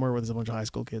friends are somewhere where there's a bunch of high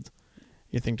school kids.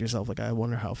 You think to yourself, like, I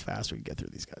wonder how fast we can get through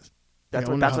these guys. That's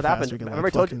what happened.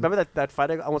 Remember that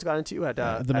fight I almost got into at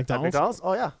the McDonald's?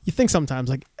 Oh yeah. You think sometimes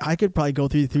like I could probably go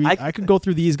through I could go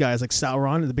through these guys like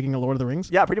Sauron at the beginning of Lord of the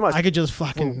Rings. Yeah, pretty much. I could just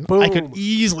fucking boom. I could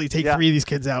easily take 3 of these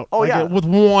kids out. Oh yeah, with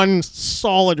one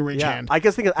solid rage hand. I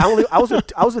guess I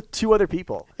was with 2 other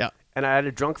people. Yeah. And I had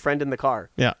a drunk friend in the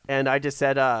car. Yeah. And I just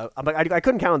said, I'm like, I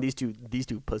couldn't count on these two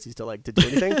pussies to do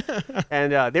anything.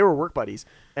 And they were work buddies.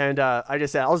 And I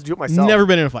just said, I'll just do it myself. Never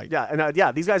been in a fight. Yeah. And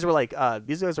these guys were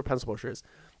these guys are pencil pushers.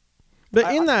 But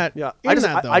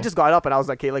I just got up and I was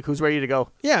like, okay, like, who's ready to go?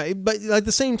 Yeah, but at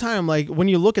the same time, like, when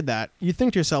you look at that, you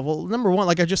think to yourself, well, number one,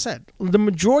 like I just said, the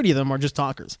majority of them are just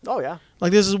talkers. Oh, yeah.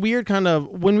 Like, there's this weird kind of,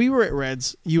 when we were at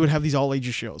Reds, you would have these all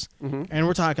ages shows. And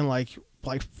we're talking like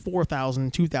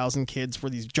 4,000, 2,000 kids for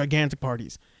these gigantic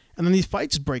parties. And then these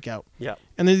fights break out. Yeah.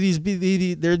 And there'd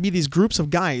be these groups of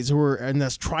guys who were in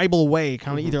this tribal way,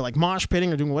 kind of either like mosh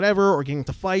pitting or doing whatever or getting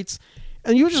into fights.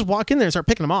 And you would just walk in there and start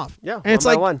picking them off. Yeah. And it's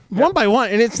like one by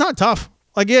one. And it's not tough.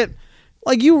 Like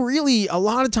Like, you really, a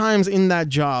lot of times in that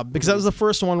job, because that was the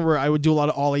first one where I would do a lot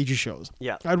of all ages shows.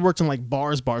 Yeah. I'd worked in like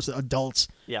bars, adults.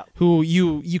 Yeah. Who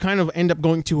you kind of end up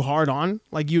going too hard on.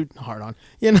 Like, hard on.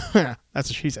 You know, that's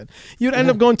what she said. You'd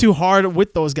end up going too hard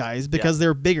with those guys because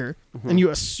they're bigger, and you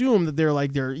assume that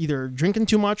they're either drinking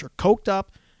too much or coked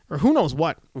up or who knows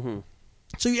what.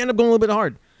 So you end up going a little bit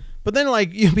hard. But then,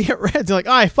 like, you be at Reds, you're like,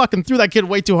 I fucking threw that kid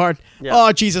way too hard. Yeah.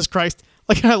 Oh, Jesus Christ.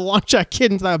 Like, I launched that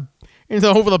kid into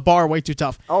over the bar way too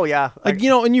tough. Oh yeah. Like, you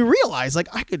know, and you realize, like,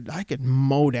 I could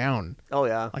mow down Oh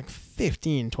yeah. like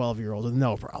 15, 12-year-olds with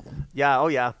no problem. Yeah. Oh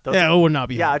yeah. Those, Yeah, it would not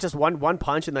be Yeah. hard. Just one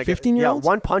punch and like 15-year-olds? Yeah.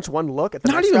 One punch, one look at the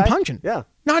Not next even guy. punching. Yeah.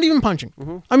 Not even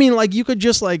punching. I mean, like, you could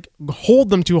just, like, hold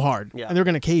them too hard, Yeah. and they're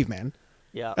going to cave, man.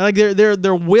 Yeah. And, like,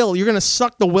 their will, you're going to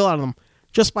suck the will out of them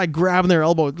just by grabbing their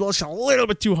elbow just a little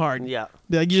bit too hard. Yeah.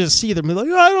 Like, you just see them, be like,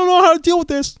 I don't know how to deal with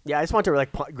this. Yeah. I just want to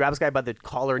like grab this guy by the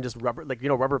collar and just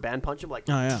rubber band punch him like.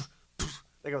 Oh, yeah.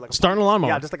 Like Starting a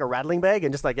lawnmower. Yeah, just like a rattling bag,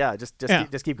 and just like just Yeah.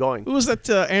 keep going. Who was that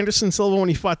Anderson Silva when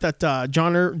he fought that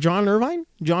John Irving?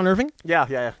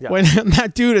 Yeah. When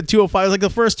that dude at 205 was like the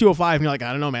first 205, and you're like,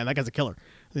 I don't know, man, that guy's a killer.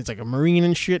 He's like a Marine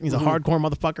and shit, and he's a hardcore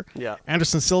motherfucker. Yeah.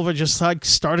 Anderson Silva just like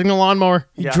starting a lawnmower.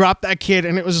 He Yeah. dropped that kid,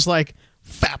 and it was just like,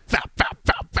 fap, fap, fap,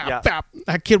 fap, fap, Yeah. fap.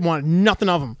 That kid wanted nothing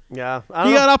of him. Yeah. I He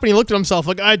don't know. got up and he looked at himself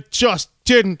like, I just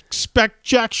didn't expect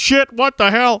jack shit. What the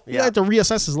hell? He Yeah. had to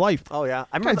reassess his life. Oh yeah.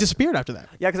 I Kind remember. of disappeared after that.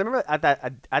 Yeah, because I remember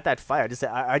at that fight,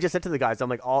 I just said to the guys, I'm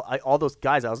like all those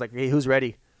guys, I was like, hey, who's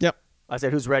ready? Yep. I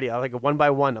said, who's ready? I was like, one by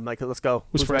one. I'm like, let's go.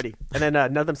 Who's first? ready? And then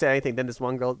none of them said anything. Then this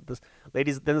one girl,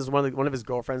 then there's one of his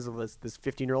girlfriends, this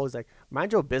 15-year-old. He's like,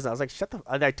 mind your business. I was like, shut the.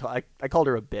 I called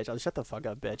her a bitch. I was shut the fuck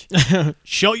up, bitch.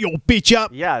 Shut your bitch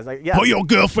up. Yeah, it's like yeah. Put your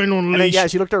girlfriend on a And then, leash. yeah,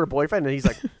 she looked at her boyfriend, and he's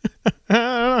like, I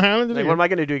don't know how to do like it. what am I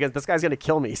gonna do against this guy's gonna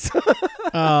kill me?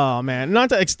 Oh man, not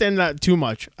to extend that too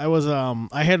much.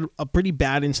 I had a pretty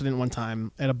bad incident one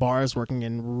time at a bar I was working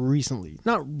in recently.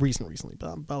 Not recently,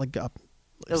 but about like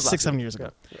It was 6-7 last years week.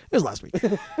 ago. It was last week.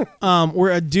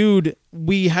 Where a dude,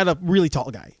 we had a really tall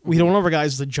guy. We had one of our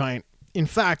guys was a giant. In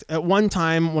fact, at one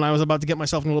time when I was about to get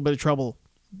myself in a little bit of trouble,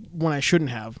 when I shouldn't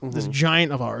have, this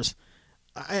giant of ours,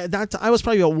 I was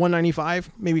probably about 195,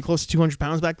 maybe close to 200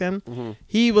 pounds back then.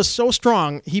 He was so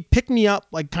strong, he picked me up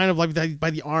like kind of like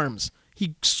by the arms.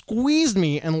 He squeezed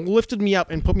me and lifted me up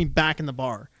and put me back in the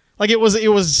bar. Like it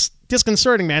was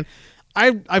disconcerting, man.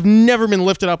 I've never been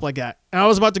lifted up like that. And I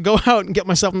was about to go out and get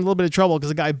myself in a little bit of trouble because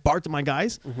the guy barked at my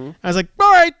guys. I was like,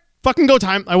 all right, fucking go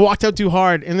time. I walked out too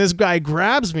hard, and this guy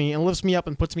grabs me and lifts me up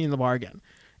and puts me in the bar again.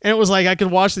 And it was like I could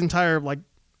watch the entire like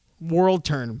world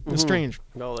turn. It was strange.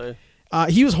 No,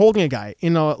 He was holding a guy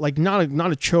in a like not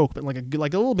a choke, but like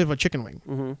a little bit of a chicken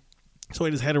wing. So he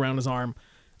had his head around his arm.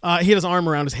 He had his arm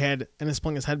around his head and is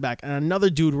pulling his head back. And another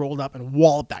dude rolled up and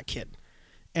walloped that kid.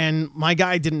 And my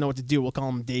guy didn't know what to do. We'll call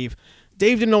him Dave.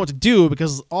 Dave didn't know what to do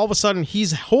because all of a sudden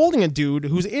he's holding a dude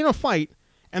who's in a fight,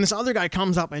 and this other guy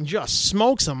comes up and just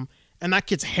smokes him, and that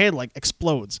kid's head like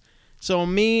explodes. So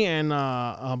me and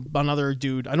another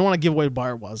dude, I don't want to give away what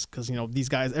bar it was because you know these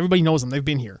guys, everybody knows them. They've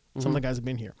been here. Some of the guys have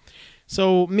been here.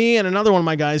 So me and another one of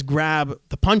my guys grab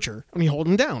the puncher and we hold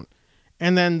him down,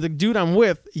 and then the dude I'm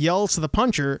with yells to the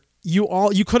puncher,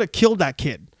 "You could have killed that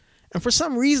kid." And for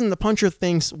some reason, the puncher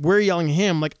thinks we're yelling at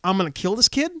him like, I'm going to kill this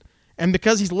kid. And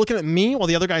because he's looking at me while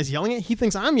the other guy's yelling it, he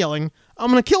thinks I'm yelling, I'm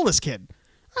going to kill this kid.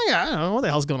 I don't know what the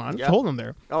hell's going on. Yeah. Just holding him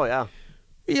there. Oh yeah.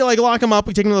 We like lock him up.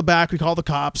 We take him to the back. We call the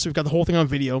cops. We've got the whole thing on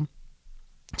video.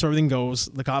 So everything goes.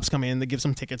 The cops come in. They give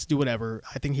some tickets, do whatever.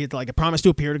 I think he had like a promise to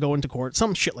appear to go into court.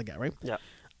 Some shit like that, right? Yeah.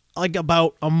 Like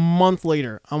about a month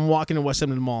later, I'm walking to West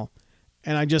Edmonton Mall.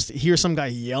 And I just hear some guy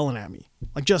yelling at me.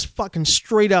 Like just fucking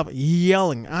straight up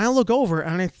yelling. And I look over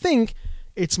and I think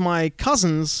it's my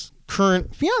cousin's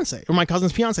current fiance. Or my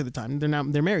cousin's fiance at the time.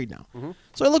 They're married now.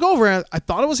 So I look over and I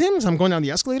thought it was him because I'm going down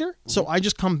the escalator. So I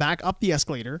just come back up the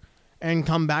escalator and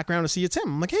come back around to see it's him.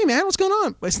 I'm like, hey man, what's going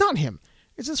on? But it's not him.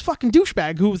 It's this fucking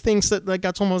douchebag who thinks that like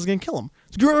that's someone was gonna kill him.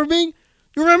 Do you remember me?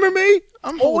 You remember me?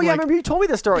 I'm Oh holding, yeah, I like, remember you told me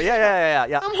this story. Yeah.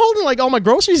 I'm holding like all my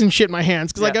groceries and shit in my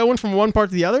hands because like Yeah. I went from one part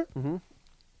to the other.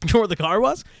 You know where the car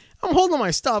was? I'm holding my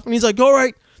stuff, and he's like, all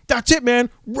right, that's it, man.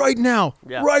 Right now.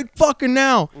 Yeah. Right fucking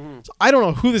now. So I don't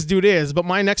know who this dude is, but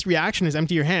my next reaction is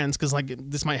empty your hands because, like,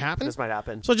 this might happen. This might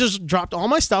happen. So I just dropped all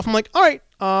my stuff. I'm like, all right,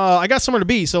 I got somewhere to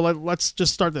be, so let's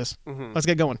just start this. Let's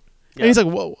get going. Yeah. And he's like,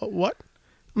 what?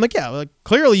 I'm like, yeah, like,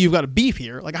 clearly you've got a beef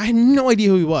here. Like, I had no idea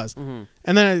who he was. And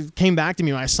then it came back to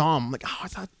me when I saw him. I'm like, oh, I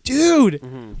thought, dude.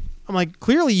 I'm like,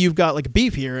 clearly you've got, like, a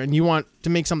beef here, and you want to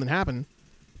make something happen.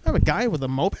 I have a guy with a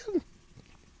moped?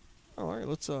 All right,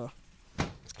 let's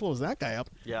close that guy up.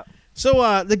 Yeah.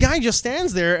 So the guy just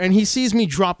stands there and he sees me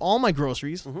drop all my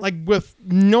groceries, like with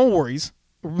no worries,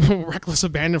 reckless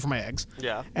abandon for my eggs.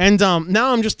 Yeah. And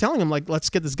now I'm just telling him, like, let's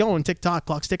get this going. Tick-tock,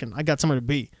 clock's ticking. I got somewhere to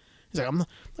be. He's like, I'm not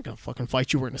going to fucking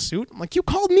fight you wearing a suit. I'm like, you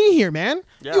called me here, man.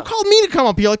 Yeah. You called me to come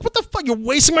up here. Like, what the fuck? You're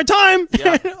wasting my time.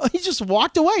 Yeah. He just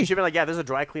walked away. You should be like, yeah, there's a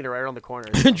dry cleaner right around the corner.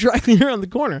 Dry cleaner on the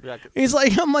corner. Yeah. He's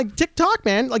like, I'm like, tick-tock,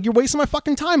 man. Like, you're wasting my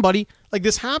fucking time, buddy. Like,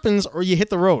 this happens or you hit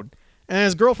the road. And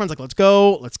his girlfriend's like, let's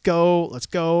go, let's go, let's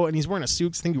go. And he's wearing a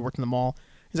suit 'cause I think he worked in the mall.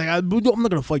 He's like, I'm not going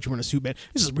to fight you wearing a suit, man.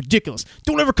 This is ridiculous.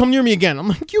 Don't ever come near me again. I'm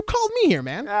like, you called me here,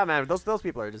 man. Yeah, man, those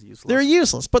people are just useless. They're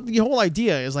useless. But the whole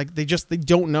idea is like they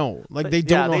don't know. Like they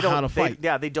don't know how to fight.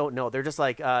 They don't know. They're just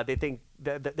like they think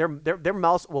their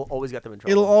mouse will always get them in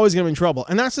trouble. It'll always get them in trouble.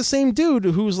 And that's the same dude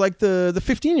who's like the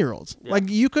 15-year-olds. Yeah. Like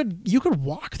you could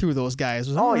walk through those guys.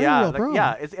 Oh yeah,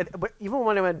 but even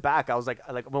when I went back, I was like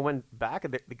when I went back,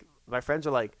 my friends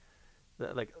are like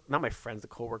not my friends, the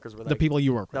coworkers were like the people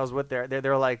you work with. that was with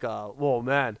they're like, whoa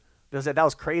man, they said that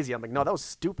was crazy. I'm like, no, that was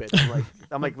stupid.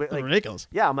 I'm like ridiculous.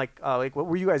 Yeah, I'm like what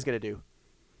were you guys gonna do?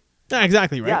 Yeah,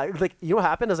 exactly, right? Yeah, like you know what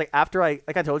happened is like after I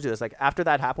told you this, like after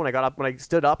that happened, when I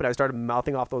stood up and I started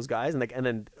mouthing off those guys, and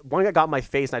then one guy got in my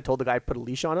face and I told the guy to put a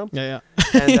leash on him. Yeah.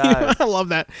 And I love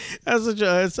that.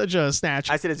 That's such a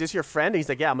snatch. I said, "Is this your friend?" And he's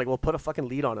like, "Yeah." I'm like, "Well, put a fucking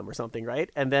lead on him or something, right?"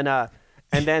 And then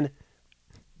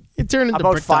It turned into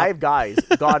about Brick 5 guys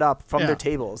got up from Yeah. their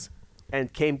tables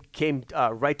and came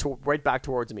right back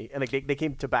towards me, and like they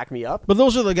came to back me up. But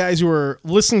those are the guys who were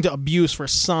listening to abuse for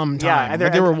some time. Yeah, and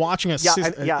like they were watching an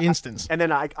instance. And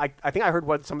then I think I heard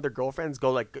what some of their girlfriends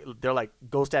they're like,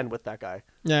 go stand with that guy.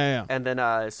 Yeah. And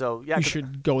then so yeah, You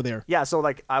should go there. yeah. So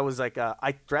like I was like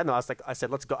I threatened them. I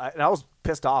said let's go, and I was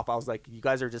pissed off. I was like, you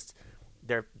guys are just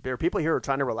there are people here who are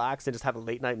trying to relax and just have a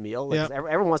late night meal. Like, Yeah.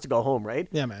 everyone wants to go home, right?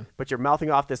 Yeah, man. But you're mouthing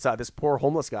off this poor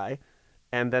homeless guy.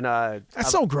 And then That's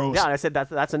so gross. Yeah, and I said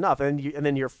that's enough. And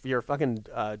then your fucking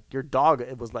your dog,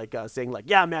 it was like saying like,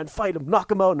 yeah man, fight him,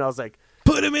 knock him out. And I was like,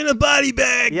 Put him in a body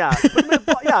bag. yeah,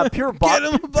 pure Get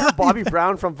him a body Bobby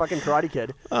Brown from fucking Karate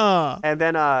Kid. Uh, And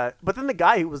then but then the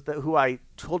guy who I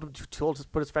told to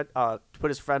put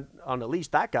his friend on a leash,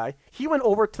 that guy, he went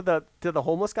over to the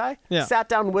homeless guy, Yeah. sat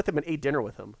down with him and ate dinner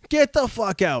with him. get the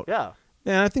fuck out. Yeah.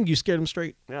 And I think you scared him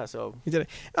straight. Yeah, so You did it.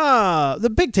 The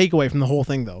big takeaway from the whole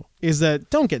thing, though, is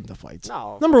that don't get into fights.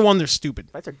 No. Number one, they're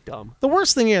stupid. fights are dumb. The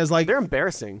worst thing is, like, They're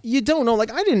embarrassing. you don't know.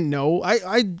 Like, I didn't know.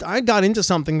 I got into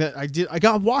something that I did. I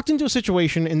got walked into a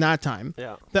situation in that time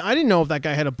Yeah. that I didn't know if that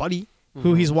guy had a buddy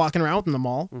who he's walking around in the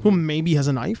mall who maybe has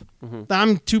a knife. That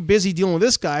I'm too busy dealing with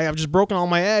this guy. I've just broken all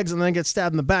my eggs and then get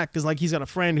stabbed in the back because like he's got a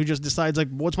friend who just decides like,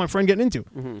 what's my friend getting into?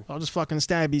 I'll just fucking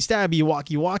stabby,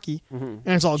 walkie, and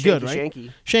it's all good, right?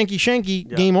 Shanky,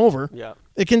 Yeah. game over. Yeah.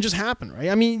 It can just happen, right?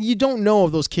 I mean, you don't know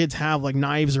if those kids have like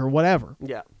knives or whatever,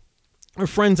 Yeah. or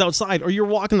friends outside, or you're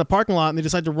walking the parking lot and they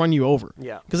decide to run you over.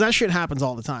 Yeah. Because that shit happens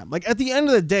all the time. Like at the end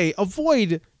of the day,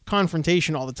 avoid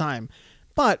confrontation all the time,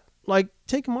 but like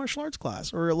take a martial arts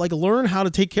class or like learn how to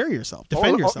take care of yourself,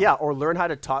 defend yourself. Or learn how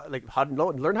to talk, like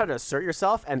learn how to assert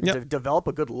yourself and Yep. develop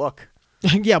a good look.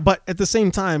 Yeah, but at the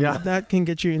same time, Yeah. that can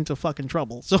get you into fucking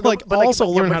trouble. So No, like but, also but,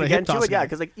 learn but how to again, hip toss. yeah,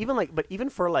 because like even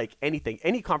for like anything,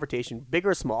 any confrontation, big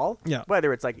or small, Yeah.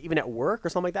 whether it's like even at work or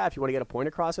something like that, if you want to get a point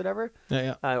across, whatever,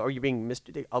 Yeah. or you're being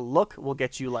a look will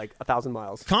get you like 1,000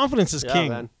 miles. Confidence is Yeah, king.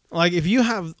 man. Like if you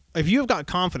have got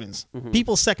confidence,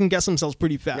 people second guess themselves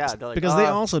pretty fast. Yeah, they're like, because they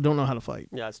also don't know how to fight.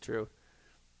 Yeah, it's true.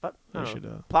 But I We don't should,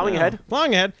 know. Plowing ahead.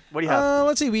 Plowing ahead. What do you have?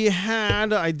 Let's see.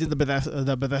 I did the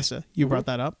Bethesda. You brought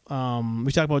that up.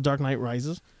 We talked about Dark Knight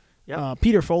Rises. Yep.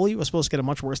 Peter Foley was supposed to get a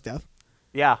much worse death.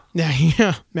 Yeah.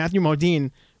 Yeah. Matthew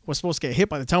Modine was supposed to get hit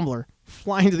by the tumbler,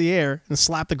 fly into the air, and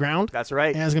slap the ground. That's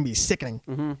right. And it's gonna be sickening.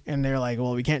 And they're like,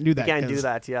 "Well, we can't do that. Can't do 'cause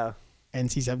that. Yeah.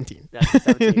 NC-17. Yeah,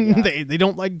 17, yeah. They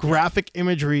don't like graphic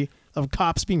imagery of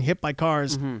cops being hit by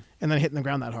cars and then hitting the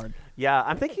ground that hard. Yeah,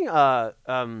 I'm thinking.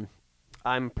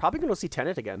 I'm probably going to see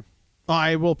Tenet again.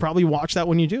 I will probably watch that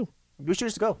when you do. We should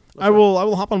just go. I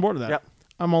will hop on board with that. Yep.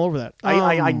 I'm all over that.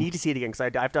 I need to see it again because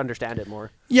I have to understand it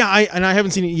more. Yeah, I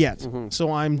haven't seen it yet,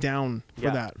 so I'm down for Yeah.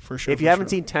 that for sure. If you haven't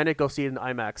seen Tenet, go see it in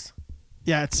IMAX.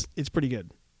 yeah, it's pretty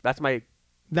good. That's my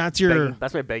That's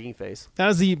begging face. that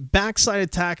is the backside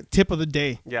attack tip of the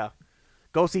day. Yeah,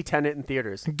 go see Tenet in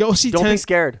theaters. Go see Don't be Tenet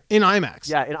scared. in IMAX.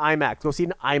 Yeah, in IMAX. Go see it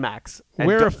in IMAX. And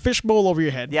Wear a don't- fishbowl over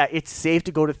your head. Yeah, it's safe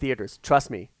to go to theaters.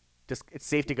 Trust me. Just it's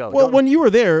safe to go. Well, Don't- when you were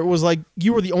there, it was like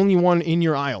you were the only one in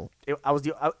your aisle.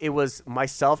 it was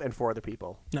myself and 4 other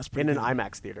people. That's pretty in good. an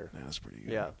IMAX theater. That's pretty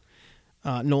good.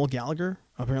 Yeah. Noel Gallagher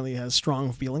apparently has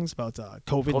strong feelings about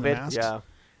COVID and the masks. Yeah.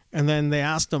 And then they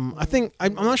asked him,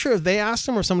 I'm not sure if they asked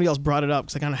him or somebody else brought it up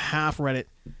because I kind of half read it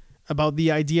about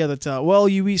the idea that,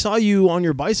 we saw you on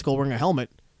your bicycle wearing a helmet.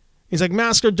 He's like,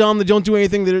 masks are dumb. They don't do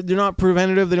anything. They're not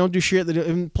preventative. They don't do shit.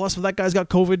 And plus, if that guy's got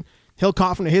COVID, he'll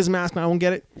cough into his mask and I won't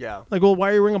get it. Yeah. Like, well,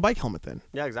 why are you wearing a bike helmet then?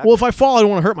 Yeah, exactly. Well, if I fall, I don't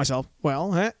want to hurt myself.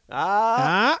 Well,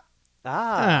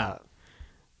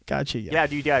 Gotcha. Yeah.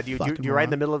 Do you ride in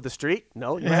the middle of the street?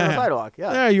 No, you ride on the sidewalk.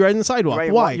 Yeah. Yeah, you ride in the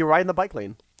sidewalk. Why? You ride in the bike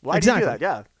lane. Why exactly. do you do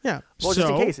that? Yeah. Yeah. Well,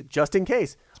 just in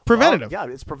case. It's preventative. Well,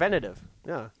 yeah, it's preventative.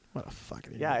 Yeah. What a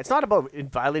fucking idiot. Yeah, it's not about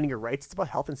violating your rights. It's about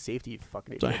health and safety. You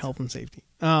fucking It's idiots. about health and safety.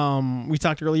 We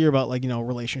talked earlier about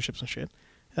relationships and shit.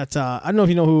 That's I don't know if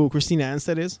you know who Christina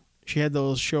Anstead is. She had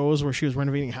those shows where she was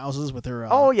renovating houses with her.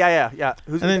 Oh yeah.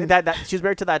 Who's and then, that? She's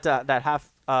married to that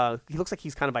half. He looks like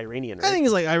he's kind of Iranian, right? I think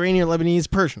he's like Iranian, Lebanese,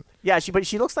 Persian. Yeah, but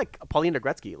she looks like Paulina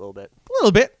Gretzky a little bit. A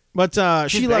little bit, but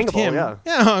she left bangable, him.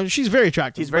 Yeah. She's very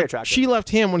attractive. She's very attractive. She left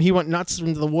him when he went nuts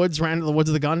into the woods, ran to the woods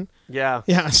with a gun. Yeah.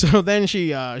 Yeah. So then she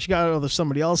got out with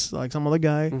somebody else, like some other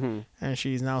guy, Mm-hmm. and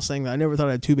she's now saying that I never thought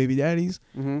I had 2 baby daddies.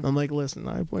 Mm-hmm. I'm like, listen,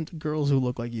 I went to girls who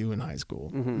look like you in high school,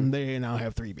 and they now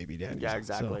have 3 baby daddies. Yeah,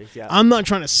 exactly. So Yeah. I'm not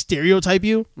trying to stereotype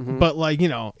you, but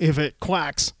if it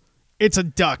quacks, it's a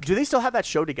duck. Do they still have that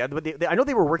show together? But I know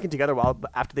they were working together a while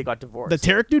after they got divorced. The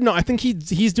Tarek dude? No, I think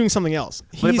he's doing something else.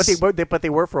 But they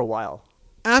were for a while.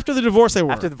 After the divorce, they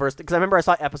were. After the divorce, because I remember I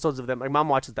saw episodes of them. My mom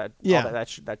watches that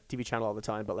that TV channel all the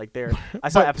time. But I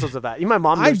saw episodes of that. Even my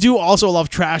mom. I do also love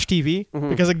trash TV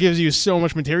because it gives you so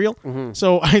much material.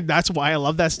 So that's why I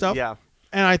love that stuff. Yeah.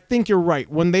 And I think you're right.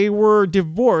 When they were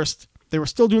divorced, they were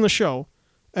still doing the show.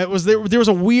 There was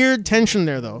a weird tension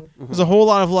there, though. There's a whole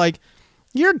lot of like,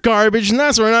 you're garbage, and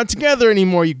that's why we're not together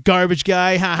anymore, you garbage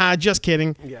guy. Haha, just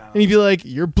kidding. Yeah. And he'd be like,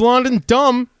 you're blonde and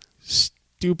dumb,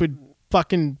 stupid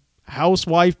fucking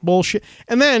housewife bullshit.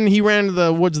 And then he ran to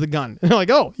the woods with a gun. And they're like,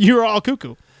 oh, you're all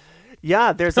cuckoo.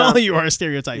 Yeah, there's Oh, you are a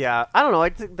stereotype. Yeah, I don't know. I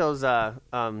think those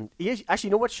actually, you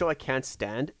know what show I can't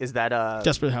stand is that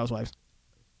Desperate Housewives.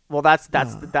 Well, that's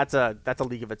a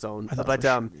league of its own. But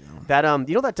that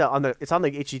you know that it's on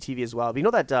the HGTV as well. But you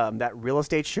know that real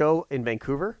estate show in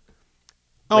Vancouver.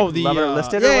 Oh, like the Love It or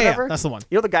Listed yeah, or whatever. Yeah, that's the one.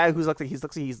 You know the guy who's he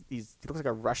looks like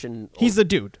a Russian. He's the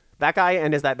dude. That guy,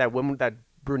 and is that woman, that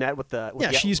brunette with the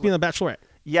she used to be in The Bachelorette.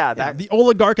 Yeah, the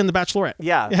oligarch in The Bachelorette.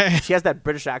 Yeah, she has that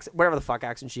British accent, whatever the fuck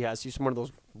accent she has. She's from one of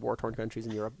those war-torn countries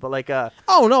in Europe. But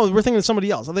oh no, we're thinking of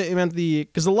somebody else. I meant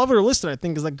because the Love It or Listed, I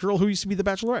think, is that girl who used to be The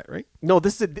Bachelorette, right? No,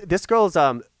 this girl's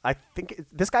I think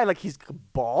this guy, like, he's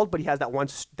bald, but he has that one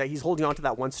that he's holding on to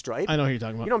that one stripe. I know who you're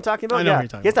talking about. You know what I'm talking about? I know who you're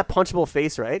talking He has that punchable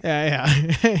face, right? Yeah.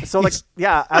 So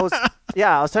I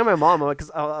was telling my mom,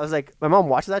 because I was like, my mom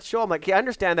watches that show. I'm like, I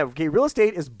understand that. Okay, real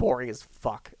estate is boring as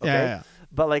fuck. Okay? Yeah.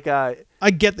 But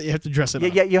I get that you have to dress it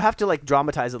up. Yeah, you have to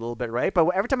dramatize it a little bit, right? But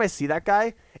every time I see that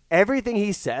guy, everything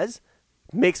he says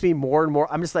makes me more and more.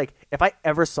 I'm just like, if I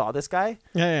ever saw this guy,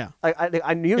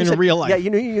 I knew in real life. Yeah,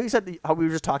 you said how we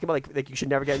were just talking about like you should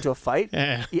never get into a fight.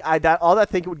 Yeah. All that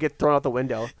thinking would get thrown out the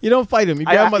window. You don't fight him. You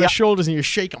grab him by the shoulders and you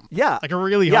shake him. Yeah, like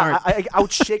really hard. I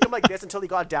would shake him like this until he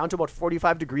got down to about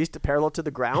 45 degrees parallel to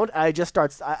the ground. And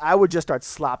I would just start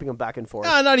slapping him back and forth.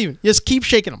 Not even. Just keep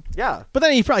shaking him. Yeah. But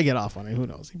then he'd probably get off on it. Who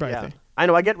knows? He probably think. I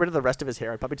know. I get rid of the rest of his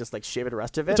hair. I'd probably just shave it the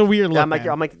rest of it. It's a weird look. I'm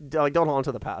like, don't hold on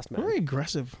to the past, man. Very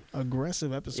aggressive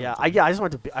episode. Yeah, I just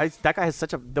want to. That guy has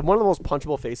one of the most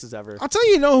punchable faces ever. I'll tell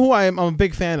you, who I'm a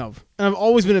big fan of, and I've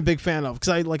always been a big fan of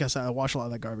because like I said, I watch a lot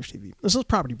of that garbage TV. This is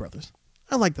Property Brothers.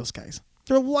 I like those guys.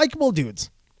 They're likable dudes.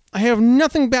 I have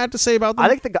nothing bad to say about them.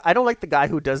 I don't like the guy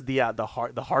who does the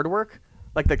hard work,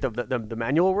 like the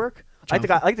manual work. I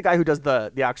like the guy who does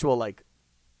the actual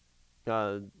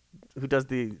who does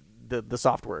the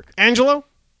soft work. Angelo?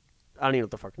 I don't even know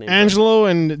what the fuck name. Angelo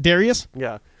and Darius?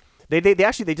 Yeah. They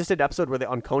just did an episode where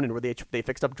on Conan where they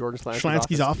fixed up Jordan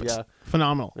Schlansky's office. Yeah.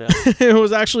 Phenomenal. Yeah. It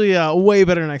was actually way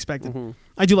better than I expected. Mm-hmm.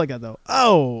 I do like that though.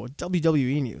 Oh,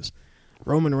 WWE news.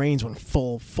 Roman Reigns went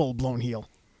full blown heel.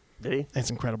 Did he? That's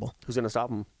incredible. Who's gonna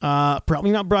stop him? Probably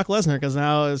not Brock Lesnar, because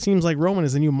now it seems like Roman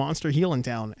is the new monster heel in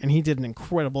town, and he did an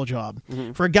incredible job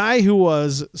for a guy who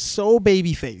was so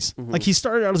babyface. Like he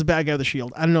started out as a bad guy of the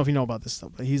Shield. I don't know if you know about this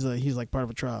stuff, but he's like part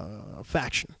of a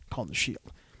faction called the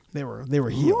Shield. They were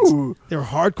heels. Ooh. They were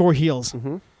hardcore heels.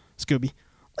 Scooby.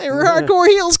 They were hardcore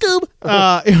heels,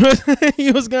 Scoob.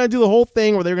 He was gonna do the whole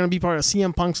thing where they were gonna be part of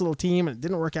CM Punk's little team, and it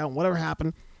didn't work out. Whatever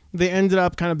happened, they ended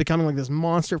up kind of becoming like this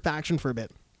monster faction for a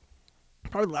bit.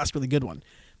 Probably the last really good one.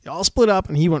 They all split up,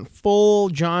 and he went full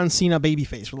John Cena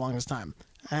babyface for the longest time.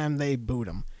 And they booed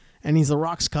him. And he's The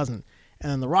Rock's cousin.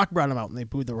 And then The Rock brought him out, and they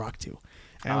booed The Rock too.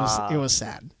 And it was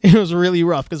sad. It was really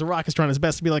rough because The Rock is trying his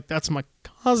best to be like, that's my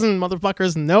cousin,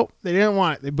 motherfuckers. Nope, they didn't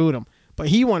want it. They booed him. But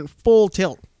he went full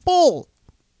tilt. Full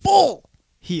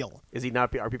heel. Is he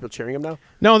not? Are people cheering him now?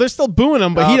 No, they're still booing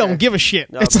him, but he okay. don't give a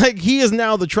shit. No, It's like he is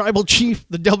now the tribal chief,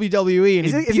 the WWE, and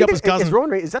he beat up his cousin. Is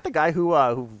Roman Reigns, is that the guy who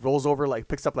rolls over, like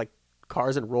picks up like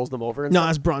cars and rolls them over? And No, stuff?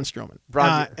 that's Braun Strowman.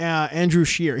 Braun- Andrew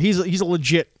Shear. He's a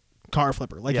legit car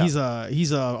flipper. Like Yeah.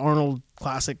 he's a Arnold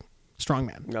classic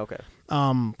strongman. Okay.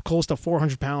 Close to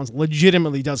 400 pounds.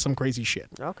 Legitimately does some crazy shit.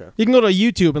 Okay. You can go to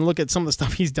YouTube and look at some of the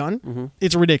stuff he's done. Mm-hmm.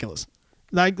 It's ridiculous.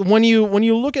 Like when you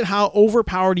look at how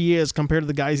overpowered he is compared to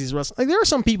the guys he's wrestling. Like there are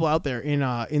some people out there in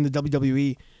the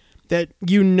WWE that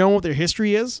you know what their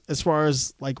history is as far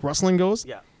as like wrestling goes.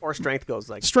 Yeah. Or strength goes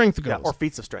like Strength goes. Yeah, or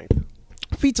feats of strength.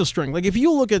 Feats of strength. Like if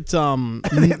you look at those,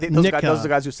 Nick, guys, those are the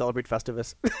guys who celebrate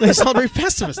Festivus. they celebrate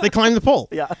Festivus. They climb the pole.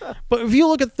 Yeah. But if you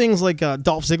look at things like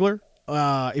Dolph Ziggler,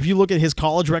 if you look at his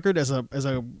college record as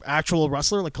a actual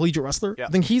wrestler, like collegiate wrestler, Yeah. I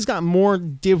think he's got more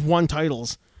Div 1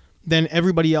 titles than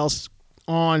everybody else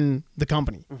on the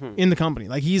company, in the company.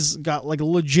 Like he's got like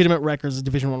legitimate records as a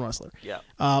Division 1 wrestler.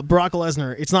 Yeah. Brock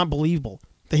Lesnar, it's not believable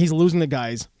that he's losing to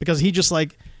guys because he just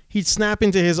like he'd snap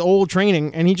into his old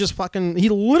training and he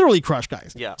literally crushed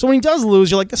guys. Yeah. So when he does lose,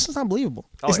 you're like, this is not believable.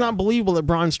 Oh, it's yeah. not believable that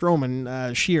Braun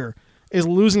Strowman, Sheer, is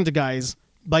losing to guys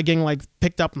by getting like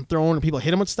picked up and thrown and people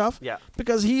hit him with stuff. Yeah.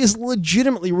 Because he is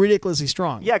legitimately ridiculously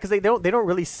strong. Yeah, because they don't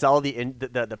really sell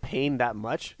the pain that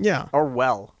much. Yeah. Or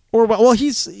well. Or well,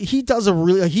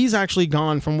 he's actually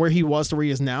gone from where he was to where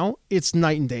he is now. It's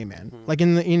night and day, man. Like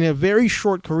in a very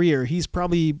short career, he's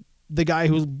probably the guy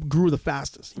who grew the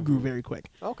fastest. He grew very quick.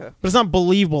 Okay. But it's not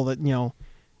believable that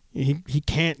he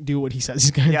can't do what he says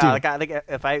he's gonna do. Yeah, like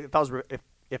if I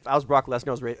was Brock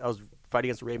Lesnar, I was fighting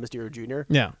against Rey Mysterio Jr.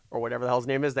 Yeah. Or whatever the hell his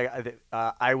name is.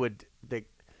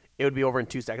 It would be over in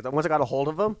 2 seconds. Once I got a hold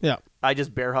of him, Yeah. I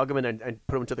just bear hug him and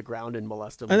put him to the ground and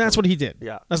molest him. And that's what he did.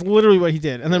 Yeah. That's literally what he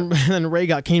did. And then Ray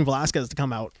got Cain Velasquez to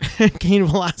come out. Cain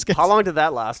Velasquez. How long did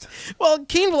that last? Well,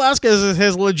 Cain Velasquez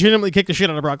has legitimately kicked the shit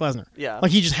out of Brock Lesnar. Yeah. Like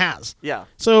he just has. Yeah.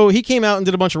 So he came out and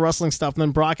did a bunch of wrestling stuff, and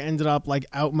then Brock ended up like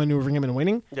outmaneuvering him and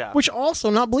winning. Yeah. Which also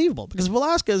not believable because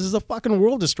Velasquez is a fucking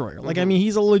world destroyer. Like I mean,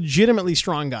 he's a legitimately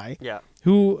strong guy. Yeah.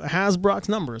 Who has Brock's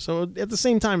number. So at the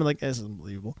same time, like this is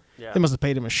unbelievable. Yeah. They must have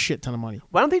paid him a shit ton of money.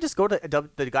 Why don't they just go to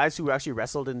the guys who actually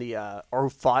wrestled in the or who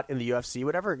fought in the UFC,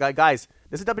 whatever? Guys,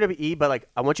 this is WWE, but like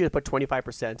I want you to put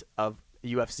 25% of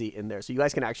the UFC in there, so you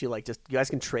guys can actually you guys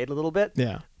can trade a little bit.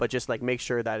 Yeah. But just like make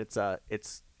sure that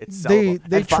it's They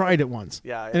sellable. tried it once.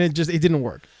 Yeah, And it didn't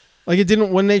work. Like it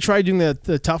didn't when they tried doing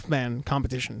the tough man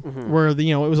competition where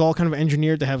it was all kind of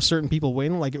engineered to have certain people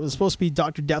win. Like it was supposed to be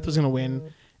Dr. Death was going to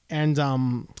win and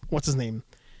what's his name?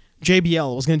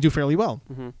 JBL was going to do fairly well.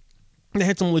 They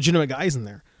had some legitimate guys in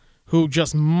there who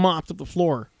just mopped up the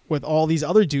floor with all these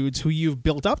other dudes who you've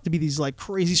built up to be these like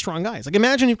crazy strong guys. Like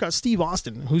imagine you've got Steve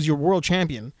Austin, who's your world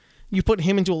champion. You put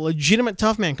him into a legitimate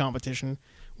tough man competition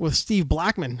with Steve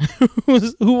Blackman,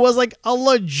 who was like a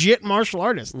legit martial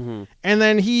artist. And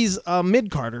then he's a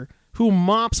mid-carder who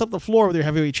mops up the floor with your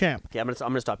heavyweight champ. Okay, I'm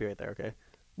gonna stop you right there. Okay,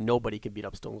 nobody can beat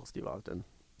up Stone Cold Steve Austin.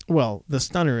 Well, the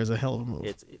stunner is a hell of a move.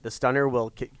 It's the stunner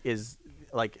is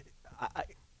like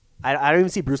I don't even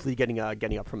see Bruce Lee getting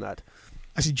up from that.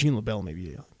 I see Gene LaBelle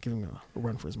maybe giving a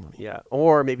run for his money. Yeah,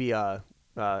 or maybe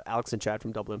Alex and Chad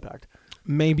from Double Impact.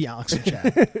 Maybe Alex and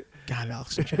Chad. God,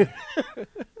 Alex and Chad.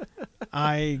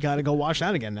 I got to go watch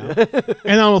that again now. And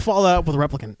then we'll follow that up with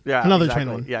Replicant. Yeah, another exactly.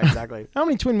 twin one. Yeah, exactly. How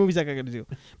many twin movies I got to do?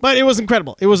 But it was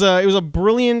incredible. It was a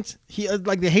brilliant.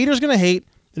 Like the haters gonna hate.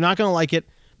 They're not gonna like it.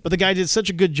 But the guy did such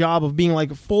a good job of being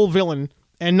like a full villain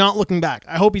and not looking back.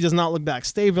 I hope he does not look back.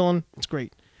 Stay villain. It's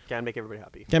great. Can make everybody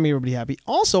happy. Can make everybody happy.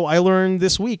 Also, I learned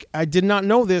this week. I did not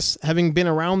know this, having been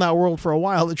around that world for a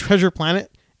while. The Treasure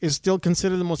Planet is still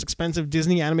considered the most expensive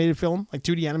Disney animated film, like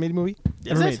 2D animated movie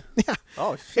ever made. Yeah.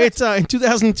 Oh shit. It's in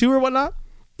 2002 or whatnot.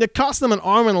 It cost them an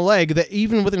arm and a leg. That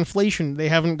even with inflation, they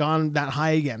haven't gone that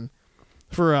high again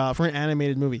for an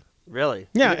animated movie. Really?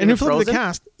 Yeah, and if you look at the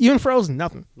cast, even Frozen,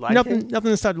 nothing, Lion King?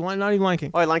 nothing started. Not even Lion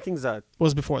King Oh, Lion King's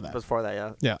was before that. before that,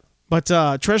 yeah. Yeah,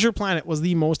 but Treasure Planet was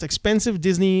the most expensive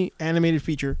Disney animated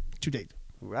feature to date.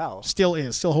 Wow. Still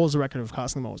holds the record of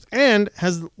costing the most, and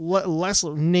has less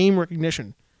name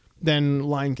recognition than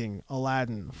Lion King,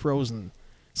 Aladdin, Frozen,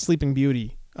 Sleeping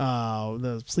Beauty,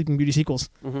 the Sleeping Beauty sequels.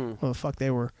 What the fuck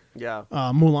they were. Yeah.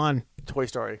 Mulan, Toy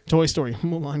Story. Toy Story,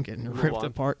 Mulan getting ripped Mulan.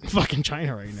 apart in fucking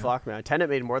China right now. Fuck, man. Tenet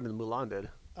made more than Mulan did.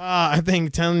 I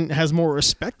think Ten has more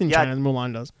respect in Yeah. China than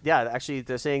Mulan does. Yeah, actually,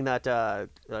 they're saying that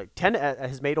Tenet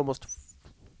has made almost,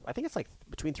 I think it's like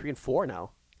between 3 and 4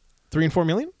 now. 3 and 4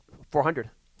 million? 400.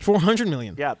 $400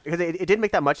 million. Yeah, because it didn't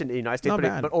make that much in the United States, Not but,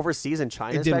 bad. but overseas in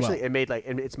China It did especially,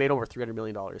 well. it's made over $300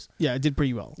 million. Yeah, it did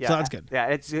pretty well. Yeah, So that's good. Yeah,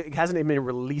 it hasn't even been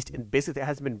released in basically it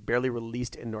hasn't been barely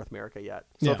released in North America yet.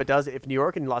 So Yeah. if it does, if New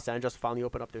York and Los Angeles finally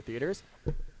open up their theaters,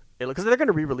 because they're going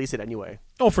to re-release it anyway.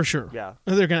 Oh, for sure. Yeah.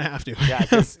 They're going to have to. Yeah,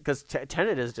 because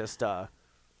Tenet is just.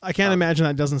 I can't imagine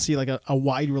that doesn't see like a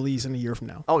wide release in a year from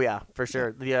now. Oh yeah, for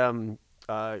sure. The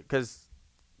because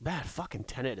man, fucking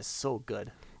Tenet is so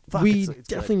good. Fuck, We it's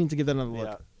definitely good. need to give that another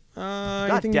look. Yeah. I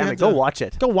God think damn we it, have go to- watch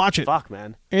it. Go watch it. Fuck,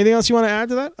 man. Anything else you want to add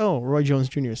to that? Oh, Roy Jones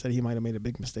Jr. said he might have made a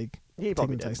big mistake He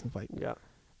probably taking the did. Tyson fight. Yeah.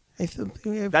 I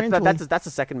think That's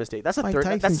the second mistake. That's the Mike third.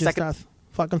 Tyson That's the just second.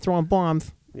 fucking throwing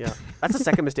bombs. Yeah, that's the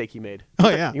second mistake he made. Oh,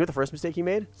 You know yeah. You know what the first mistake he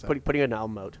made? Putting an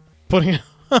album out. Putting it.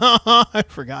 I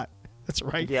forgot. That's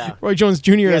right. Yeah. Roy Jones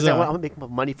Jr. Yeah, is I want to make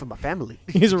money for my family.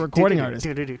 he's a recording artist.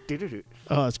 Shut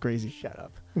Oh, that's crazy.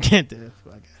 up. Can't do it.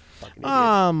 Fucking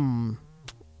idiot.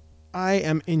 I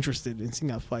am interested in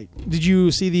seeing that fight. Did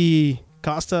you see the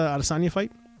Costa Adesanya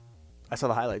fight? I saw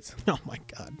the highlights. Oh my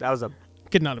god. That was a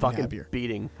Could not have been fucking happier.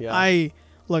 beating. Yeah. I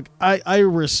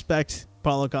respect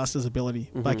Paulo Costa's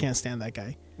ability, but I can't stand that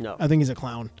guy. No. I think he's a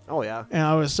clown. Oh yeah. And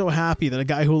I was so happy that a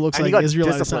guy who looks And he like got Israel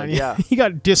disciplined, Adesanya, yeah. he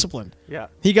got disciplined. Yeah.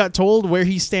 He got told where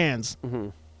he stands, Mm-hmm.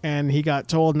 and he got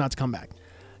told not to come back.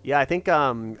 Yeah, I think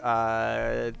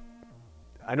I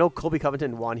know Colby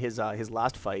Covington won his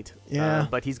last fight. Yeah.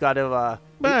 But he's got to.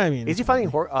 But, I mean, is he fighting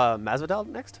Masvidal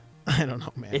next? I don't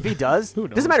know, man. If he does, Who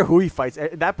knows? doesn't matter who he fights.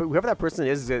 Whoever that person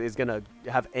is gonna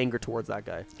have anger towards that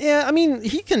guy. Yeah, I mean,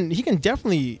 he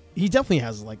definitely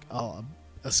has like a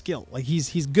skill. Like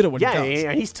he's good at what Yeah, he does.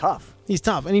 and he's tough. He's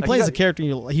tough, and he Like, plays he a got- character.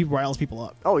 He riles people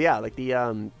up. Oh yeah, like the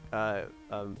and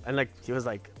like he was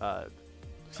like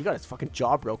he got his fucking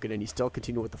jaw broken and he still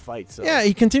continued with the fight. So Yeah,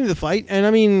 he continued the fight, and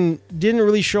I mean, didn't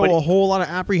really show But- a whole lot of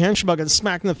apprehension about getting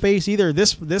smacked in the face either.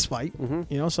 This fight,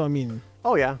 Mhm. So I mean,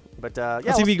 Oh yeah, but yeah.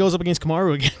 let's see if he goes up against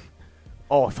Kamaru again.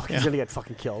 Oh fuck, he's Yeah. gonna get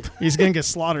fucking killed. He's gonna get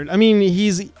slaughtered. I mean,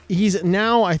 he's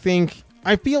now.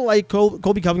 I feel like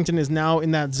Colby Covington is now in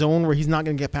that zone where he's not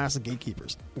gonna get past the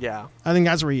gatekeepers. Yeah. I think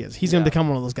that's where he is. He's gonna Yeah. become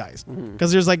one of those guys Mhm.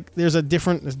 because there's a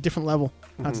different level.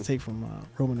 Not to take from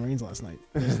Roman Reigns last night.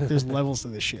 There's levels to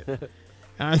this shit, and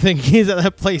I think he's at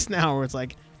that place now where it's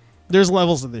like there's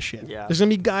levels to this shit. Yeah. There's gonna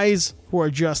be guys who are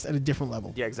just at a different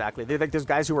level. Yeah, exactly. Like there's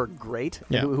guys who are great,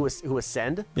 Yeah. who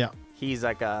ascend. Yeah. He's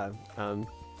like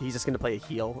he's just gonna play a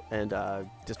heel and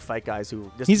just fight guys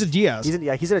who just He's a Diaz.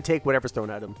 he's gonna take whatever's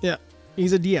thrown at him. Yeah,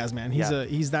 he's a Diaz man. Yeah.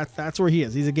 That's where he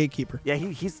is. He's a gatekeeper. Yeah,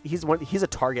 he's a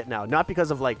target now, not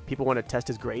because of like people want to test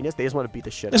his greatness. They just want to beat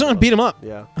the shit. They just out want to of beat him up.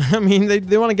 Yeah, I mean,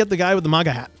 they want to get the guy with the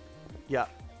MAGA hat. yeah.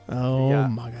 Oh, Yeah.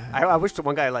 MAGA hat. I wish the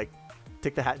one guy like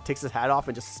takes his hat off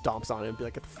and just stomps on it and be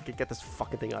like, get this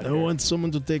fucking thing out I of here. want someone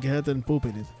to take a hat and poop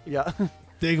in it. Yeah,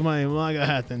 Take my MAGA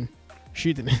hat and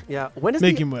shit in it. yeah. When is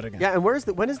Make the, him wet again. Yeah, and when is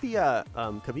the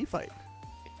Khabib fight?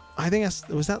 I think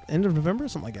was that end of November or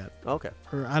something like that. Okay.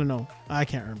 Or I don't know. I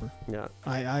can't remember. Yeah.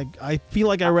 I feel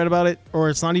like I read about it, or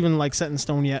it's not even like set in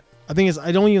stone yet. I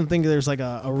don't even think there's like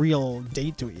a real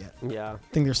date to it yet. Yeah.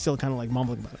 I think they're still kind of like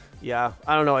mumbling about it. Yeah.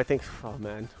 I don't know. I think. Oh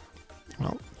man.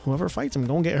 Well, whoever fights him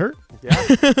don't get hurt. Yeah.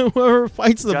 Whoever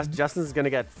fights them. Justin's gonna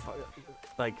get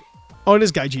like. Oh, it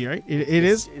is Gaiji, right? It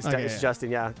is. It's, Okay, it's yeah.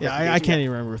 Justin. Yeah. Yeah, I can't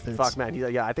even remember if it's. Fuck man.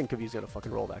 Yeah. I think Khabib's gonna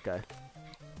fucking roll that guy.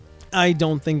 I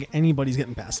don't think anybody's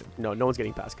getting past him. No one's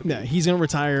getting past Khabib. Yeah, he's gonna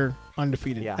retire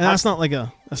undefeated. Yeah. And that's not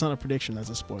a prediction. That's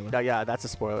a spoiler. Yeah, that's a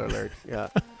spoiler alert. Yeah.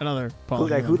 Another.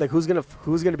 Who's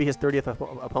gonna be his 30th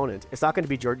opponent? It's not gonna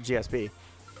be GSP.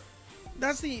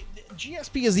 That's the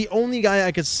GSP is the only guy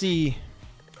I could see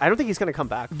I don't think he's gonna come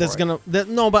back. that's for it.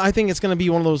 no, but I think it's gonna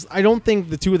be one of those. I don't think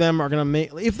the two of them are gonna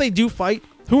make. If they do fight,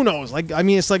 who knows? Like, I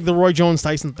mean, it's like the Roy Jones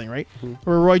Tyson thing, right?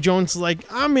 Where Roy Jones is like,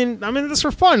 I'm in this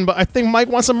for fun, but I think Mike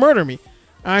wants to murder me.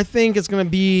 And I think it's gonna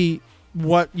be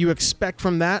what you expect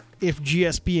from that if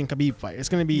GSP and Khabib fight. It's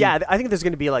gonna be Yeah, I think there's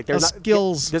gonna be like there's a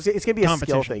skills it's gonna be a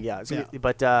skill competition. thing. Yeah. Yeah.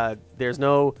 But there's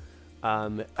no.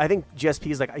 I think GSP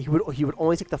is like he would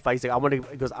only take the fight. He's like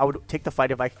I would take the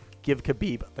fight if I give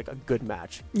Khabib like a good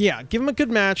match. Yeah, give him a good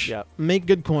match. Yeah. Make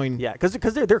good coin. Yeah, because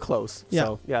they're close. Yeah.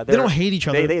 So, yeah. They don't hate each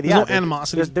other. There's no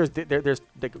animosity. There's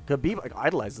like, Khabib like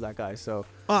idolizes that guy. So.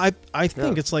 I think Yeah.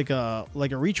 Mm-hmm. it's like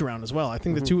a reach around as well. I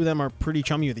think the two of them are pretty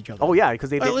chummy with each other. Oh yeah,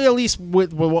 because they. At least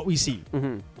with what we see.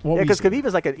 Mhm. What Yeah, we because see.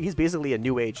 Khabib is he's basically a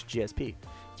new age GSP.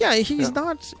 Yeah, he's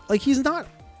not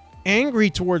angry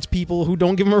towards people who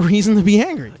don't give him a reason to be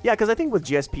angry. Yeah, because I think with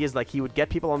GSP is like he would get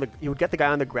the guy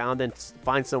on the ground and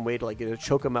find some way to like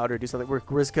choke him out or do something.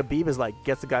 Whereas Khabib is like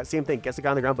gets the guy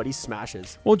on the ground, but he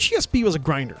smashes. Well, GSP was a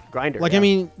grinder. Grinder. Like, yeah. I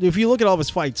mean, if you look at all of his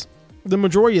fights, the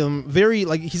majority of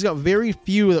them he's got very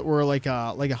few that were like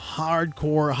a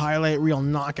hardcore highlight reel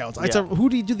knockouts. I'd say, who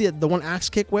did he do the one axe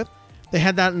kick with? They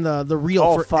had that in the reel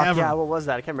forever. Fuck yeah, what was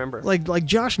that? I can't remember. Like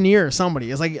Josh Neer or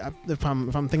somebody. It's like if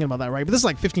I'm thinking about that right, but this is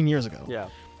like 15 years ago. Yeah.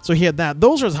 So he had that.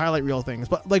 Those are his highlight reel things.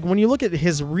 But like when you look at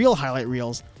his real highlight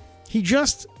reels, he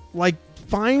just like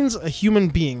finds a human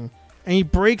being and he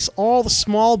breaks all the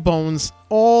small bones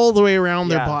all the way around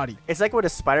their body. It's like what a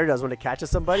spider does when it catches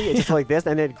somebody. It's just like this,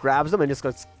 and then it grabs them and just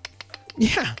goes.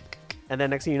 Yeah. And then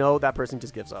next thing you know, that person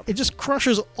just gives up. It just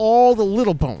crushes all the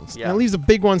little bones. Yeah. And it leaves the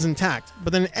big ones intact.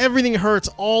 But then everything hurts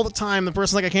all the time. The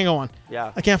person's like, I can't go on.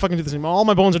 Yeah. I can't fucking do this anymore. All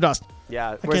my bones are dust.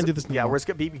 Yeah. I can't do this Yeah, anymore.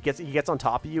 whereas he gets on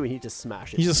top of you and he just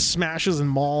smashes. He just smashes and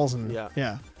mauls and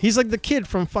Yeah. He's like the kid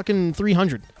from fucking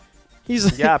 300. He's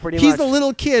pretty he's much. the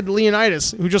little kid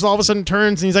Leonidas who just all of a sudden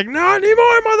turns and he's like, not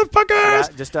anymore,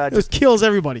 motherfuckers. Yeah, just kills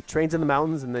everybody. trains in the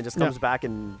mountains and then just comes back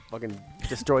and fucking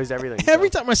destroys everything. Every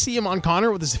time I see him on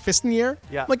Connor with his fist in the air,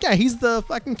 Yeah. I'm like, yeah, he's the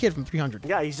fucking kid from 300.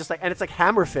 Yeah, he's just like, and it's like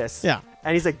hammer fists. Yeah.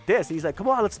 And he's like this. He's like, come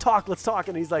on, let's talk,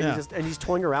 and he's like, he's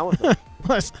toying around with them.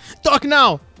 Talk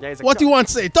now. Yeah, he's like, What do you "No, want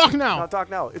to say? Talk now. no, talk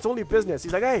now. It's only business.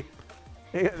 He's like, hey.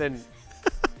 And then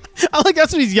I like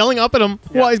that's what he's yelling up at him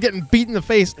Yeah. while he's getting beat in the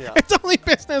face. Yeah. It's only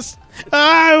business.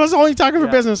 I was only talking for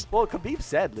yeah. business. Well, Khabib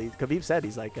said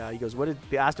he's like, he goes, what did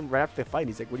they asked him right after the fight?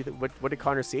 He's like, what did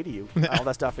Connor say to you? All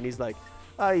that stuff, and he's like,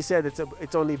 he said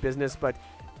it's only business, but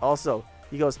also.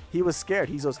 He goes, he was scared.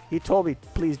 He told me,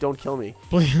 please don't kill me.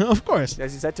 Of course.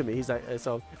 As he said to me, he's like,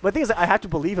 so. But the thing is, I have to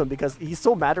believe him because he's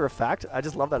so matter of fact. I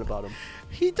just love that about him.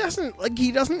 He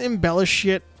doesn't embellish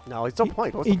shit. No, it's no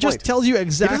point. What's He the just point? tells you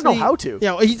exactly. He doesn't know how to.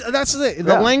 Yeah, that's it.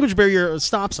 The Yeah. language barrier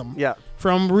stops him Yeah,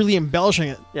 from really embellishing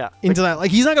it yeah. into that.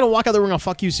 Like he's not gonna walk out there wearing a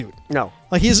 "fuck you" suit. No.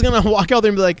 Like he's gonna walk out there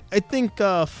and be like, I think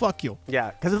fuck you.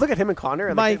 Yeah, because look at him and Connor.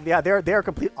 And like, they're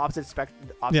complete opposite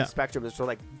spectrum. So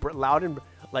like loud and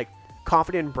like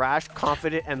confident and brash,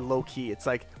 confident and low key. It's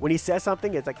like when he says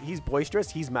something, it's like he's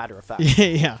boisterous. He's matter of fact.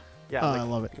 Yeah. Yeah, I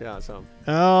love it. Yeah, so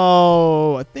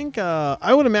Oh, I think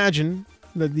I would imagine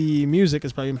that the music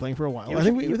has probably been playing for a while. you I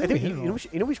think we know hit it what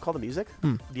all. we should call the music?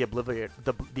 The Obliviator.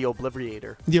 The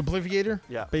Obliviator. The Obliviator.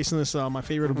 Yeah. Based on this my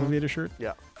favorite Obliviator shirt.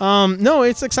 Yeah. No,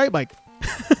 it's Excite Bike.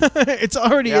 It's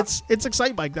already Yeah. it's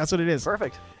Excite Bike. That's what it is.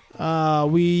 Perfect.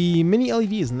 We mini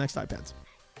LEDs in the next iPads.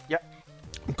 Yep.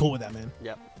 I'm cool with that, man.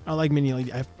 Yep. I like mini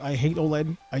LED. I hate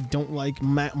OLED. I don't like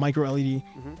micro LED.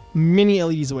 Mini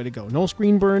LED is the way to go. No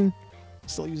screen burn.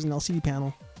 Still using LCD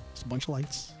panel. Just a bunch of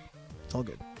lights. It's all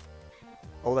good.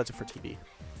 OLEDs are for TV.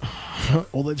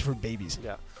 OLEDs for babies.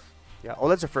 Yeah. Yeah,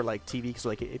 OLEDs are for like TV because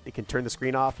like it can turn the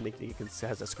screen off and it has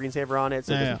a screensaver on it,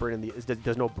 so it doesn't burn in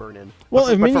there's no burn in. Well,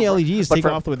 But if for- mini but for- LEDs but take for-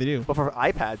 off the way they do. But for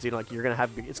iPads, you know, like you're gonna have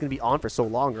it's gonna be on for so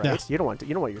long, right? Yeah. You don't want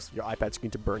your iPad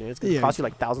screen to burn in. It's gonna Yeah. cost you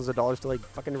like thousands of dollars to like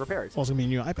fucking repair it. It's also going to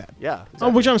be a new iPad. Yeah. Oh,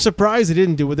 which I'm surprised they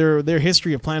didn't do with their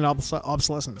history of planned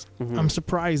obsolescence. Mm-hmm. I'm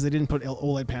surprised they didn't put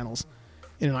OLED panels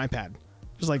in an iPad.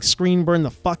 Just like screen burn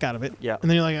the fuck out of it. Yeah. And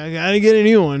then you're like, I gotta get a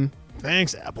new one.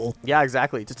 Thanks, Apple. Yeah,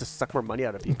 exactly. Just to suck more money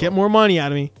out of people. Get more money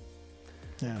out of me.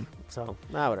 Yeah. So,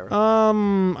 whatever.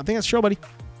 I think that's the show, buddy.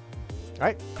 All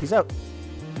right. Peace out.